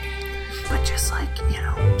sweetie. But just like,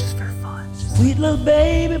 just for fun. Sweet little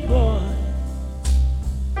baby boy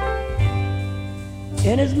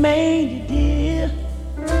in his manger, dear.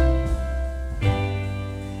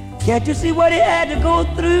 Can't you see what he had to go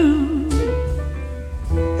through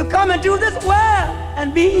to come into this world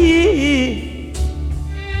and be here?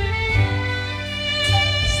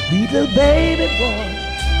 Sweet little baby boy,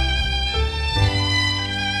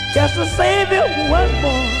 just a Savior was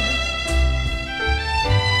born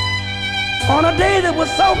on a day that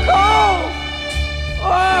was so cold.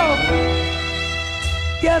 Oh,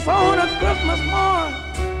 yes, on a Christmas morn.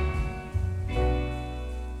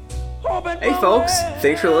 Hey folks,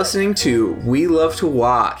 thanks for listening to We Love to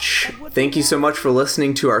Watch. Thank you so much for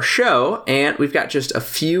listening to our show, and we've got just a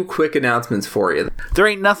few quick announcements for you. There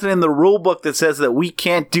ain't nothing in the rule book that says that we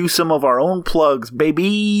can't do some of our own plugs,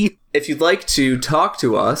 baby. If you'd like to talk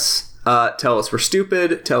to us, tell us we're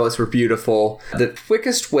stupid, tell us we're beautiful. The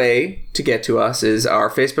quickest way to get to us is our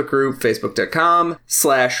Facebook group,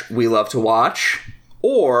 facebook.com/WeLoveToWatch,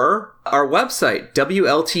 or our website,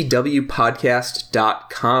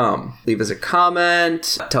 WLTWpodcast.com. Leave us a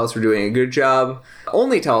comment, tell us we're doing a good job.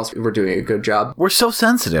 Only tell us we're doing a good job. We're so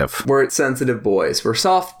sensitive. We're sensitive boys. We're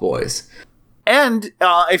soft boys. And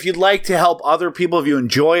if you'd like to help other people, if you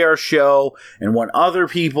enjoy our show and want other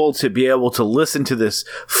people to be able to listen to this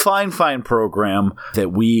fine program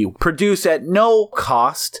that we produce at no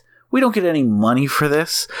cost, We don't get any money for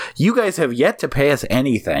this. You guys have yet to pay us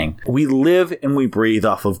anything. We live and we breathe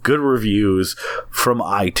off of good reviews from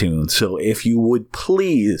iTunes. So if you would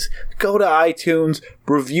please go to iTunes,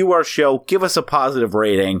 review our show, give us a positive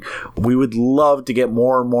rating. We would love to get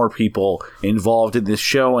more and more people involved in this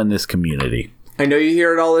show and this community. I know you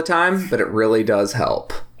hear it all the time, but it really does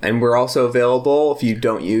help. And we're also available, if you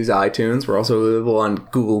don't use iTunes, we're also available on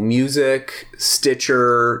Google Music,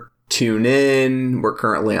 Stitcher, TuneIn. We're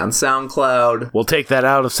currently on SoundCloud. We'll take that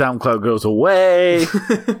out if SoundCloud goes away.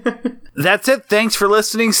 That's it. Thanks for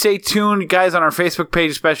listening. Stay tuned, guys, on our Facebook page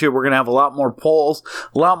especially. We're going to have a lot more polls,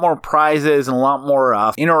 a lot more prizes, and a lot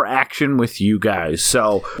more interaction with you guys.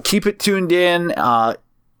 So keep it tuned in.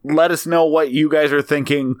 Let us know what you guys are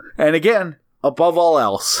thinking. And again, above all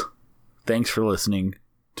else, thanks for listening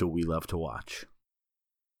to We Love to Watch.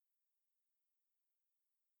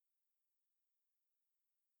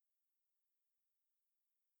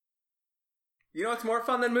 You know what's more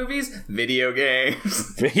fun than movies? Video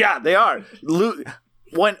games. Yeah, they are.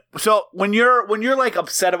 When you're like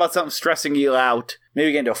upset about something stressing you out, maybe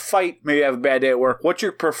you get into a fight, maybe you have a bad day at work, what's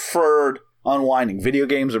your preferred unwinding, video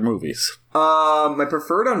games or movies? My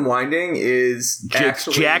preferred unwinding is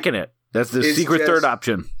actually jacking it. That's the secret third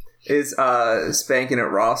option. Is spanking it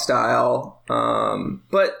raw style.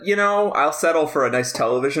 But I'll settle for a nice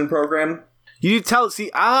television program. You need to tell.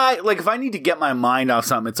 See, if I need to get my mind off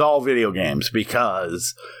something, it's all video games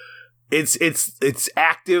because it's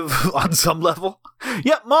active on some level.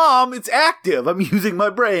 Yeah, Mom, it's active. I'm using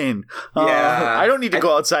my brain. Yeah, I don't need to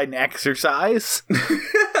go outside and exercise.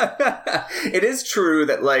 It is true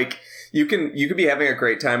that you could be having a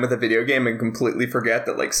great time with a video game and completely forget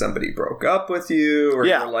that somebody broke up with you or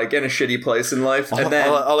you're in a shitty place in life. And then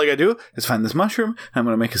all I gotta do is find this mushroom. I'm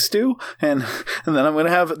gonna make a stew, and then I'm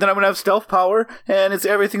gonna have stealth power, and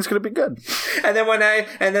everything's gonna be good. And then when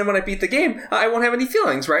I beat the game, I won't have any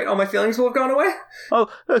feelings. Right? All my feelings will have gone away. Oh.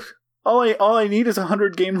 All I need is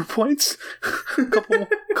 100 gamer points,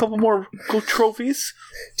 couple more trophies.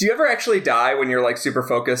 Do you ever actually die when you're super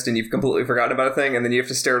focused and you've completely forgotten about a thing, and then you have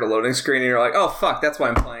to stare at a loading screen and you're like, oh fuck, that's why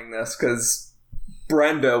I'm playing this, because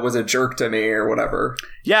Brenda was a jerk to me or whatever?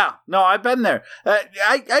 Yeah, no, I've been there.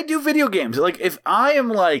 I do video games. If I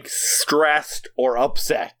am stressed or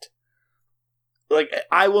upset,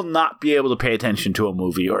 I will not be able to pay attention to a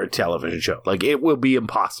movie or a television show. It will be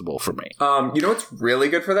impossible for me. You know what's really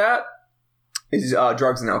good for that? Is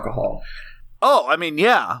drugs and alcohol. Oh, I mean,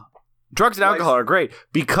 yeah. Drugs and alcohol are great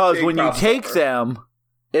because when you take them,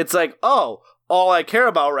 it's all I care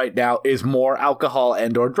about right now is more alcohol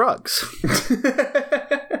and or drugs.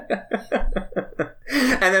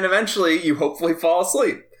 And then eventually you hopefully fall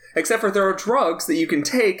asleep. Except for there are drugs that you can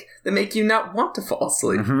take that make you not want to fall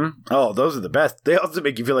asleep. Mm-hmm. Oh, those are the best. They also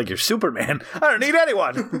make you feel like you're Superman. I don't need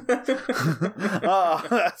anyone.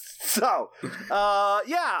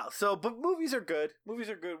 But movies are good. Movies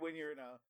are good when you're in a...